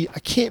can't be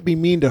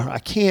mean to her. I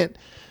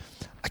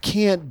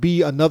can't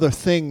be another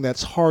thing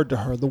that's hard to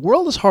her. The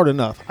world is hard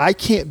enough. I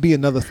can't be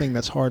another thing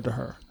that's hard to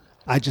her.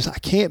 I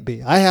can't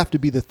be. I have to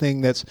be the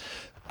thing that's,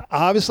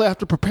 obviously I have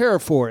to prepare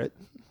for it.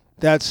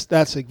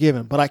 That's a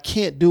given. But I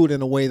can't do it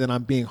in a way that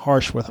I'm being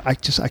harsh with. I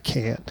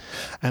can't.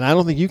 And I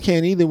don't think you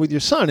can either with your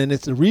son. And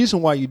it's the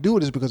reason why you do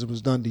it is because it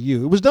was done to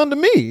you. It was done to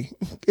me.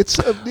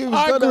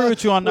 I agree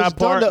with you on that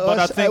part, but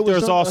I think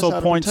there's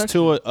also points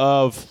to it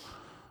of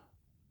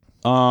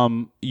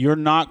you're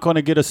not going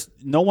to get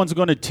no one's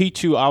going to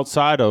teach you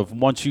outside of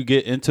once you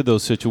get into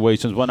those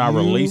situations when I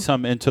release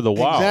him into the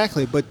wild.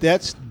 Exactly. But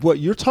that's what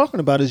you're talking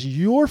about is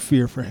your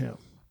fear for him,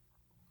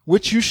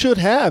 which you should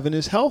have and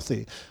is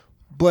healthy.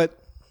 But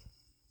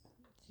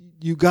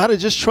you got to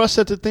just trust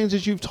that the things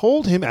that you've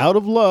told him out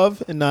of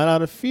love and not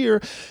out of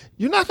fear,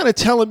 you're not going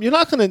to tell him,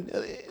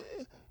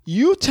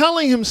 you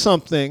telling him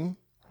something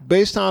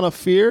based on a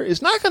fear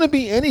is not going to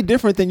be any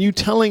different than you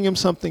telling him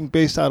something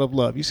based out of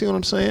love. You see what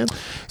I'm saying?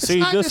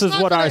 This is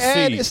what I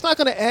see. It's not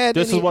going to add.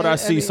 This is what I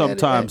see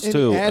sometimes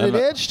too. Added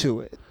edge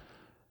to it.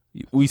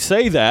 We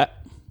say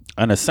that,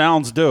 and it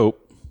sounds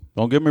dope.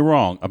 Don't get me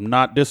wrong. I'm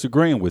not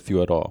disagreeing with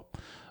you at all,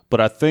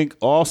 but I think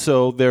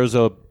also there's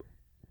an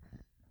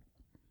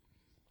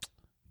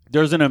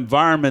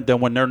environment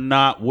that when they're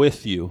not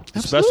with you,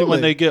 especially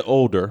when they get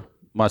older.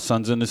 My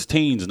son's in his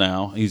teens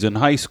now. He's in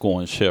high school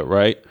and shit,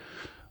 right?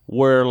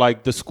 Where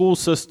like the school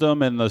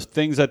system and the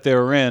things that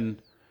they're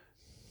in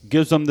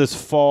gives them this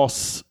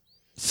false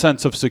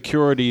sense of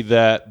security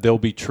that they'll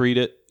be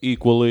treated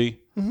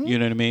equally. Mm-hmm. You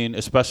know what I mean?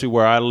 Especially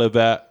where I live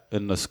at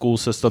in the school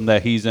system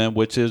that he's in,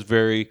 which is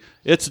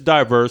it's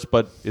diverse,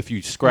 but if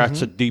you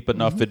scratch it deep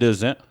enough, it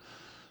isn't.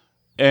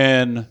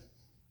 And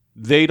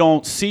they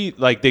don't see,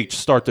 like they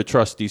start to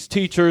trust these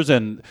teachers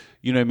and,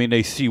 you know what I mean?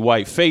 They see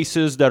white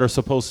faces that are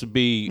supposed to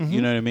be,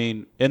 you know what I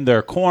mean, in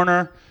their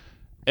corner.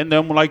 And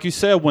then, like you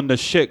said, when the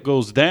shit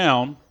goes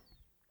down,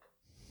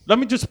 let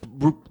me just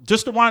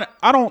remind,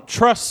 I don't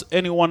trust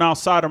anyone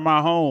outside of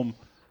my home,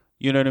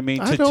 you know what I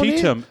mean, to teach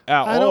him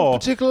at all. I don't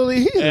particularly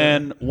either.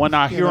 And when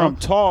I hear him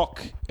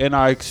talk and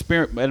I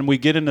experience, and we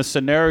get into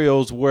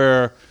scenarios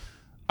where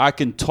I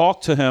can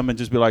talk to him and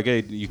just be like,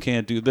 hey, you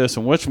can't do this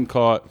and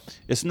whatchamacallit,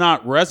 it's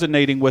not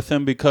resonating with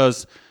him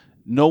because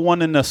no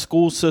one in the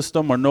school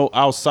system or no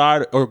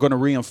outside are going to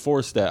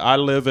reinforce that. I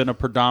live in a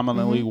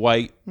predominantly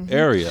white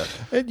area.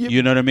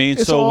 You know what I mean?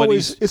 It's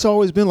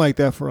always been like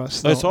that for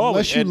us. It's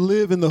always, unless you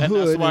live in the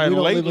hood. That's why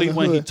lately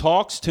when he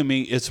talks to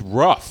me, it's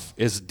rough.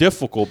 It's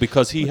difficult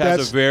because he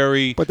has a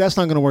very but that's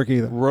not going to work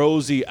either.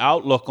 Rosy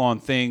outlook on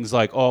things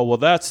like, oh, well,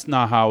 that's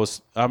not how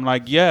it's. I'm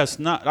like, yeah, it's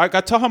not. Like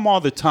I tell him all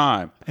the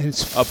time. And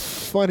it's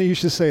funny you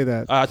should say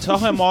that. I tell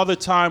him all the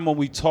time when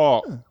we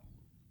talk.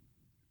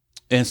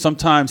 And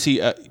sometimes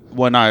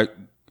when I,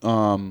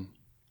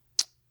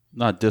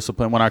 not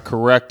discipline, when I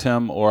correct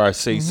him or I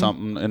say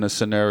something in a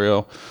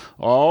scenario,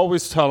 I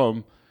always tell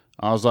him,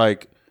 I was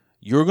like,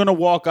 you're going to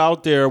walk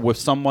out there with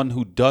someone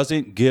who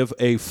doesn't give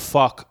a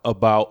fuck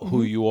about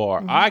who you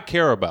are. I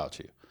care about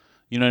you.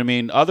 You know what I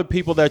mean? Other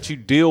people that you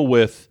deal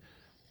with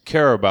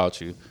care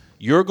about you.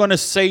 You're going to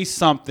say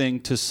something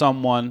to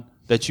someone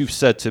that you've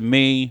said to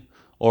me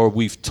or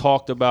we've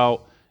talked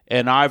about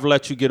and I've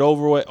let you get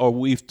over it or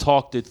we've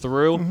talked it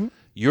through.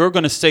 You're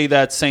going to say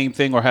that same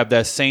thing or have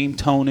that same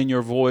tone in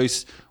your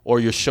voice or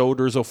your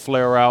shoulders will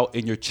flare out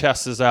and your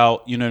chest is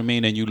out, you know what I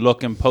mean? And you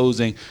look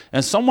imposing,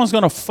 and someone's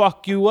going to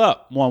fuck you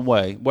up one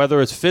way,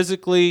 whether it's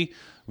physically,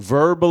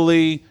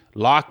 verbally,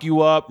 lock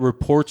you up,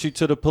 report you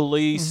to the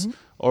police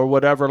or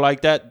whatever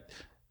like that.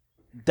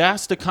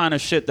 That's the kind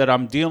of shit that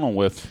I'm dealing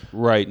with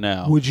right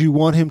now. Would you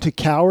want him to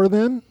cower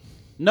then?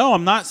 No,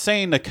 I'm not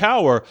saying to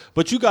cower,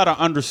 but you got to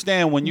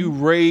understand when you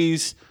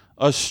raise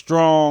a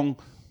strong,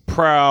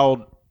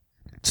 proud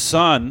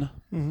son,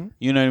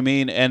 you know what I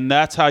mean? And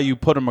that's how you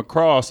put him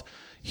across.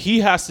 He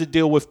has to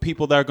deal with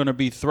people that are going to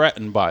be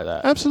threatened by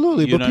that.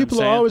 Absolutely, You but know what I'm people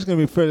are saying? always going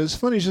to be threatened. It's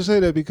funny you should say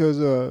that because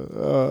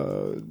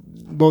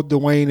both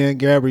Dwayne and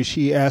Gabby,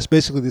 she asked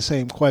basically the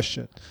same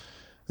question.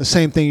 The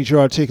same thing that you're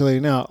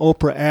articulating now.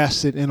 Oprah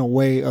asked it in a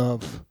way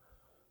of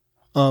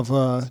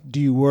do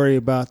you worry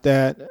about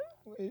that?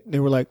 They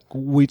were like,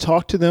 we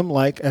talked to them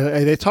like,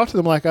 they talked to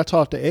them like I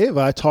talked to Ava.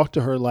 I talked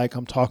to her like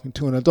I'm talking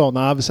to an adult.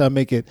 Now, obviously, I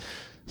make it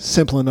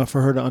simple enough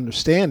for her to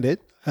understand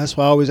it. That's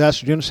why I always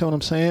ask her, do you understand what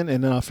I'm saying?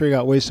 And then I'll figure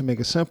out ways to make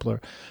it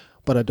simpler.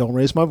 But I don't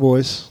raise my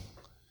voice.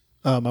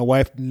 My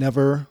wife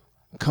never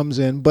comes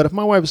in. But if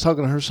my wife was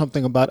talking to her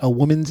something about a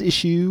woman's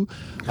issue,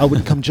 I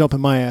wouldn't come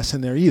jumping my ass in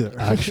there either.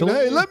 Actually?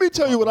 Hey, let me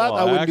tell you what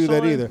I wouldn't do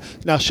that either.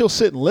 Now, she'll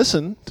sit and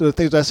listen to the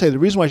things I say. The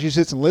reason why she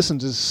sits and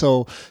listens is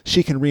so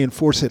she can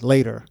reinforce it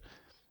later.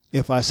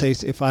 If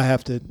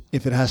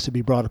it has to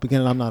be brought up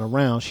again and I'm not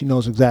around, she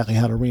knows exactly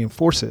how to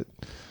reinforce it.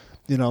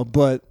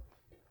 But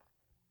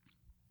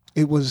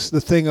it was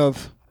the thing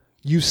of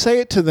you say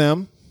it to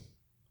them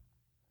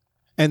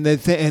and they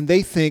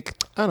think,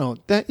 I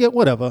don't, that, yeah,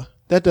 whatever.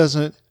 That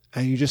doesn't,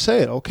 and you just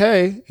say it,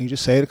 okay. And you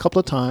just say it a couple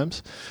of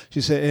times.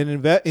 She said,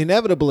 and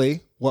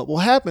inevitably, what will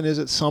happen is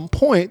at some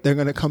point, they're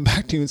going to come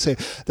back to you and say,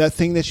 that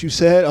thing that you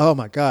said, oh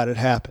my God, it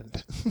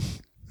happened.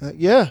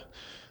 Yeah.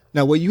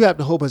 Now, what you have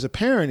to hope as a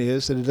parent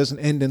is that it doesn't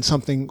end in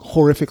something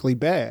horrifically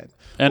bad.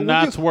 And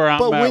that's where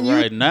I'm at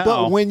right now.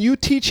 But when you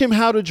teach him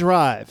how to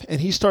drive and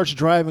he starts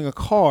driving a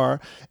car,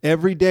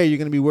 every day you're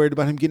going to be worried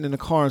about him getting in a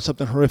car and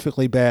something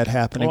horrifically bad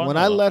happening. When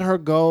I let her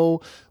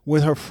go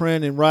with her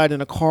friend and ride in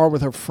a car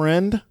with her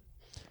friend,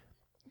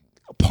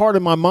 part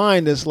of my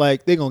mind is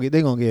like, they're gonna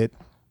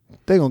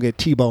get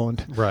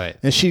T-boned. Right.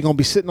 And she's going to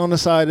be sitting on the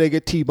side, they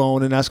get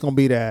T-boned, and that's going to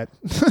be that.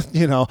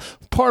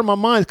 Part of my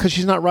mind, because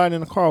she's not riding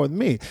in a car with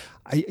me.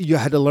 You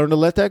had to learn to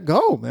let that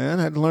go, man.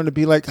 I had to learn to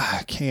be like,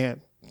 I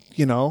can't.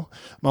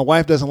 My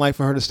wife doesn't like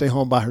for her to stay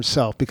home by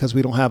herself because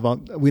we don't have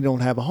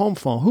a home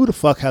phone. Who the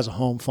fuck has a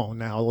home phone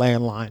now? A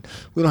landline.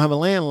 We don't have a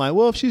landline.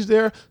 Well, if she's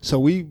there,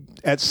 so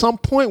at some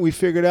point we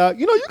figured out,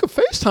 you can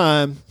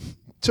FaceTime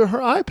to her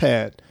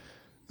iPad.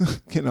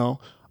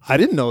 I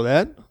didn't know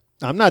that.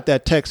 I'm not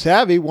that tech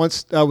savvy.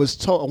 Once I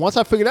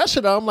figured that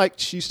shit out, I'm like,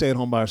 she's staying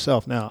home by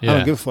herself now. Yeah. I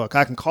don't give a fuck.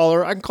 I can call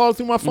her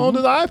through my phone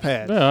to the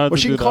iPad. Yeah, or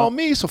she can call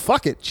me, so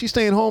fuck it. She's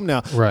staying home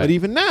now. Right. But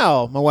even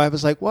now, my wife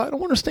is like, well, I don't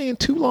want her staying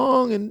too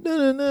long. And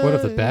what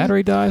if the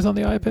battery dies on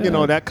the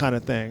iPad? That kind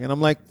of thing. And I'm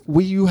like,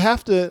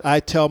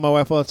 I tell my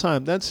wife all the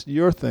time, that's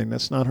your thing.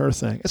 That's not her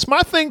thing. It's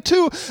my thing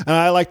too. And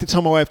I like to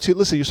tell my wife too,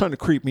 listen, you're starting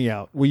to creep me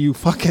out. Will you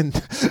fucking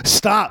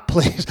stop,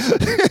 please?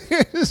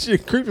 You're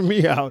creeping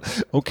me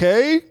out.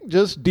 Okay?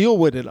 Just deal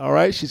with it. All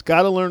right? She's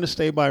got to learn to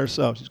stay by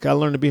herself. She's got to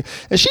learn to be,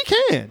 and she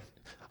can.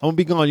 I'm going to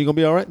be gone. You going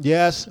to be all right?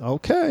 Yes.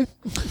 Okay.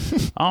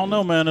 I don't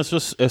know, man.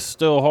 It's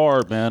still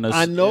hard, man.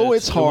 I know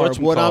it's hard.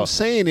 What I'm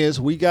saying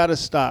is we got to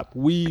stop.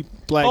 We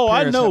black parents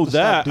I know have to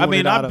that. stop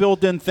doing I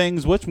built in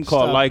things, like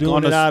doing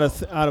on it out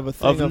of a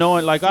thing of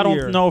knowing, like, I don't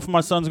fear. know if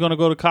my son's going to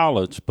go to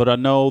college, but I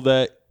know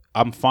that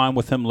I'm fine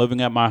with him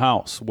living at my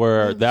house,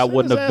 where that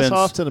wouldn't have been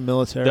off to the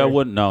military. That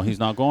wouldn't. No, he's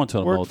not going to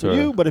the military.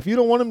 For you, but if you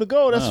don't want him to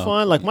go, that's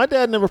fine. Like my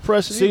dad never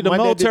pressured. See, the my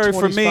military dad did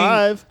for me.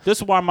 This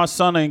is why my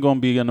son ain't going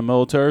to be in the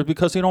military,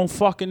 because he don't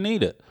fucking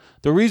need it.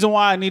 The reason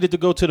why I needed to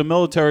go to the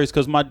military is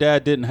because my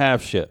dad didn't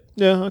have shit.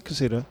 Yeah, I can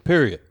see that.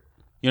 Period.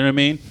 You know what I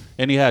mean?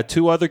 And he had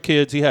 2 other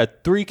kids. He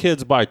had 3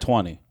 kids by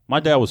 20. My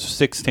dad was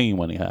 16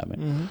 when he had me.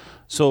 Mm-hmm.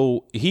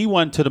 So he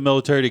went to the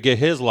military to get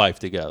his life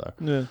together.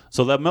 Yeah.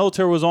 So that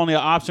military was only an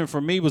option for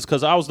me was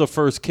because I was the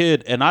first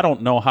kid, and I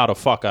don't know how the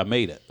fuck I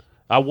made it.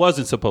 I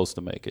wasn't supposed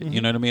to make it. Mm-hmm.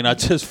 You know what I mean? I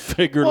just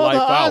figured life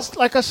out.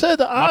 Like I said,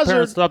 my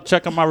parents stopped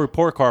checking my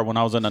report card when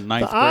I was in the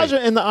 9th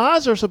grade. The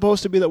odds are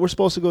supposed to be that we're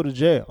supposed to go to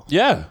jail.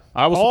 Yeah,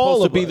 I was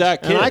supposed to be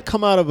that kid. And I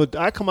come out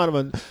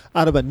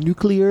of a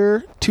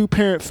nuclear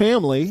 2-parent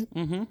family,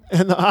 and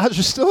the odds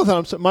are still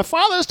that my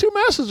father has 2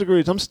 master's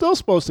degrees. I'm still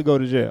supposed to go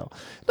to jail.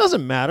 It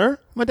doesn't matter.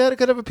 My dad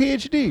could have a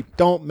PhD.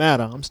 Don't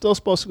matter. I'm still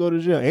supposed to go to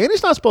jail.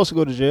 Andy's not supposed to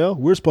go to jail.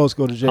 We're supposed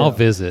to go to jail. I'll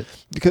visit.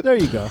 Because there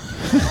you go.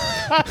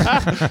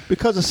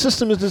 Because the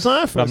system is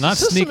designed for us. I'm not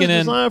sneaking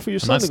in. I'm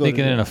not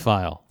sneaking in a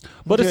file.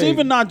 But it's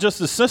even not just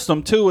the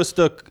system too. It's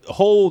the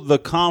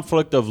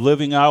conflict of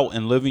living out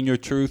and living your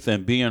truth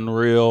and being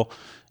real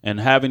and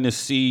having to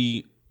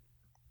see.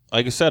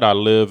 Like I said, I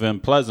live in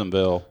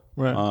Pleasantville,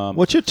 Right.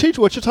 What you're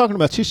talking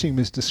about teaching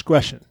is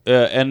discretion.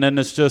 And then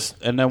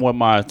with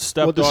my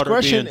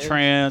stepdaughter being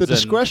trans,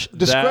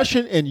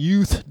 discretion and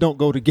youth don't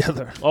go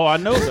together. Oh, I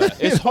know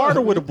that. It's harder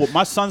with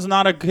my son's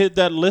not a kid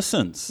that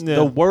listens. Yeah.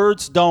 The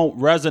words don't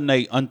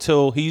resonate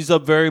until he's a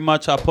very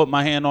much. I put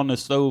my hand on the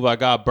stove. I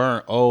got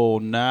burnt. Oh,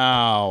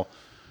 now.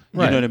 You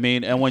know what I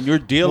mean? And when you're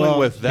dealing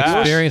with that,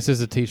 experience as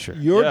a teacher,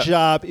 your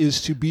job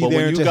is to be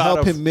there and to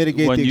help him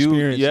mitigate the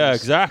experiences. Yeah,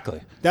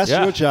 exactly. That's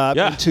your job,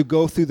 and to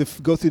go through the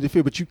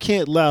fear. But you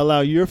can't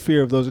allow your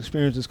fear of those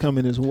experiences come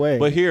in his way.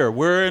 But here,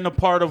 we're in a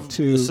part of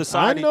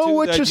society. I know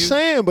what you're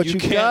saying, but you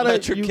can't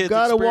let your kids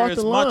walk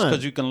the line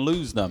because you can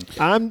lose them.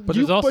 But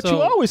you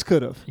always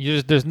could have.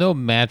 There's no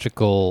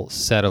magical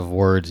set of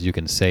words you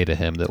can say to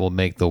him that will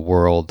make the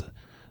world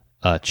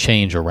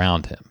change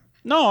around him.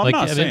 No, I'm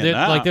not saying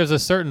that. Like, there's a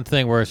certain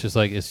thing where it's just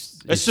like it's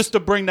just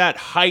to bring that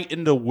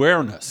heightened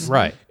awareness,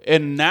 right?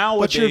 And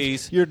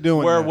nowadays, you're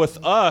doing where that.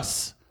 With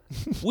us,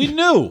 we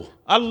knew.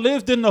 I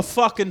lived in the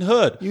fucking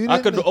hood. I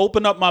could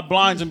open up my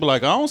blinds and be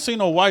like, I don't see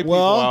no white people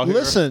out here.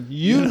 Well, listen,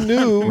 you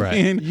knew,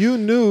 you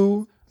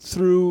knew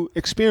through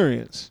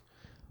experience.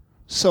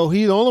 So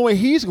the only way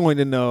he's going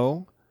to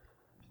know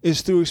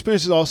is through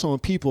experiences, also in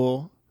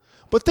people.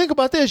 But think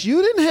about this.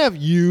 You didn't have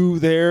you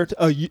there,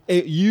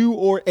 you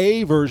or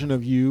a version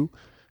of you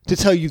to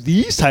tell you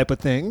these type of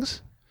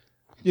things.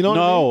 You know what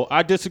I mean?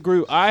 I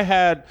disagree. I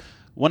had,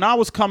 when I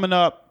was coming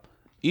up,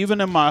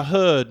 even in my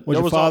hood. Was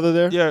your father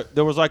there? Yeah,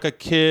 there was like a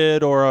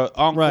kid or an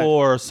uncle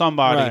or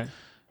somebody. Right.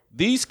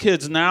 These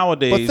kids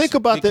nowadays. But think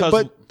about that.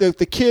 But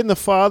the kid and the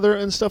father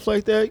and stuff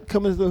like that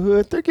coming to the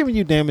hood, they're giving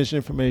you damaged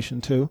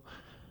information too.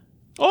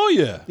 Oh,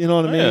 yeah. You know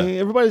what I mean? Yeah.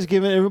 Everybody's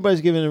giving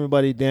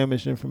everybody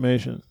damaged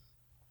information.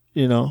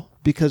 You know,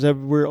 because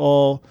we're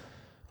all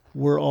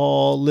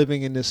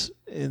living in this.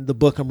 In the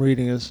book I'm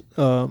reading is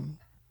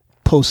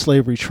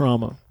post-slavery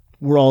trauma.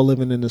 We're all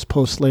living in this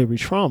post-slavery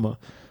trauma,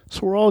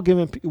 so we're all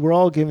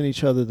giving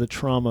each other the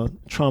trauma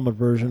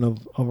version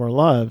of our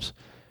lives,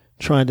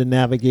 trying to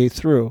navigate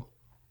through.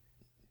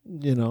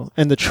 You know,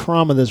 and the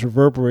trauma that's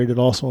reverberated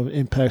also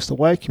impacts the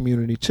white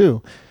community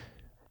too,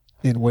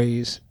 in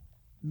ways.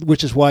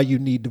 Which is why you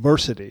need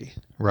diversity,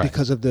 right?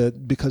 Because of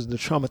the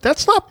trauma.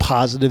 That's not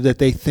positive that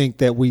they think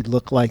that we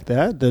look like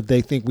that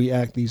they think we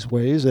act these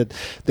ways, that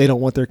they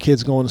don't want their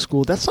kids going to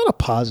school. That's not a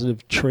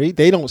positive trait.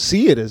 They don't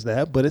see it as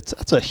that, but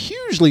that's a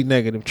hugely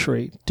negative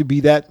trait to be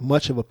that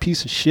much of a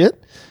piece of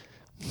shit.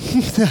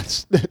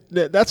 that's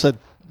a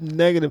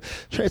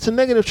negative trait. It's a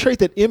negative trait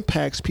that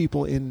impacts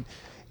people in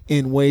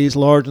ways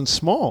large and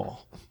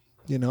small.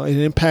 You know, it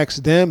impacts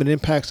them, it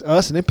impacts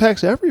us, it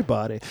impacts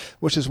everybody,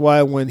 which is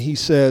why when he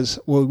says,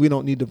 well, we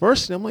don't need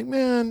diversity, I'm like,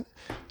 man,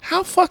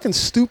 how fucking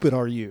stupid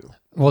are you?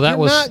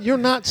 Well, you're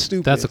not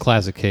stupid. That's a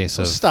classic case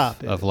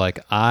of like,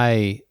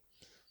 I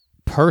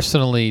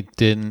personally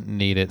didn't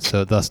need it,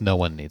 so thus no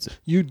one needs it.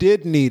 You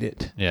did need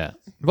it. Yeah.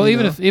 Well,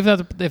 even if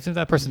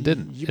that person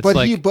didn't,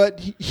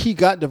 he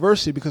got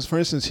diversity because, for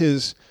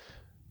instance,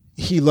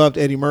 he loved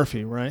Eddie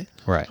Murphy, right?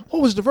 Right.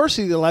 What was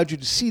diversity that allowed you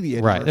to see the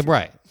Eddie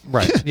Murphy?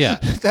 Right. Yeah.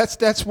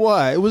 That's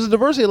why. It was the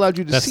diversity that allowed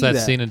you to see that. That's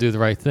that scene in Do the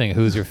Right Thing.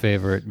 Who's your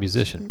favorite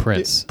musician?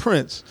 Prince.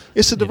 Prince.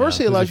 It's the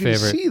diversity that allows you to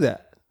see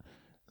that.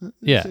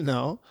 Yeah. You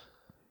know?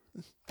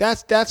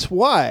 That's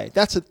why.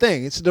 That's the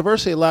thing. It's the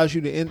diversity that allows you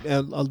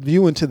to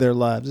view into their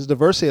lives. It's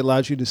diversity that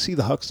allows you to see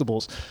the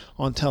Huxtables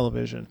on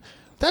television.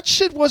 That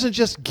shit wasn't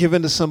just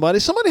given to somebody.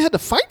 Somebody had to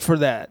fight for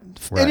that.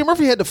 Right. Eddie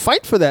Murphy had to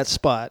fight for that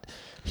spot.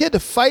 He had to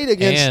fight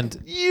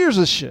against years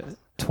of shit.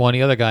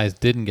 20 other guys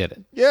didn't get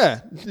it.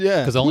 Yeah.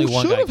 Because only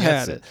one guy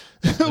gets it.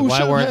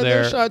 Why weren't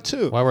there? Shot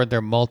too. Why weren't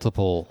there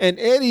multiple? And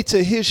Eddie,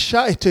 to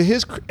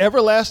his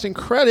everlasting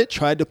credit,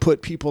 tried to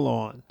put people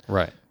on.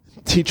 Right.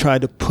 He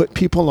tried to put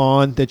people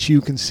on that you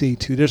can see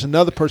too. There's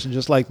another person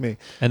just like me.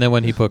 And then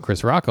when he put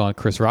Chris Rock on,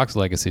 Chris Rock's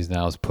legacy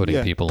now is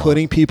putting people on.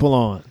 Putting people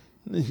on.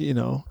 You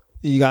know,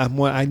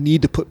 I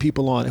need to put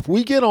people on. If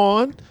we get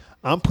on,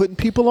 I'm putting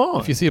people on.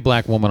 If you see a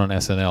black woman on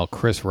SNL,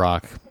 Chris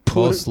Rock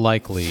most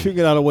likely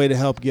figured out a way to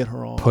help get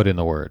her on. Put in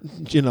the word.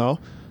 You know,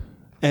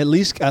 at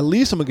least I'm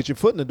gonna get your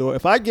foot in the door.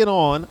 If I get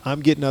on,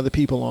 I'm getting other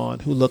people on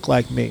who look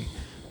like me.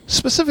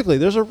 Specifically,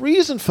 there's a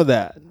reason for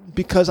that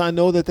because I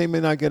know that they may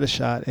not get a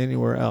shot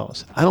anywhere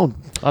else. I'll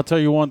tell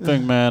you one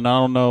thing, man. I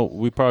don't know.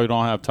 We probably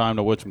don't have time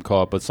to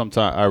whatchamacallit, but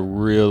sometimes I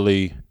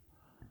really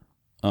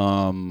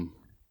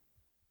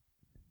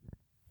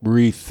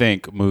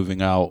rethink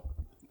moving out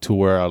to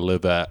where I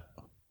live at.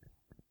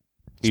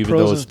 Even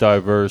though it's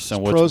diverse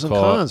and pros and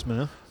cons,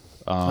 man.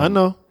 I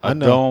know. I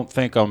don't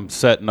think I'm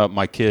setting up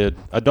my kid.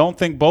 I don't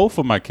think both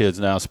of my kids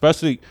now,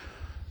 especially,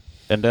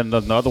 and then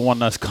another one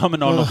that's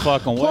coming on the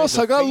fucking way. Plus,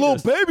 I got a little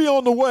baby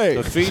on the way.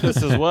 The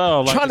fetus as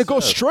well. Trying to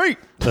go straight.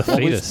 The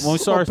fetus. When we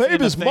start seeing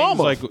the things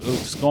like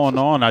what's going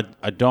on,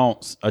 I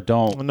don't see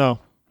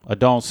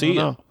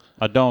it.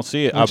 I don't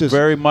see it. I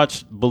very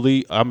much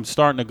believe I'm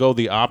starting to go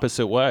the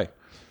opposite way.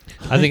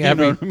 I think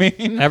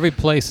every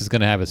place is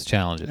going to have its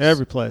challenges.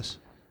 Every place.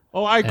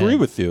 Oh, I agree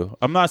with you.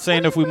 I'm not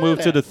saying if we move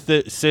to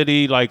the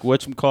city, like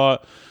whatchamacallit,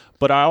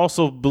 But I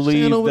also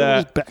believe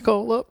that back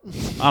all up.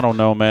 I don't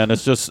know, man.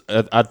 It's just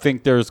I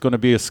think there's going to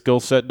be a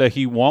skill set that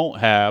he won't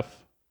have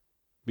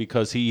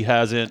because he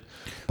hasn't.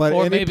 But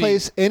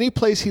any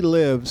place he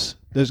lives,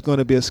 there's going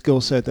to be a skill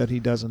set that he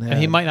doesn't have. And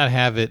he might not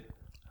have it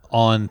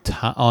on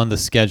the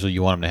schedule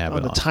you want him to have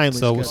it on. Timely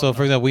so schedule.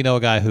 For example, we know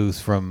a guy who's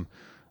from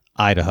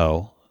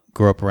Idaho,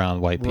 grew up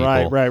around white people.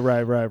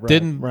 Right.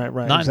 Didn't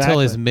right. Not until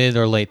his mid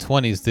or late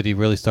 20s did he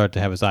really start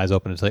to have his eyes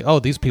open and say, "Oh,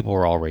 these people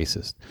were all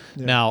racist."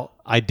 Yeah. Now,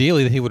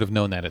 ideally, he would have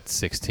known that at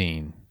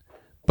 16,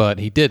 but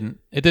he didn't.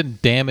 It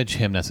didn't damage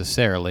him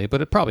necessarily,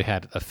 but it probably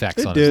had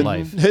effects on his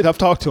life. I've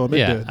talked to him.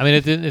 It did. I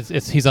mean,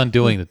 he's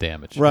undoing the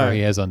damage. Right. Or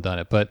he has undone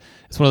it, but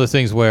it's one of those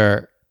things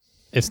where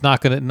it's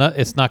not gonna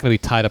be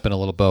tied up in a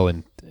little bow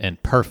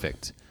and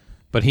perfect.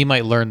 But he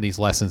might learn these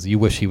lessons you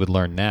wish he would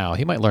learn now.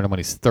 He might learn them when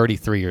he's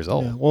 33 years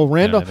old. Yeah. Well,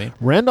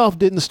 Randolph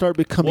didn't start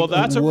becoming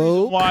that's a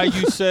reason why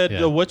you said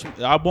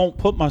I won't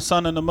put my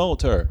son in the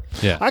military.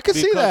 Yeah, I can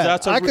see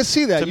that. I can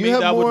see that. To me,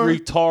 that would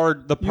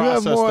retard the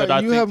process that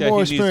I think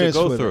that he needs to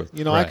go through.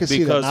 You know, I can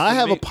see that. I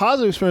have a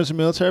positive experience in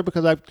the military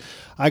because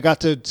I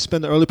got to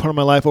spend the early part of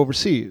my life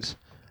overseas.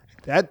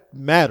 That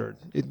mattered.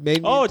 It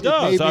made me, it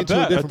does. It made me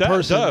into a different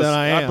person than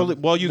I am.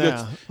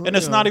 And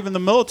it's not even the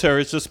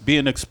military. It's just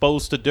being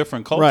exposed to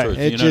different cultures.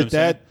 Right.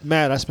 That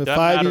mattered. I spent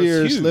 5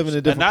 years living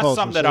in different cultures. And that's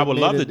something that I would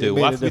love to do.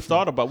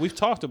 We've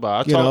talked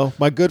about.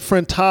 My good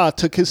friend Todd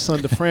took his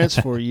son to France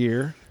for a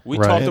year. We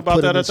talked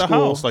about that at the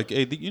house. Like,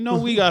 hey,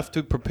 we have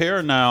to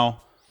prepare now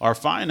our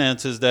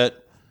finances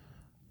that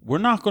we're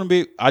not going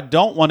to be. I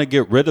don't want to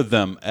get rid of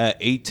them at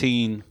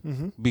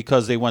 18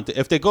 because they went to.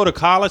 If they go to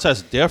college,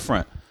 that's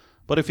different.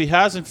 But if he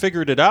hasn't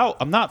figured it out,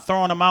 I'm not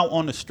throwing him out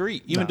on the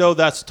street, even though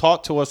that's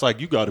taught to us like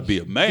you got to be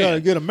a man. You got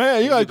to get a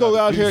man. You got to go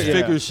out here and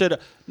figure shit out.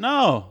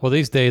 No. Well,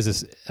 these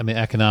days,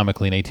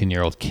 economically, an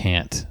 18-year-old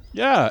can't.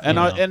 Yeah,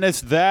 and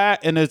it's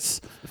that, and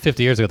it's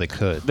 50 years ago they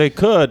could. They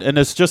could, and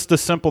it's just the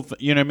simple,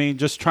 you know what I mean?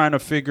 Just trying to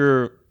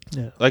figure.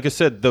 Yeah. Like I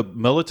said, the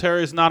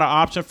military is not an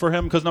option for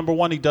him because number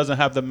one, he doesn't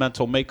have the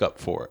mental makeup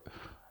for it.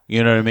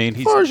 You know what I mean?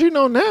 As far as you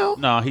know now.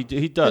 No, he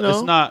does.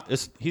 You know?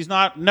 He's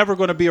never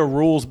going to be a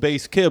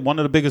rules-based kid. One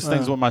of the biggest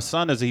things with my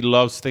son is he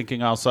loves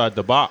thinking outside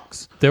the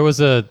box. There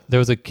was a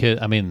kid.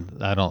 I mean,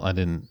 I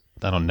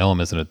don't know him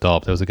as an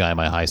adult. There was a guy in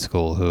my high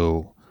school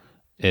who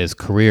is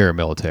career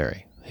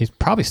military. He's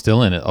probably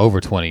still in it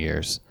over 20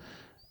 years,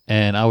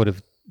 and I would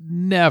have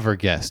never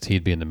guessed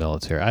he'd be in the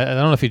military. I don't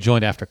know if he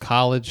joined after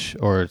college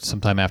or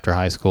sometime after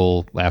high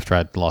school after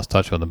I'd lost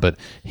touch with him, but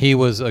he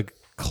was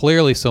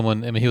clearly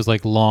someone. I mean, he was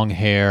like long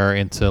hair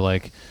into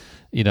like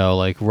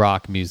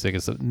rock music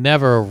and stuff.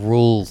 Never a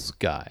rules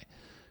guy.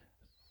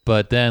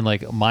 But then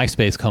like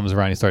MySpace comes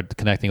around, he started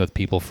connecting with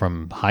people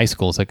from high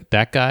school. It's like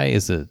that guy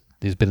he's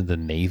been in the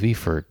Navy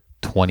for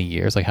 20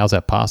 years. Like, how's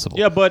that possible?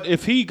 Yeah, but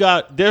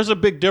there's a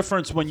big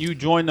difference when you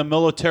join the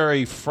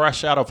military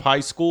fresh out of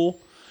high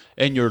school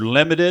and you're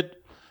limited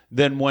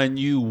than when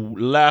you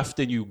left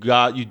and you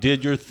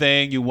did your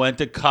thing, you went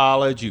to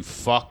college, you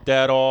fucked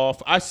that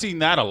off. I've seen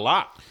that a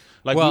lot.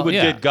 Like, we would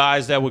get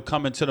guys that would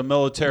come into the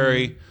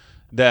military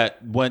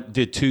that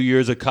did 2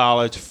 years of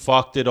college,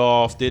 fucked it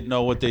off, didn't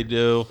know what they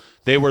do.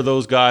 They were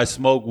those guys,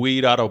 smoke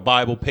weed out of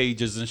Bible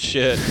pages and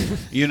shit.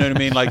 You know what I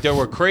mean? Like, they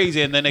were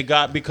crazy. And then they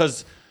got,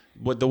 because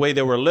the way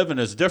they were living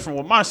is different.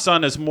 Well, my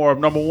son is more of,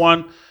 number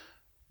one,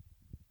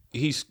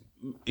 he's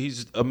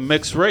a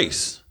mixed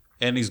race.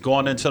 And he's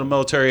going into the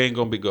military, ain't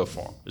going to be good for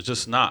him. It's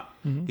just not.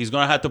 Mm-hmm. He's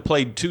going to have to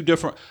play two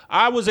different.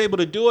 I was able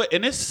to do it,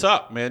 and it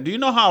sucked, man. Do you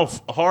know how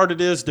hard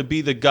it is to be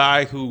the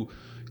guy who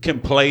can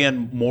play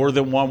in more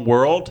than one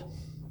world?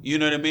 You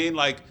know what I mean?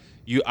 Like,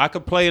 I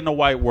could play in the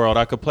white world.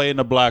 I could play in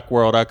the black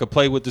world. I could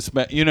play with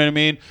the, you know what I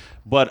mean?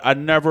 But I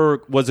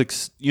never was,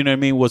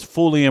 was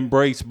fully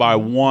embraced by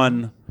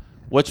one,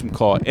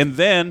 whatchamacallit. And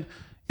then,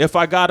 if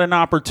I got an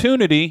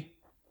opportunity,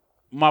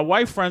 my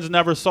white friends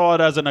never saw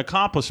it as an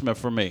accomplishment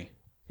for me.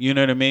 You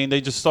know what I mean?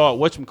 They just saw it,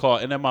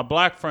 whatchamacallit. And then my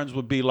black friends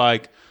would be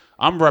like,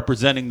 I'm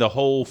representing the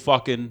whole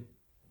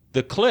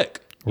the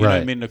clique. You know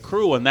what I mean? The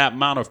crew and that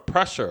amount of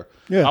pressure.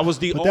 Yeah, I was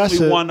the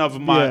only one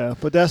of my... Yeah,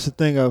 but that's the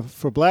thing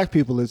for black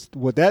people is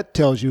what that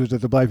tells you is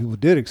that the black people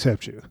did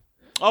accept you.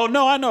 Oh,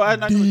 no, I know. I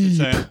know what you're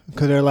saying.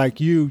 Because they're like,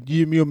 you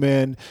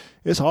man,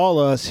 it's all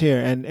us here.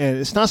 And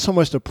it's not so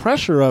much the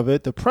pressure of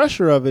it. The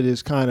pressure of it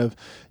is kind of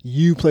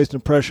you placing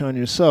the pressure on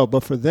yourself.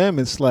 But for them,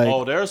 it's like...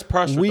 Oh, there's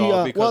pressure,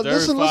 because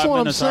there's 5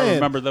 minutes I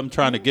remember them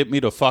trying to get me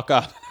the fuck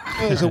out.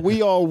 Yeah, so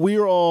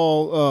we're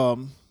all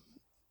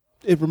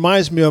it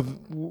reminds me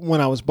of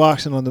when I was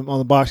boxing on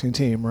the boxing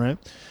team, right?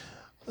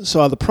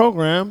 So the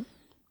program,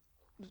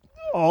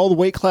 all the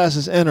weight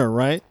classes enter,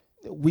 right?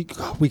 We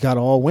got to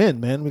all win,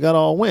 man. We got to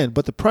all win.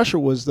 But the pressure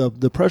was the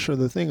pressure of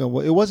the thing.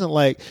 It wasn't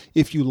like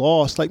if you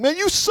lost, like, man,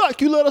 you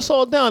suck. You let us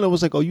all down. It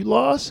was like, oh, you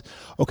lost?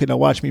 Okay, now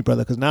watch me,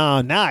 brother, because now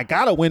I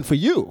got to win for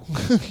you.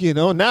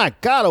 Now I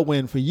got to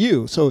win for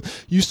you. So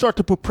you start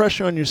to put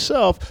pressure on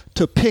yourself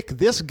to pick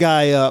this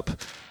guy up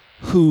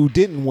who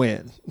didn't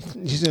win.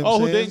 You see what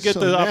I'm who saying? didn't get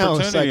the now it's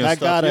opportunity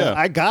like, and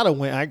I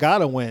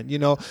gotta win. You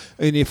know,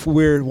 and if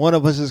one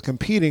of us is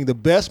competing, the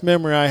best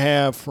memory I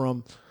have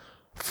from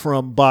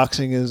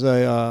boxing is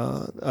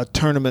a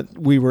tournament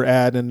we were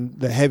at,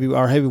 and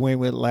our heavyweight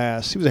went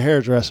last. He was a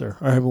hairdresser.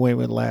 Our heavyweight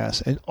went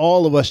last, and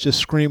all of us just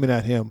screaming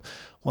at him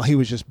while he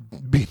was just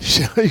beating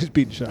shot. He was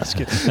beating shots.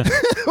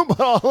 But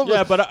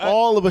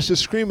all of us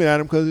just screaming at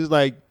him because he's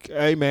like,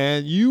 "Hey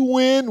man, you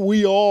win,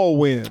 we all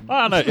win."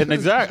 And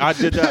exactly, I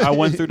did that. I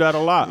went through that a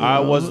lot. I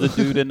was the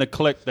dude in the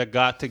clique that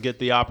got to get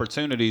the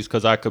opportunities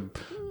because I could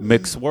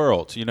mix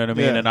worlds. You know what I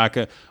mean? Yeah.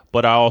 And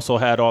but I also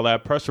had all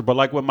that pressure. But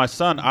like with my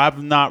son, I've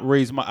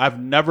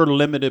never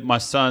limited my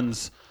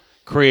son's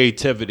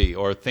creativity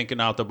or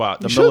thinking out the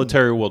box. The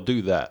military will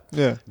do that.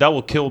 Yeah, that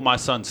will kill my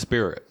son's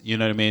spirit. You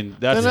know what I mean?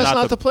 That's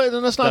not the place.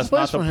 Then that's not the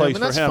place for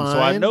him. So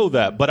I know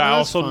that, but I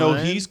also know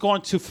he's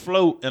going to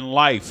float in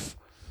life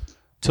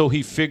till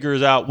he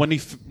figures out when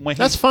he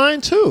that's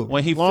fine too.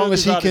 When he as long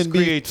as he can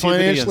be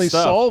financially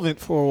solvent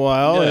for a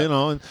while, you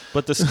know.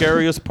 But the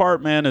scariest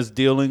part, man, is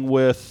dealing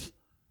with.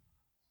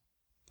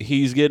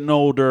 He's getting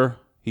older.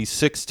 He's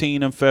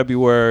 16 in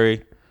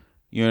February.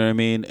 You know what I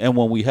mean? And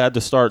when we had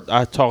to start,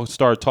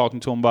 started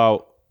talking to him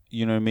about,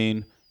 you know what I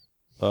mean,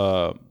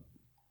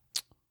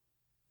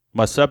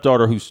 my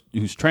stepdaughter who's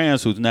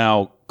trans, who's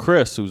now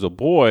Chris, who's a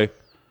boy,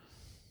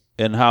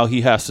 and how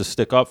he has to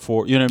stick up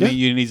for, you know what I mean?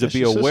 You need to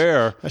be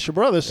aware. That's your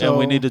brother. So. And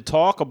we need to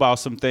talk about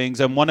some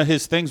things. And one of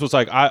his things was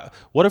like,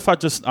 what if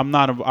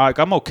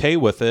I'm okay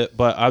with it,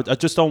 but I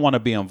just don't want to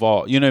be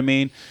involved. You know what I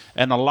mean?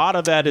 And a lot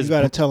of that is. You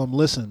got to tell them,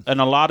 listen.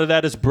 And a lot of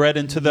that is bred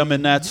into them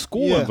in that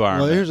school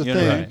environment. Well, here's the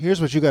thing. Right.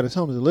 Here's what you got to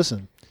tell them: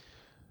 listen.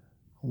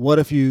 What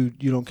if you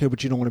don't care,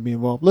 but you don't want to be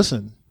involved?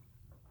 Listen,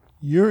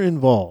 you're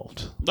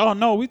involved. Oh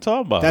no, we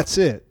talk about. That's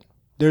it.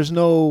 There's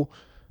no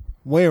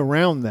way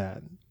around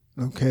that.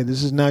 Okay,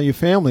 this is now your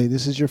family.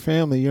 This is your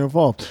family. You're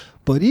involved.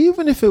 But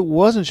even if it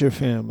wasn't your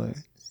family,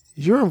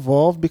 you're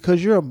involved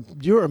because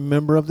you're a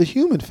member of the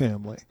human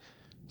family.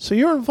 So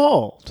you're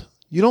involved.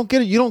 You don't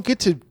get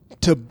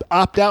to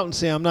opt out and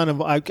say I'm not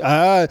involved.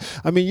 I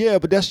mean, yeah,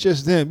 but that's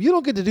just them. You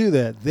don't get to do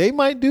that. They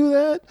might do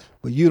that,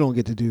 but you don't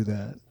get to do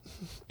that.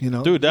 You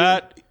know, dude.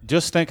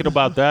 Just thinking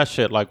about that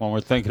shit, like when we're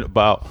thinking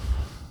about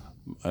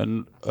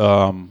and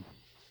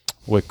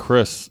with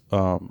Chris,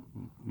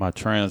 my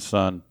trans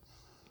son.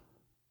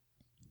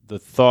 The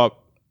thought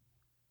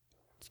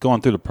is going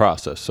through the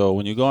process. So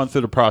when you're going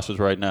through the process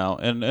right now,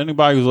 and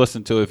anybody who's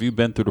listening to it, if you've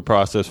been through the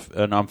process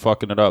and I'm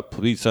fucking it up,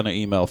 please send an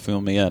email,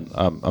 fill me in.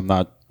 I'm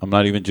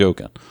not even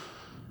joking.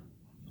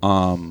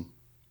 So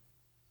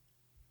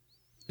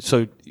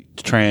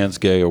trans,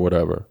 gay, or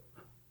whatever,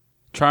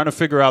 trying to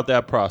figure out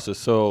that process.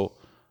 So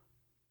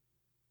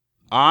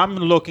I'm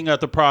looking at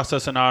the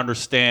process and I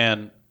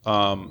understand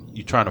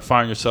you're trying to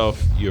find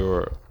yourself.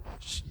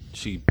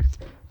 She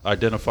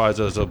identifies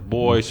as a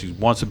boy. She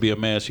wants to be a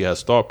man. She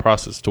has thought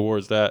process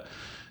towards that.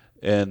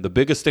 And the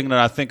biggest thing that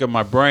I think in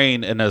my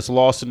brain and that's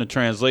lost in the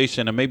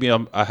translation, and maybe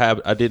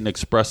I didn't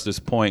express this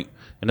point,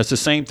 and it's the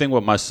same thing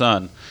with my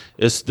son,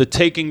 is the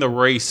taking the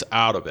race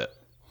out of it.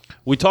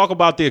 We talk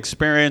about the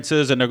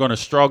experiences and they're going to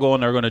struggle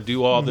and they're going to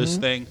do all this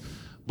thing,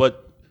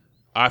 but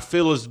I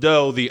feel as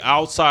though the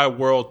outside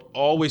world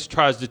always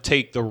tries to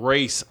take the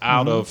race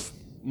out of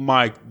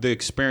the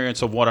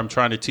experience of what I'm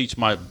trying to teach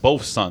my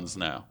both sons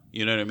now.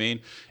 You know what I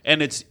mean?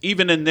 And it's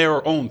even in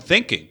their own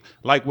thinking.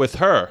 Like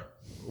with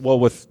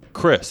with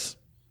Chris.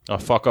 I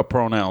fuck up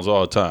pronouns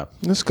all the time.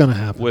 It's going to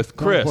happen. With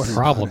Chris.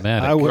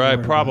 Problematic.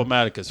 Right?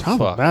 Problematic as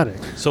fuck.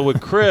 So with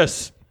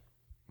Chris,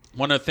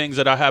 one of the things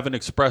that I haven't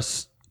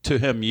expressed to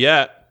him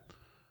yet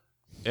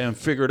and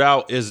figured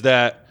out is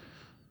that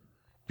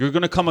you're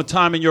going to come a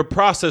time in your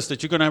process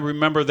that you're going to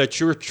remember that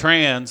you're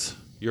trans,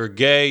 you're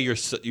gay,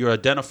 you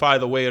identify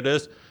the way it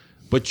is,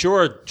 but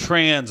you're a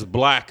trans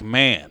black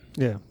man.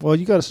 Yeah. Well,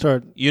 you got to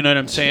start. You know what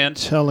I'm saying?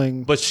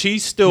 Telling. But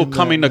she's still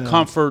coming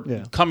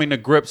to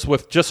grips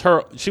with just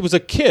her. She was a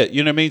kid.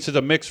 You know what I mean? She's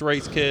a mixed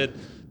race kid.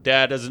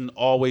 Dad isn't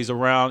always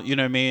around. You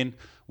know what I mean?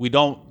 We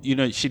don't. You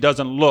know, she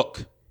doesn't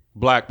look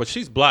black, but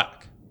she's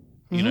black.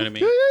 You know what I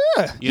mean?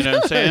 Yeah. You know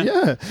what I'm saying?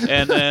 Yeah.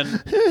 And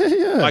then,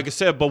 like I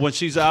said, but when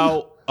she's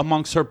out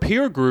amongst her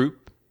peer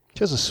group. She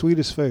has the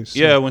sweetest face.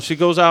 Yeah, when she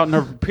goes out in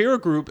her peer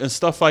group and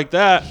stuff like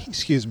that.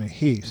 Excuse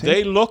me.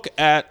 They look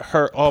at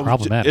her.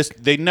 Problematic.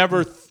 They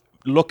never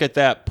look at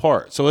that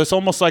part. So it's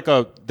almost like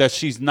that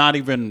she's not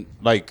even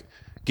like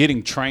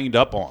getting trained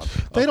up on.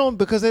 They don't,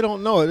 because they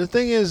don't know it. The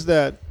thing is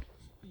that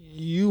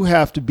you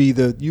have to be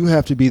the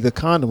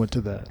conduit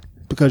to that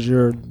because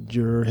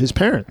you're his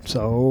parent.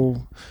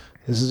 So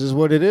this is just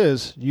what it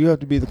is. You have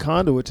to be the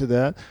conduit to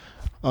that.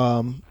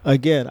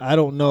 Again, I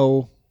don't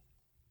know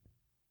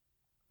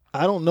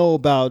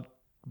about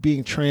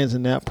being trans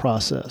in that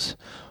process,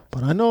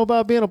 but I know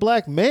about being a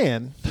black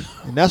man,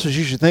 and that's what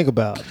you should think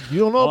about. You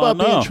don't know about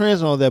being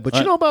trans and all that, but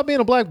you know about being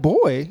a black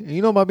boy, and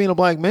you know about being a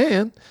black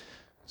man.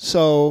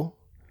 So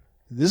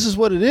this is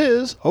what it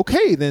is.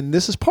 Okay, then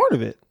this is part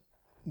of it.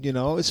 You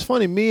know, it's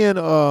funny. Me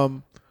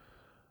and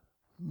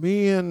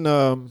Me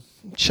and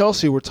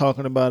Chelsea were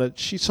talking about it.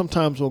 She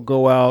sometimes will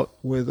go out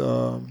with.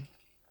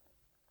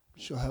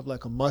 She'll have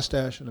like a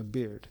mustache and a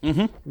beard. Mm-hmm.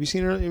 Have you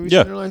seen her? Have you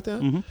seen her like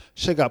that? Mm-hmm.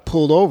 She got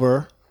pulled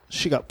over.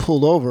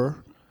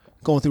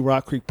 Going through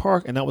Rock Creek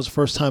Park, and that was the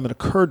first time it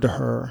occurred to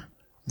her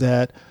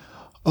that,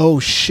 oh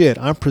shit,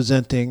 I'm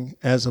presenting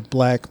as a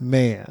black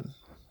man,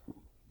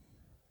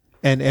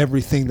 and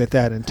everything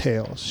that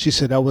entails. She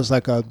said that was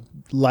like a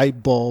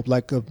light bulb,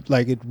 like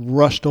it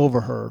rushed over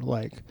her,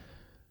 like.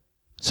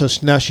 So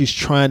now she's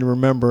trying to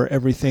remember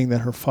everything that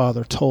her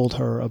father told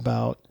her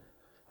about.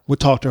 Would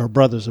talk to her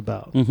brothers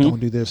about. Mm-hmm. Don't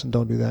do this and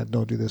don't do that.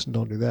 Don't do this and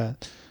don't do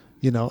that.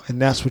 You know,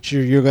 and that's what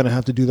you're going to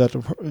have to do that.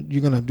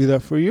 You're going to have to do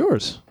that for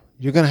yours.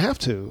 You're going to have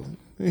to.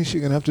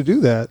 You're going to have to do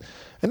that.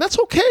 And that's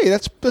okay.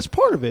 That's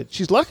part of it.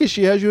 She's lucky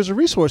she has you as a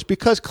resource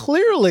because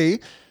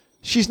clearly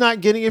she's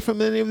not getting it from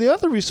any of the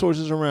other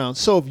resources around.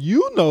 So if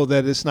you know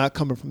that it's not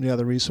coming from the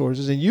other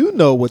resources and you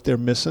know what they're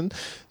missing,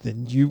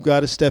 then you've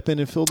got to step in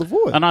and fill the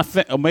void. And I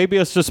think maybe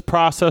it's just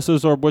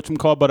processes or what you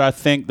call, but I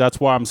think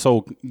that's why I'm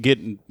so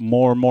getting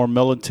more and more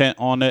militant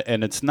on it,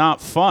 and it's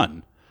not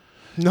fun.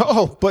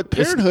 No, but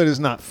parenthood is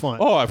not fun.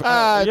 Oh,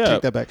 yeah.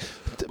 Take that back.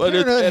 But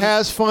Parenthood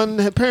has fun.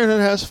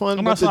 Parenthood has fun.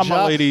 I'm not talking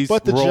about ladies.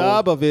 But the role.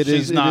 job of it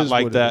She's is not it is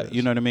like what that. It is.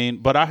 You know what I mean?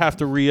 But I have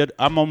to read.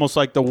 I'm almost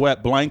like the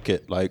wet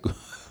blanket. Like,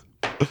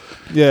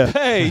 yeah.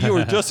 Hey, you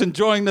were just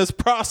enjoying this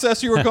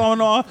process you were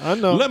going on. I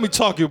know. Let me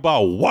talk to you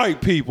about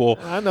white people.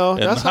 I know.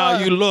 And That's how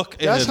you look.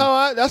 That's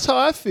how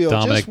I feel.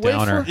 Dominic just wait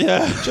Downer.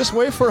 Just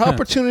wait for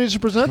opportunities to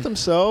present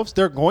themselves.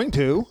 They're going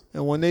to,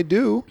 and when they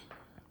do,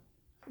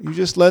 you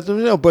just let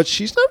them know. But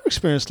she's never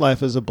experienced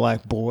life as a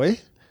black boy,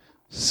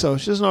 so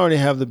she doesn't already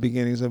have the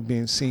beginnings of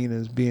being seen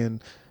as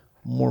being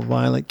more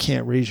violent.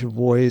 Can't raise your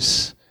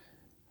voice.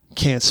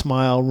 Can't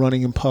smile,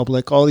 running in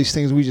public. All these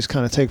things we just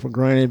kind of take for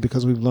granted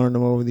because we've learned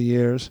them over the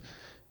years.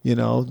 You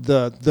know,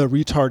 the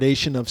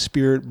retardation of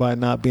spirit by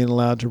not being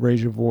allowed to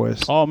raise your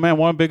voice. Oh man,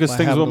 one of the biggest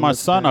things with my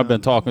son I've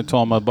been talking to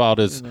him about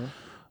is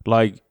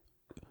like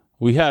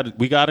we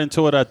got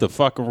into it at the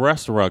fucking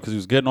restaurant because he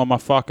was getting on my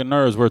fucking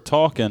nerves. We're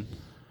talking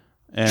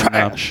and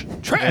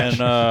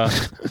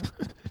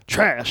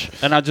trash.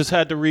 And I just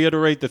had to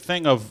reiterate the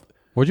thing of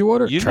what'd you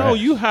order? You know,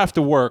 you have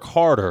to work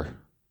harder.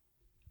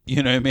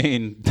 You know what I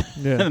mean?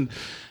 Yeah. And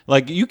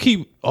like you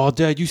keep, oh,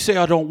 Dad, you say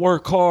I don't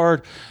work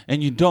hard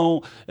and you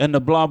don't, and the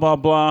blah, blah,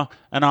 blah.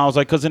 And I was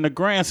like, because in the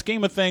grand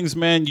scheme of things,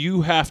 man,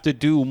 you have to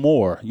do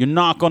more. You're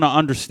not going to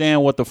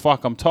understand what the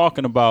fuck I'm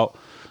talking about.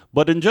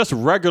 But in just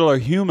regular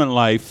human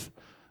life,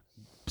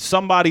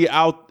 somebody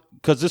out,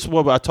 because this is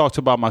what I talked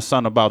about my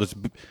son about, is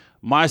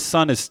my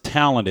son is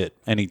talented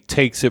and he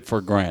takes it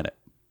for granted.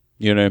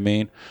 You know what I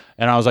mean?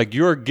 And I was like,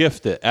 you're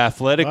gifted.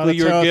 Athletically,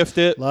 you're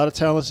gifted. A lot of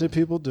talented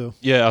people do.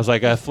 Yeah, I was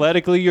like,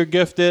 athletically, you're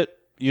gifted.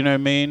 You know what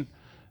I mean?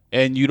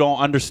 And you don't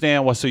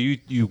understand what, so you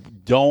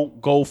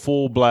don't go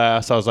full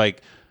blast. I was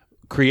like,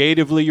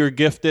 creatively, you're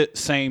gifted.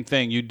 Same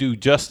thing. You do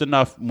just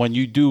enough. When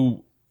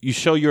you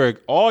show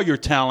all your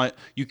talent,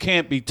 you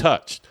can't be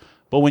touched.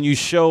 But when you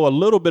show a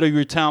little bit of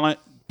your talent,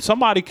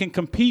 somebody can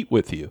compete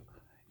with you.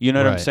 You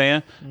know what I'm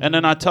saying? Mm-hmm. And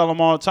then I tell them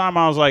all the time,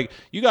 I was like,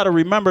 you got to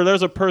remember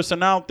there's a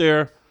person out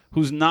there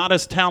who's not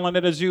as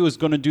talented as you is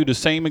going to do the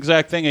same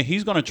exact thing, and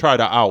he's going to try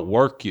to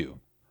outwork you.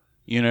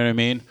 You know what I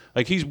mean?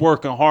 Like, he's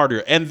working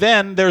harder. And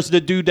then there's the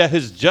dude that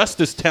is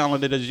just as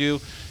talented as you,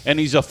 and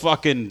he's a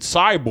fucking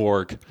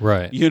cyborg.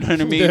 Right. You know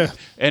what I mean? Yeah.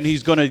 And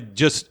he's going to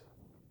just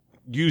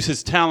use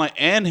his talent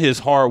and his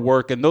hard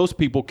work, and those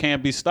people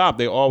can't be stopped.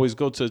 They always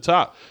go to the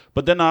top.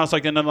 But then I was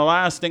like, and then the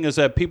last thing is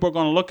that people are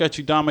going to look at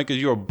you, Dominic, as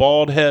you're a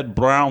bald-head,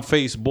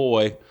 brown-faced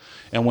boy.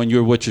 And when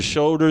you're with your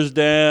shoulders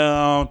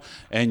down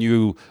and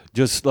you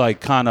just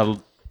like kind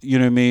of, you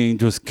know what I mean,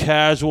 just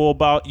casual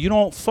about, you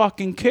don't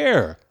fucking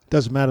care.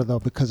 Doesn't matter though,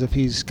 because if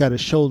he's got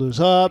his shoulders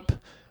up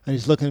and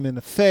he's looking him in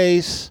the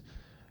face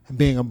and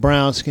being a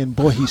brown skinned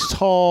boy, he's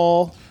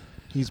tall,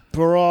 he's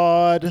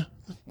broad,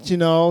 you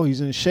know,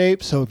 he's in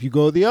shape. So if you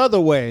go the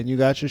other way and you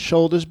got your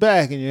shoulders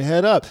back and your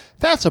head up,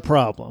 that's a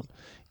problem.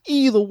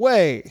 Either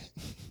way,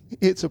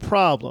 it's a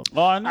problem.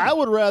 Oh, I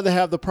would rather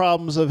have the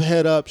problems of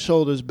head up,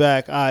 shoulders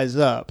back, eyes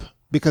up.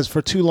 Because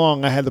for too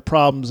long I had the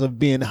problems of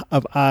being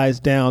of eyes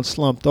down,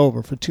 slumped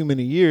over for too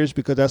many years.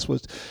 Because that's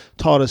what's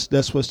taught us.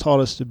 That's what's taught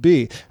us to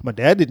be. My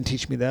dad didn't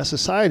teach me that.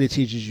 Society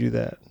teaches you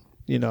that.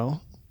 You know,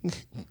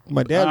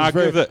 my dad. I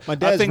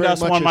think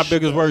that's one of my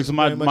biggest worries.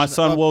 My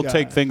son will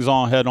take things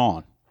on head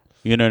on.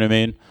 You know what I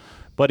mean?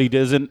 But he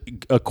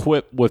doesn't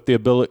equip with the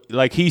ability.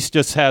 Like he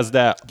just has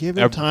that. Give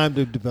him time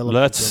to develop.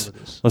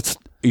 Let's.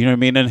 You know what I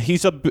mean? And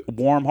he's a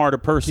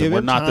warm-hearted person.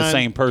 We're not the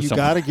same person. You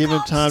got to give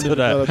him time to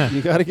develop.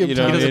 You got to give him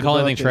time. He doesn't call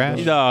anything trash.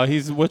 No,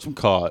 he's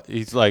whatchamacallit.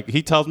 He's like,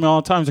 he tells me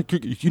all the time, he's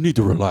like, you need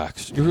to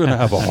relax. You're going to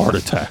have a heart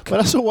attack. But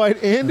that's what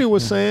White Andy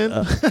was saying.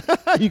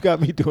 You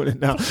got me doing it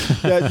now.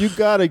 That you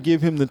got to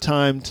give him the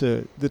time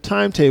to. The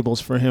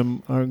timetables for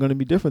him are going to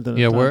be different than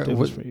the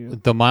timetables for you.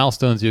 The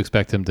milestones you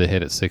expect him to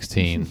hit at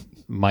 16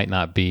 might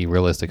not be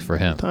realistic for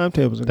him.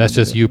 Timetables. That's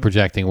just you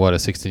projecting what a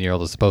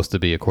 16-year-old is supposed to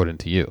be according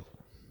to you.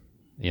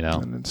 You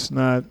know, and it's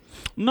not.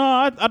 No,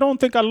 I don't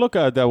think I look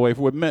at it that way.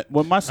 With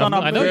my son,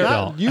 I know you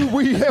don't. We know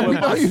you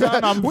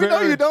don't. We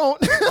know you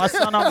don't. My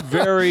son, I'm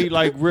very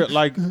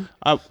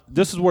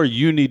this is where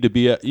you need to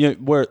be at.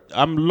 Where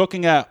I'm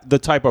looking at the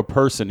type of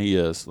person he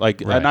is.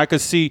 Like, Right. and I could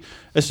see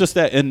it's just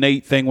that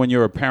innate thing when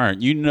you're a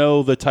parent. You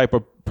know the type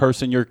of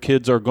person your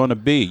kids are going to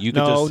be. You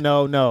could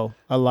No.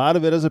 A lot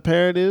of it as a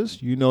parent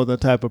is you know the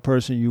type of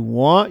person you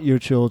want your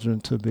children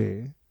to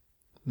be.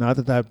 Not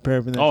the type of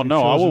parent that Oh,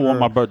 no. I would want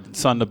my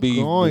son to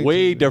be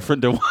way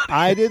different than what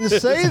I didn't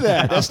say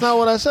that. That's not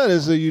what I said.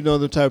 Is that you know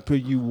the type of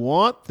person you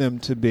want them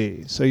to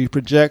be. So you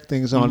project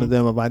things onto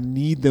them of I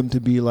need them to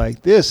be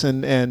like this,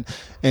 and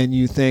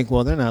you think,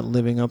 well, they're not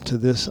living up to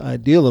this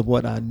ideal of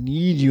what I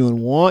need you and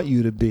want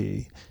you to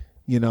be.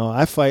 You know,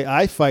 I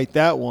fight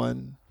that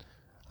one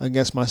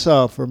against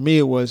myself. For me,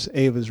 it was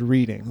Ava's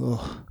reading.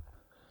 Ugh.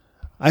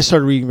 I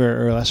started reading very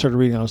early. I started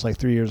reading when I was like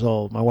 3 years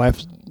old. My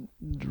wife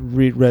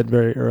read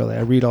very early.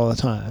 I read all the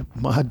time.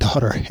 My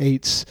daughter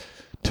hates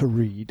to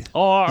read.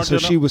 So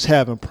she was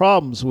having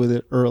problems with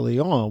it early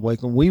on.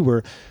 Like when we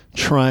were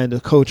trying to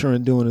coach her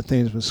and doing the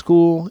things with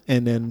school,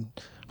 and then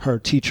her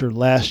teacher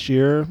last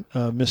year,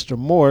 Mr.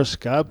 Morse,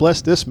 God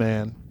bless this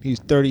man. He's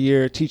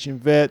 30-year teaching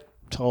vet,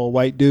 tall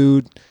white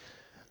dude.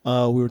 We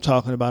were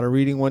talking about a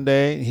reading one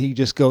day, and he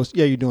just goes,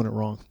 "Yeah, you're doing it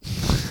wrong."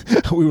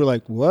 We were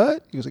like,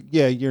 "What?" He was like,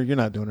 "Yeah, you're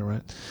not doing it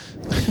right."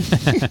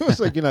 He was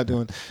like, "You're not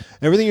doing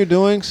everything you're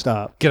doing.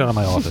 Stop. Get out of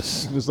my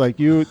office." It was like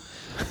you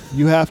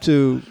have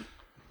to.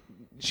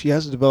 She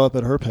has to develop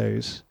at her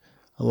pace.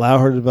 Allow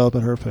her to develop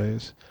at her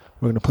pace.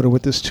 We're going to put her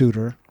with this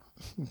tutor.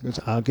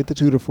 I'll get the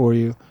tutor for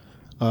you.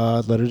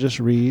 Let her just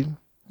read.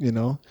 You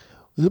know,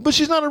 but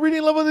she's not a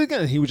reading level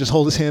again. He would just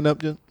hold his hand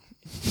up.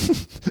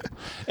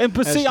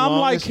 But see, I'm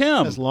like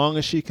him. As long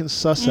as she can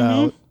suss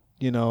out,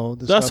 you know,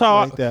 That's stuff how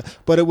like that.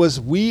 But it was,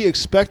 we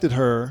expected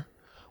her,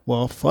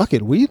 well, fuck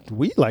it. We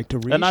like to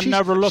read. And I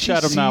never looked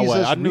at him that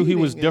way. I knew he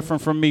was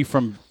different from me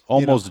from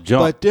almost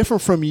jump. But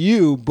different from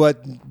you,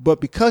 but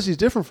because he's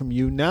different from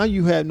you, now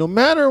you have, no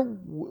matter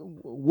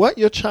what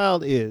your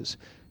child is,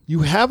 you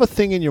have a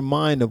thing in your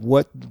mind of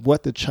what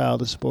the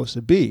child is supposed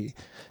to be.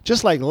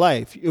 Just like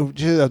life.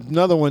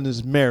 Another one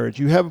is marriage.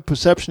 You have a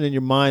perception in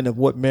your mind of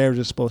what marriage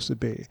is supposed to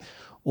be,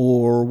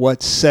 or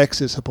what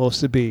sex is supposed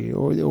to be,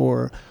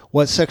 or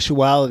what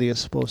sexuality is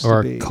supposed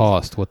to be. Or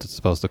cost, what it's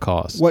supposed to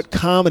cost. What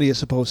comedy is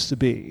supposed to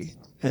be.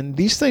 And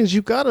these things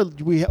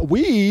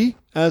we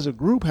as a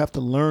group have to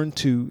learn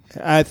to,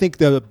 I think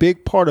the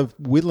big part of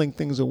whittling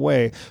things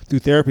away through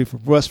therapy for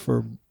us,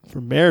 for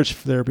marriage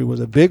therapy was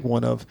a big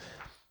one of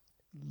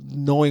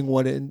knowing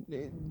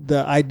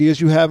the ideas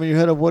you have in your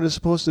head of what it's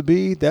supposed to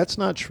be. That's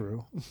not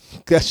true.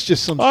 That's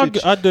just some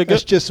shit. I dig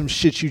that's it. just some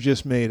shit you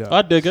just made up.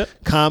 I dig it.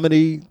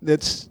 Comedy,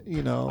 that's,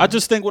 you know. I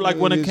just think like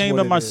when it came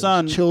to my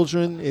son.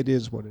 Children, it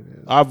is what it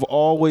is. I've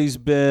always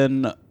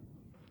been,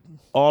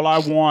 all I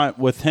want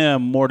with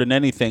him more than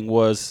anything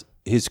was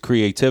his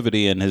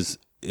creativity and his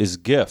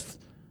gift.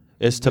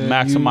 Is to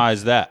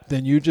maximize that.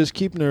 Then you just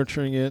keep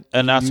nurturing it.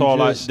 And that's all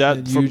like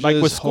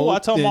with school, I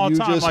tell him all the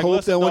time, like,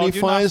 listen, dog,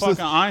 you're not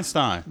fucking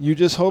Einstein. You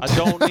just hope. I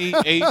don't need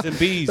A's and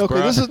B's, okay,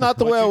 bro. This is not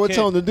the way I would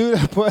tell him to do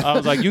that. But I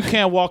was like, you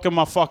can't walk in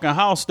my fucking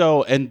house,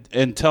 though,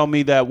 and tell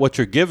me that what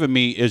you're giving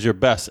me is your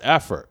best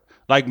effort.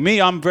 Like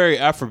me, I'm very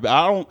effort.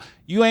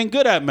 You ain't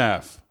good at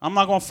math. I'm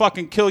not going to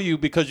fucking kill you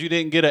because you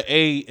didn't get an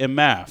A in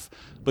math.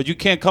 But you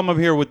can't come up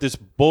here with this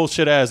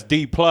bullshit-ass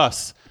D+.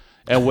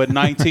 And with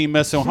 19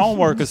 missing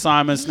homework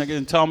assignments, nigga,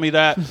 and tell me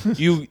that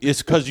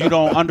it's because you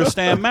don't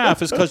understand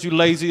math. It's because you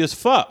lazy as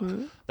fuck.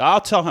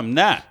 I'll tell him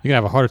that. You're gonna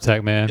have a heart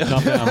attack, man.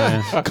 Calm down,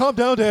 man. Calm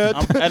down,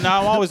 Dad. And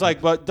I'm always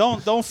like, but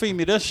don't feed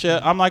me this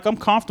shit. I'm like, I'm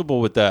comfortable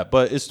with that.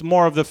 But it's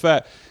more of the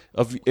fact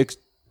of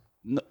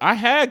I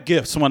had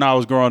gifts when I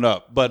was growing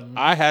up, but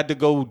I had to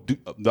go.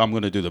 I'm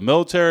going to do the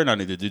military, and I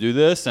needed to do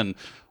this, and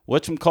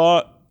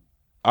whatchamacallit.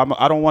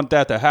 I don't want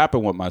that to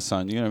happen with my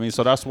son. You know what I mean?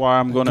 So that's why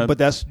I'm going to. But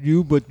that's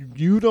you. But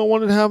you don't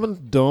want it to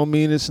happen. Don't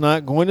mean it's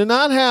not going to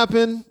not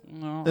happen.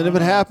 No, and if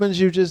it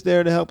happens, you're just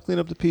there to help clean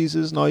up the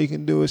pieces, and all you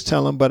can do is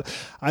tell them. But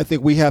I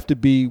think we have to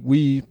be.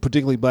 We,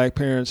 particularly black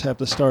parents, have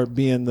to start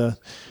being the.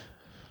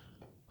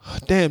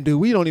 Damn, dude,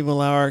 we don't even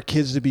allow our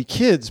kids to be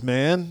kids,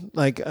 man.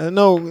 Like I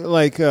know,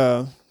 like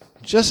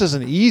just as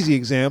an easy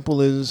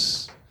example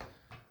is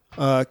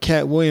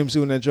Cat Williams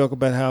doing that joke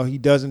about how he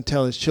doesn't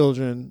tell his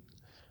children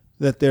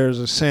that there's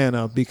a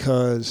Santa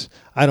because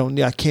I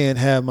can't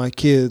have my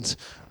kids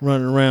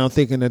running around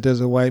thinking that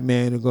there's a white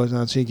man who goes down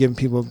the street giving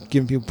people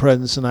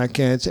presents and I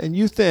can't. And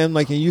you think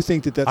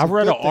that that's. I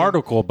read an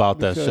article about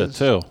that shit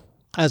too.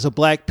 As a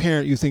black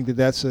parent, you think that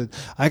that's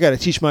I got to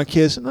teach my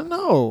kids.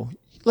 No,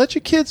 let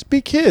your kids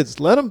be kids.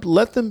 Let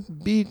them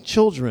be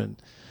children.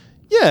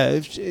 Yeah,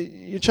 if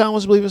your child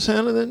wants to believe in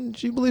Santa, then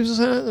she believes in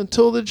Santa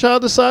until the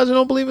child decides they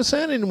don't believe in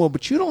Santa anymore.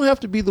 But you don't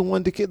have to be the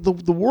one to get the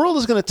world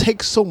is going to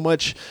take so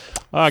much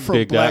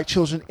from black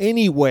children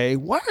anyway.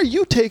 Why are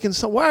you taking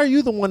some? Why are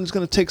you the one who's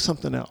going to take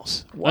something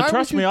else? Why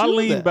trust me, I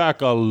lean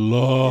back a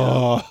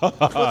lot. Yeah.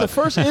 But the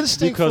first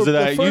instinct because of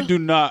that, you do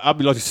not. I'll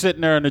be like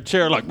sitting there in the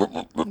chair, like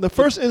the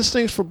first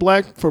instinct for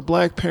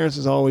black parents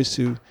is always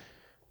to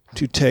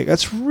take.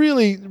 That's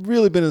really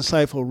been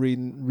insightful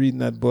reading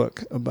that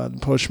book about the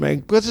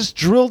postman, because it's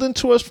drilled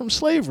into us from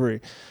slavery.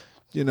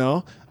 You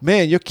know,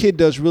 man, your kid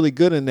does really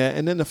good in that.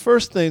 And then the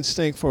first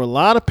instinct for a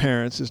lot of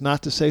parents is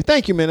not to say,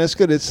 thank you, man, that's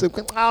good. It's,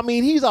 I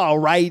mean, he's all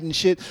right and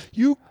shit.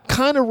 You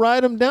kind of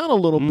write him down a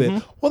little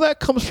bit. Well, that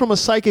comes from a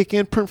psychic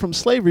imprint from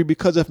slavery,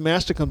 because if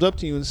master comes up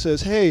to you and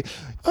says, hey,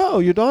 oh,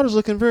 your daughter's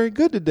looking very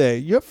good today,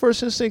 your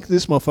first instinct,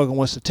 this motherfucker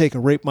wants to take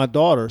and rape my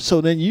daughter.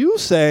 So then you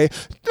say,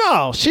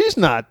 no, she's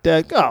not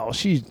that. Oh,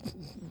 she's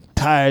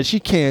tired. She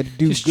can't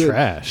do She's good.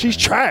 trash. She's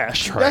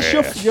trash.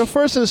 That's your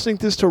first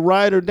instinct is to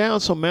ride her down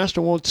so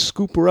master won't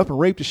scoop her up and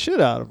rape the shit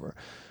out of her.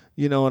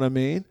 You know what I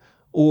mean?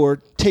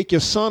 Or take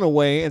your son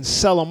away and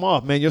sell him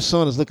off. Man, your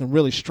son is looking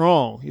really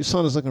strong. Your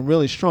son is looking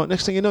really strong.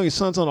 Next thing you know, your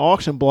son's on an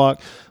auction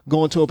block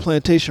going to a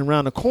plantation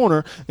around the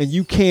corner, and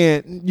you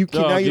can't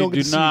now you don't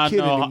get to see your kid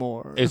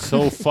anymore. It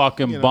so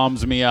fucking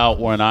bums me out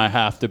when I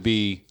have to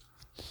be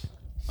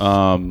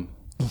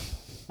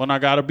when I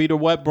gotta be the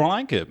wet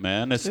blanket,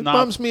 man. It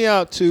bums me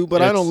out too,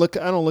 but I don't look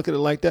at it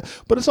like that.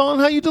 But it's all on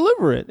how you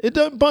deliver it.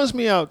 It bums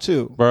me out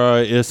too.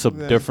 Bro, it's a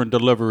different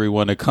delivery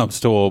when it comes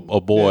to a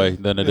boy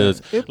than it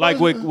is. Like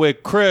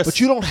with Chris.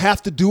 But you don't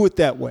have to do it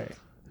that way.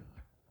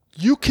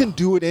 You can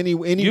do it any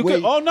way.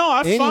 Oh no,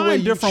 I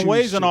find different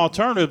ways and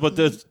alternatives, but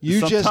there's you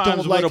just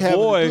don't like having to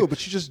do it,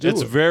 but you just do it.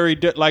 It's very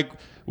like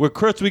with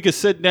Chris, we could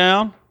sit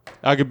down.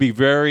 I could be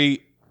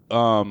very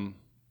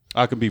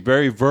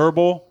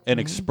verbal and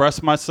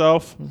express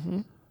myself.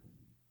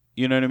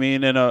 You know what I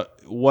mean? And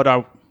what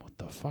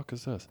the fuck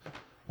is this?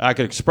 I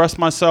could express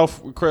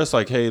myself with Chris,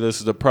 like, hey, this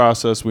is the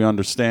process. We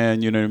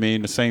understand. You know what I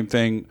mean? The same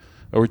thing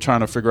that we're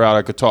trying to figure out.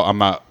 I could talk. I'm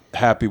not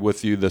happy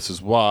with you. This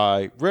is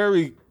why.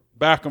 Very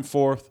back and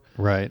forth.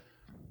 Right.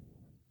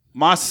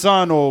 My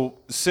son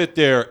will sit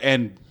there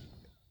and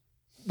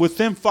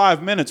within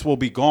 5 minutes will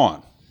be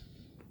gone.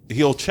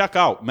 He'll check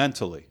out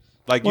mentally.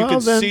 Like, you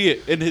can see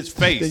it in his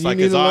face, like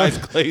his eyes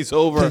glaze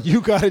over. You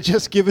got to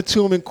just give it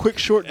to him in quick,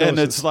 short doses. And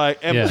it's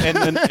like,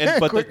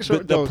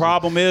 but the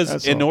problem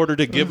is, in order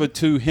to give it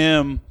to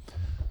him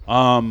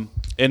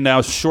in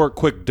now short,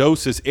 quick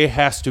doses, it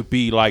has to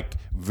be like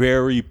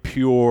very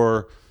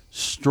pure,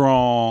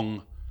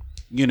 strong.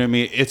 You know what I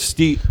mean? It's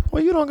deep.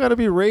 Well, you don't got to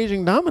be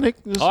raging Dominic.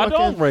 I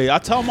don't rage. I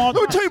tell him all.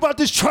 Let me tell you about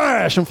this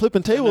trash. I'm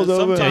flipping tables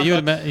over.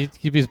 Yeah,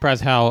 you'd be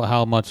surprised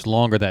how much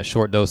longer that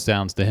short dose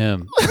sounds to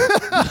him.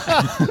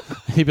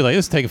 He'd be like,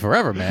 "This is taking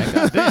forever, man.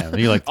 God damn." And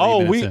you're like,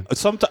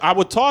 I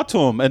would talk to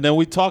him, and then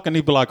we talk, and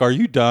he'd be like, "Are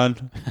you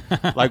done?"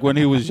 Like when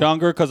he was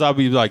younger, because I'd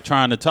be like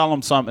trying to tell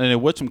him something, and it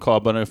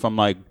whatchamacallit. But if I'm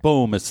like,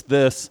 "Boom, it's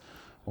this,"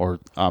 or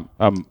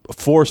I'm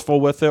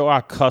forceful with it, or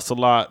I cuss a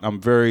lot. I'm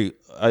very.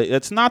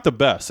 It's not the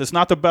best. It's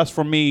not the best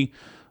for me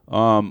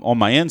on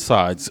my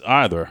insides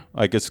either.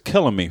 Like, it's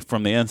killing me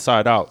from the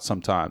inside out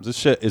sometimes. This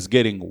shit is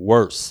getting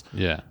worse.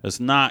 Yeah. It's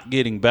not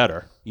getting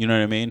better. You know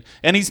what I mean?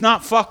 And he's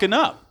not fucking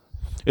up.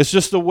 It's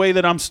just the way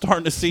that I'm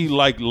starting to see,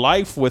 like,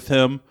 life with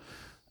him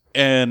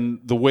and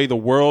the way the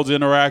world's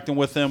interacting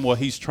with him, what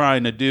he's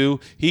trying to do.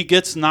 He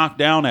gets knocked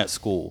down at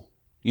school.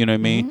 You know what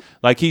I mean?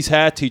 Like, he's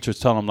had teachers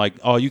tell him, like,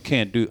 oh, you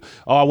can't do,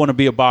 oh, I want to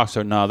be a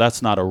boxer. No,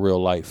 that's not a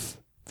real life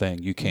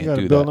thing. You can't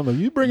do that.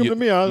 You bring him to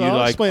me.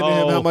 I'll explain to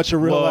him how much a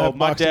real life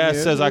my dad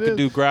says I could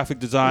do graphic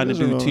design and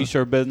do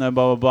t-shirt business,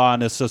 blah, blah, blah.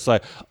 And it's just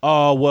like,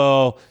 oh,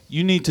 well,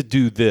 you need to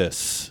do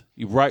this.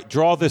 You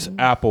draw this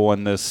apple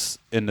in this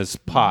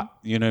pot,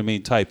 you know what I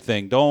mean, type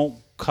thing.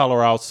 Don't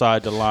color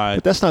outside the line.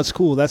 But that's not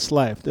school. That's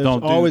life. There's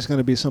always going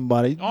to be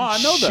somebody. Oh,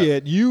 I know that.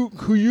 Shit,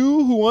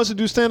 who wants to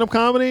do stand-up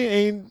comedy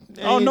ain't.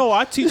 Oh no,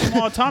 I teach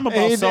them all the time about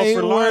self-reliance.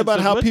 Ain't worry about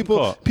how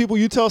people.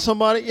 You tell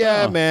somebody,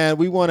 man,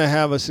 we want to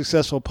have a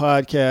successful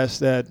podcast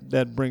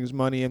that brings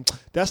money in.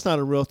 That's not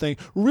a real thing,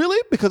 really,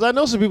 because I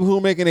know some people who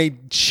are making a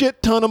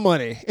shit ton of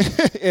money.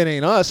 It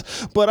ain't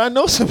us, but I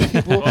know some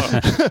people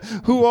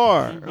who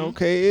are.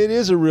 Okay, it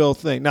is a real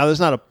thing. Now, I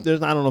don't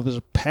know if there's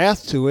a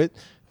path to it.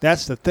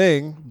 That's the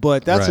thing,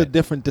 but that's a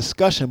different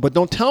discussion. But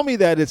don't tell me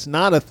that it's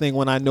not a thing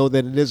when I know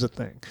that it is a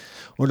thing.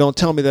 Or don't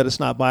tell me that it's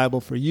not viable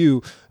for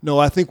you. No,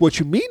 I think what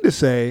you mean to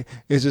say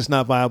is it's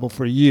not viable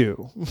for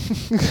you.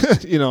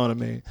 You know what I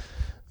mean?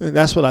 And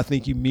that's what I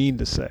think you mean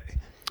to say.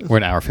 We're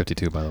an hour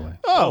 52, by the way.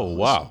 Oh,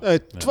 wow.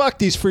 Fuck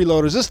these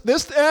freeloaders.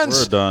 This ends.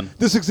 We're done.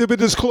 This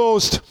exhibit is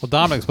closed. Well,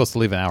 Dominic's supposed to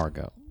leave an hour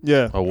ago.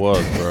 Yeah. I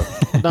was,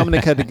 bro.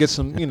 Dominic had to get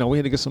some, we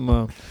had to get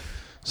some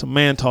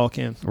man talk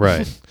in.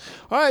 Right.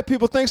 All right,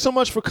 people. Thanks so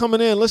much for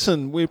coming in.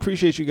 Listen, we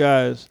appreciate you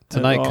guys.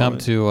 Tonight, come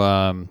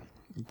to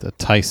the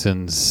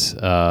Tyson's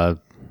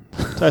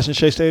Tyson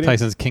Shea Stadium,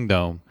 Tyson's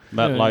Kingdom,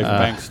 MetLife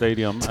Bank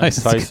Stadium,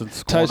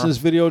 Tyson's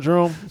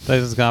Videodrome,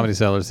 Tyson's Comedy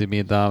Cellar. See me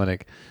and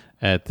Dominic,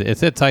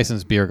 It's at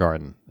Tyson's Beer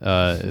Garden.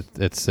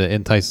 It's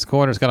in Tyson's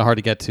Corner. It's kind of hard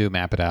to get to.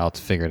 Map it out.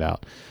 Figure it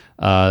out.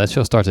 That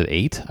show starts at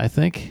 8, I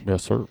think.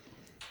 Yes, sir.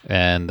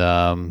 And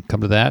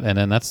come to that, and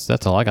then that's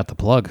all I got to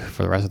plug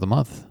for the rest of the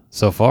month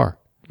so far.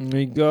 There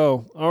you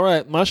go. All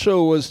right, my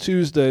show was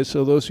Tuesday,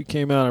 so those who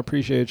came out, I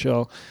appreciate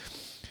y'all.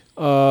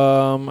 I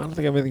don't think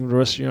I have anything for the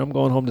rest of the year. I'm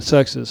going home to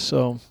Texas,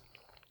 so,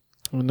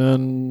 and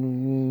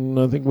then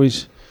I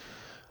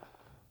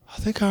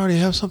think I already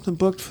have something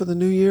booked for the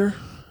new year.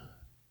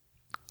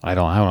 I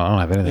don't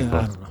have anything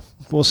booked. I don't know.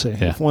 We'll see.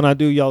 Yeah. When I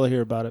do, y'all will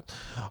hear about it.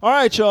 All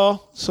right,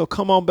 y'all. So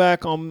come on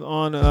back on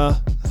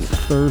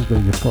Thursday,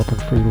 you fucking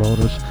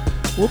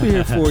freeloaders. We'll be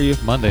here for you.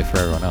 Monday for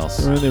everyone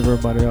else. Monday for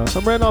everybody else.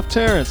 I'm Randolph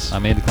Terrence.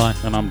 I'm Andy Klein.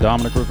 And I'm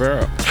Dominic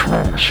Rivera.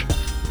 Trash.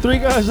 3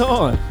 guys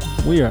on.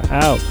 We are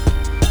out.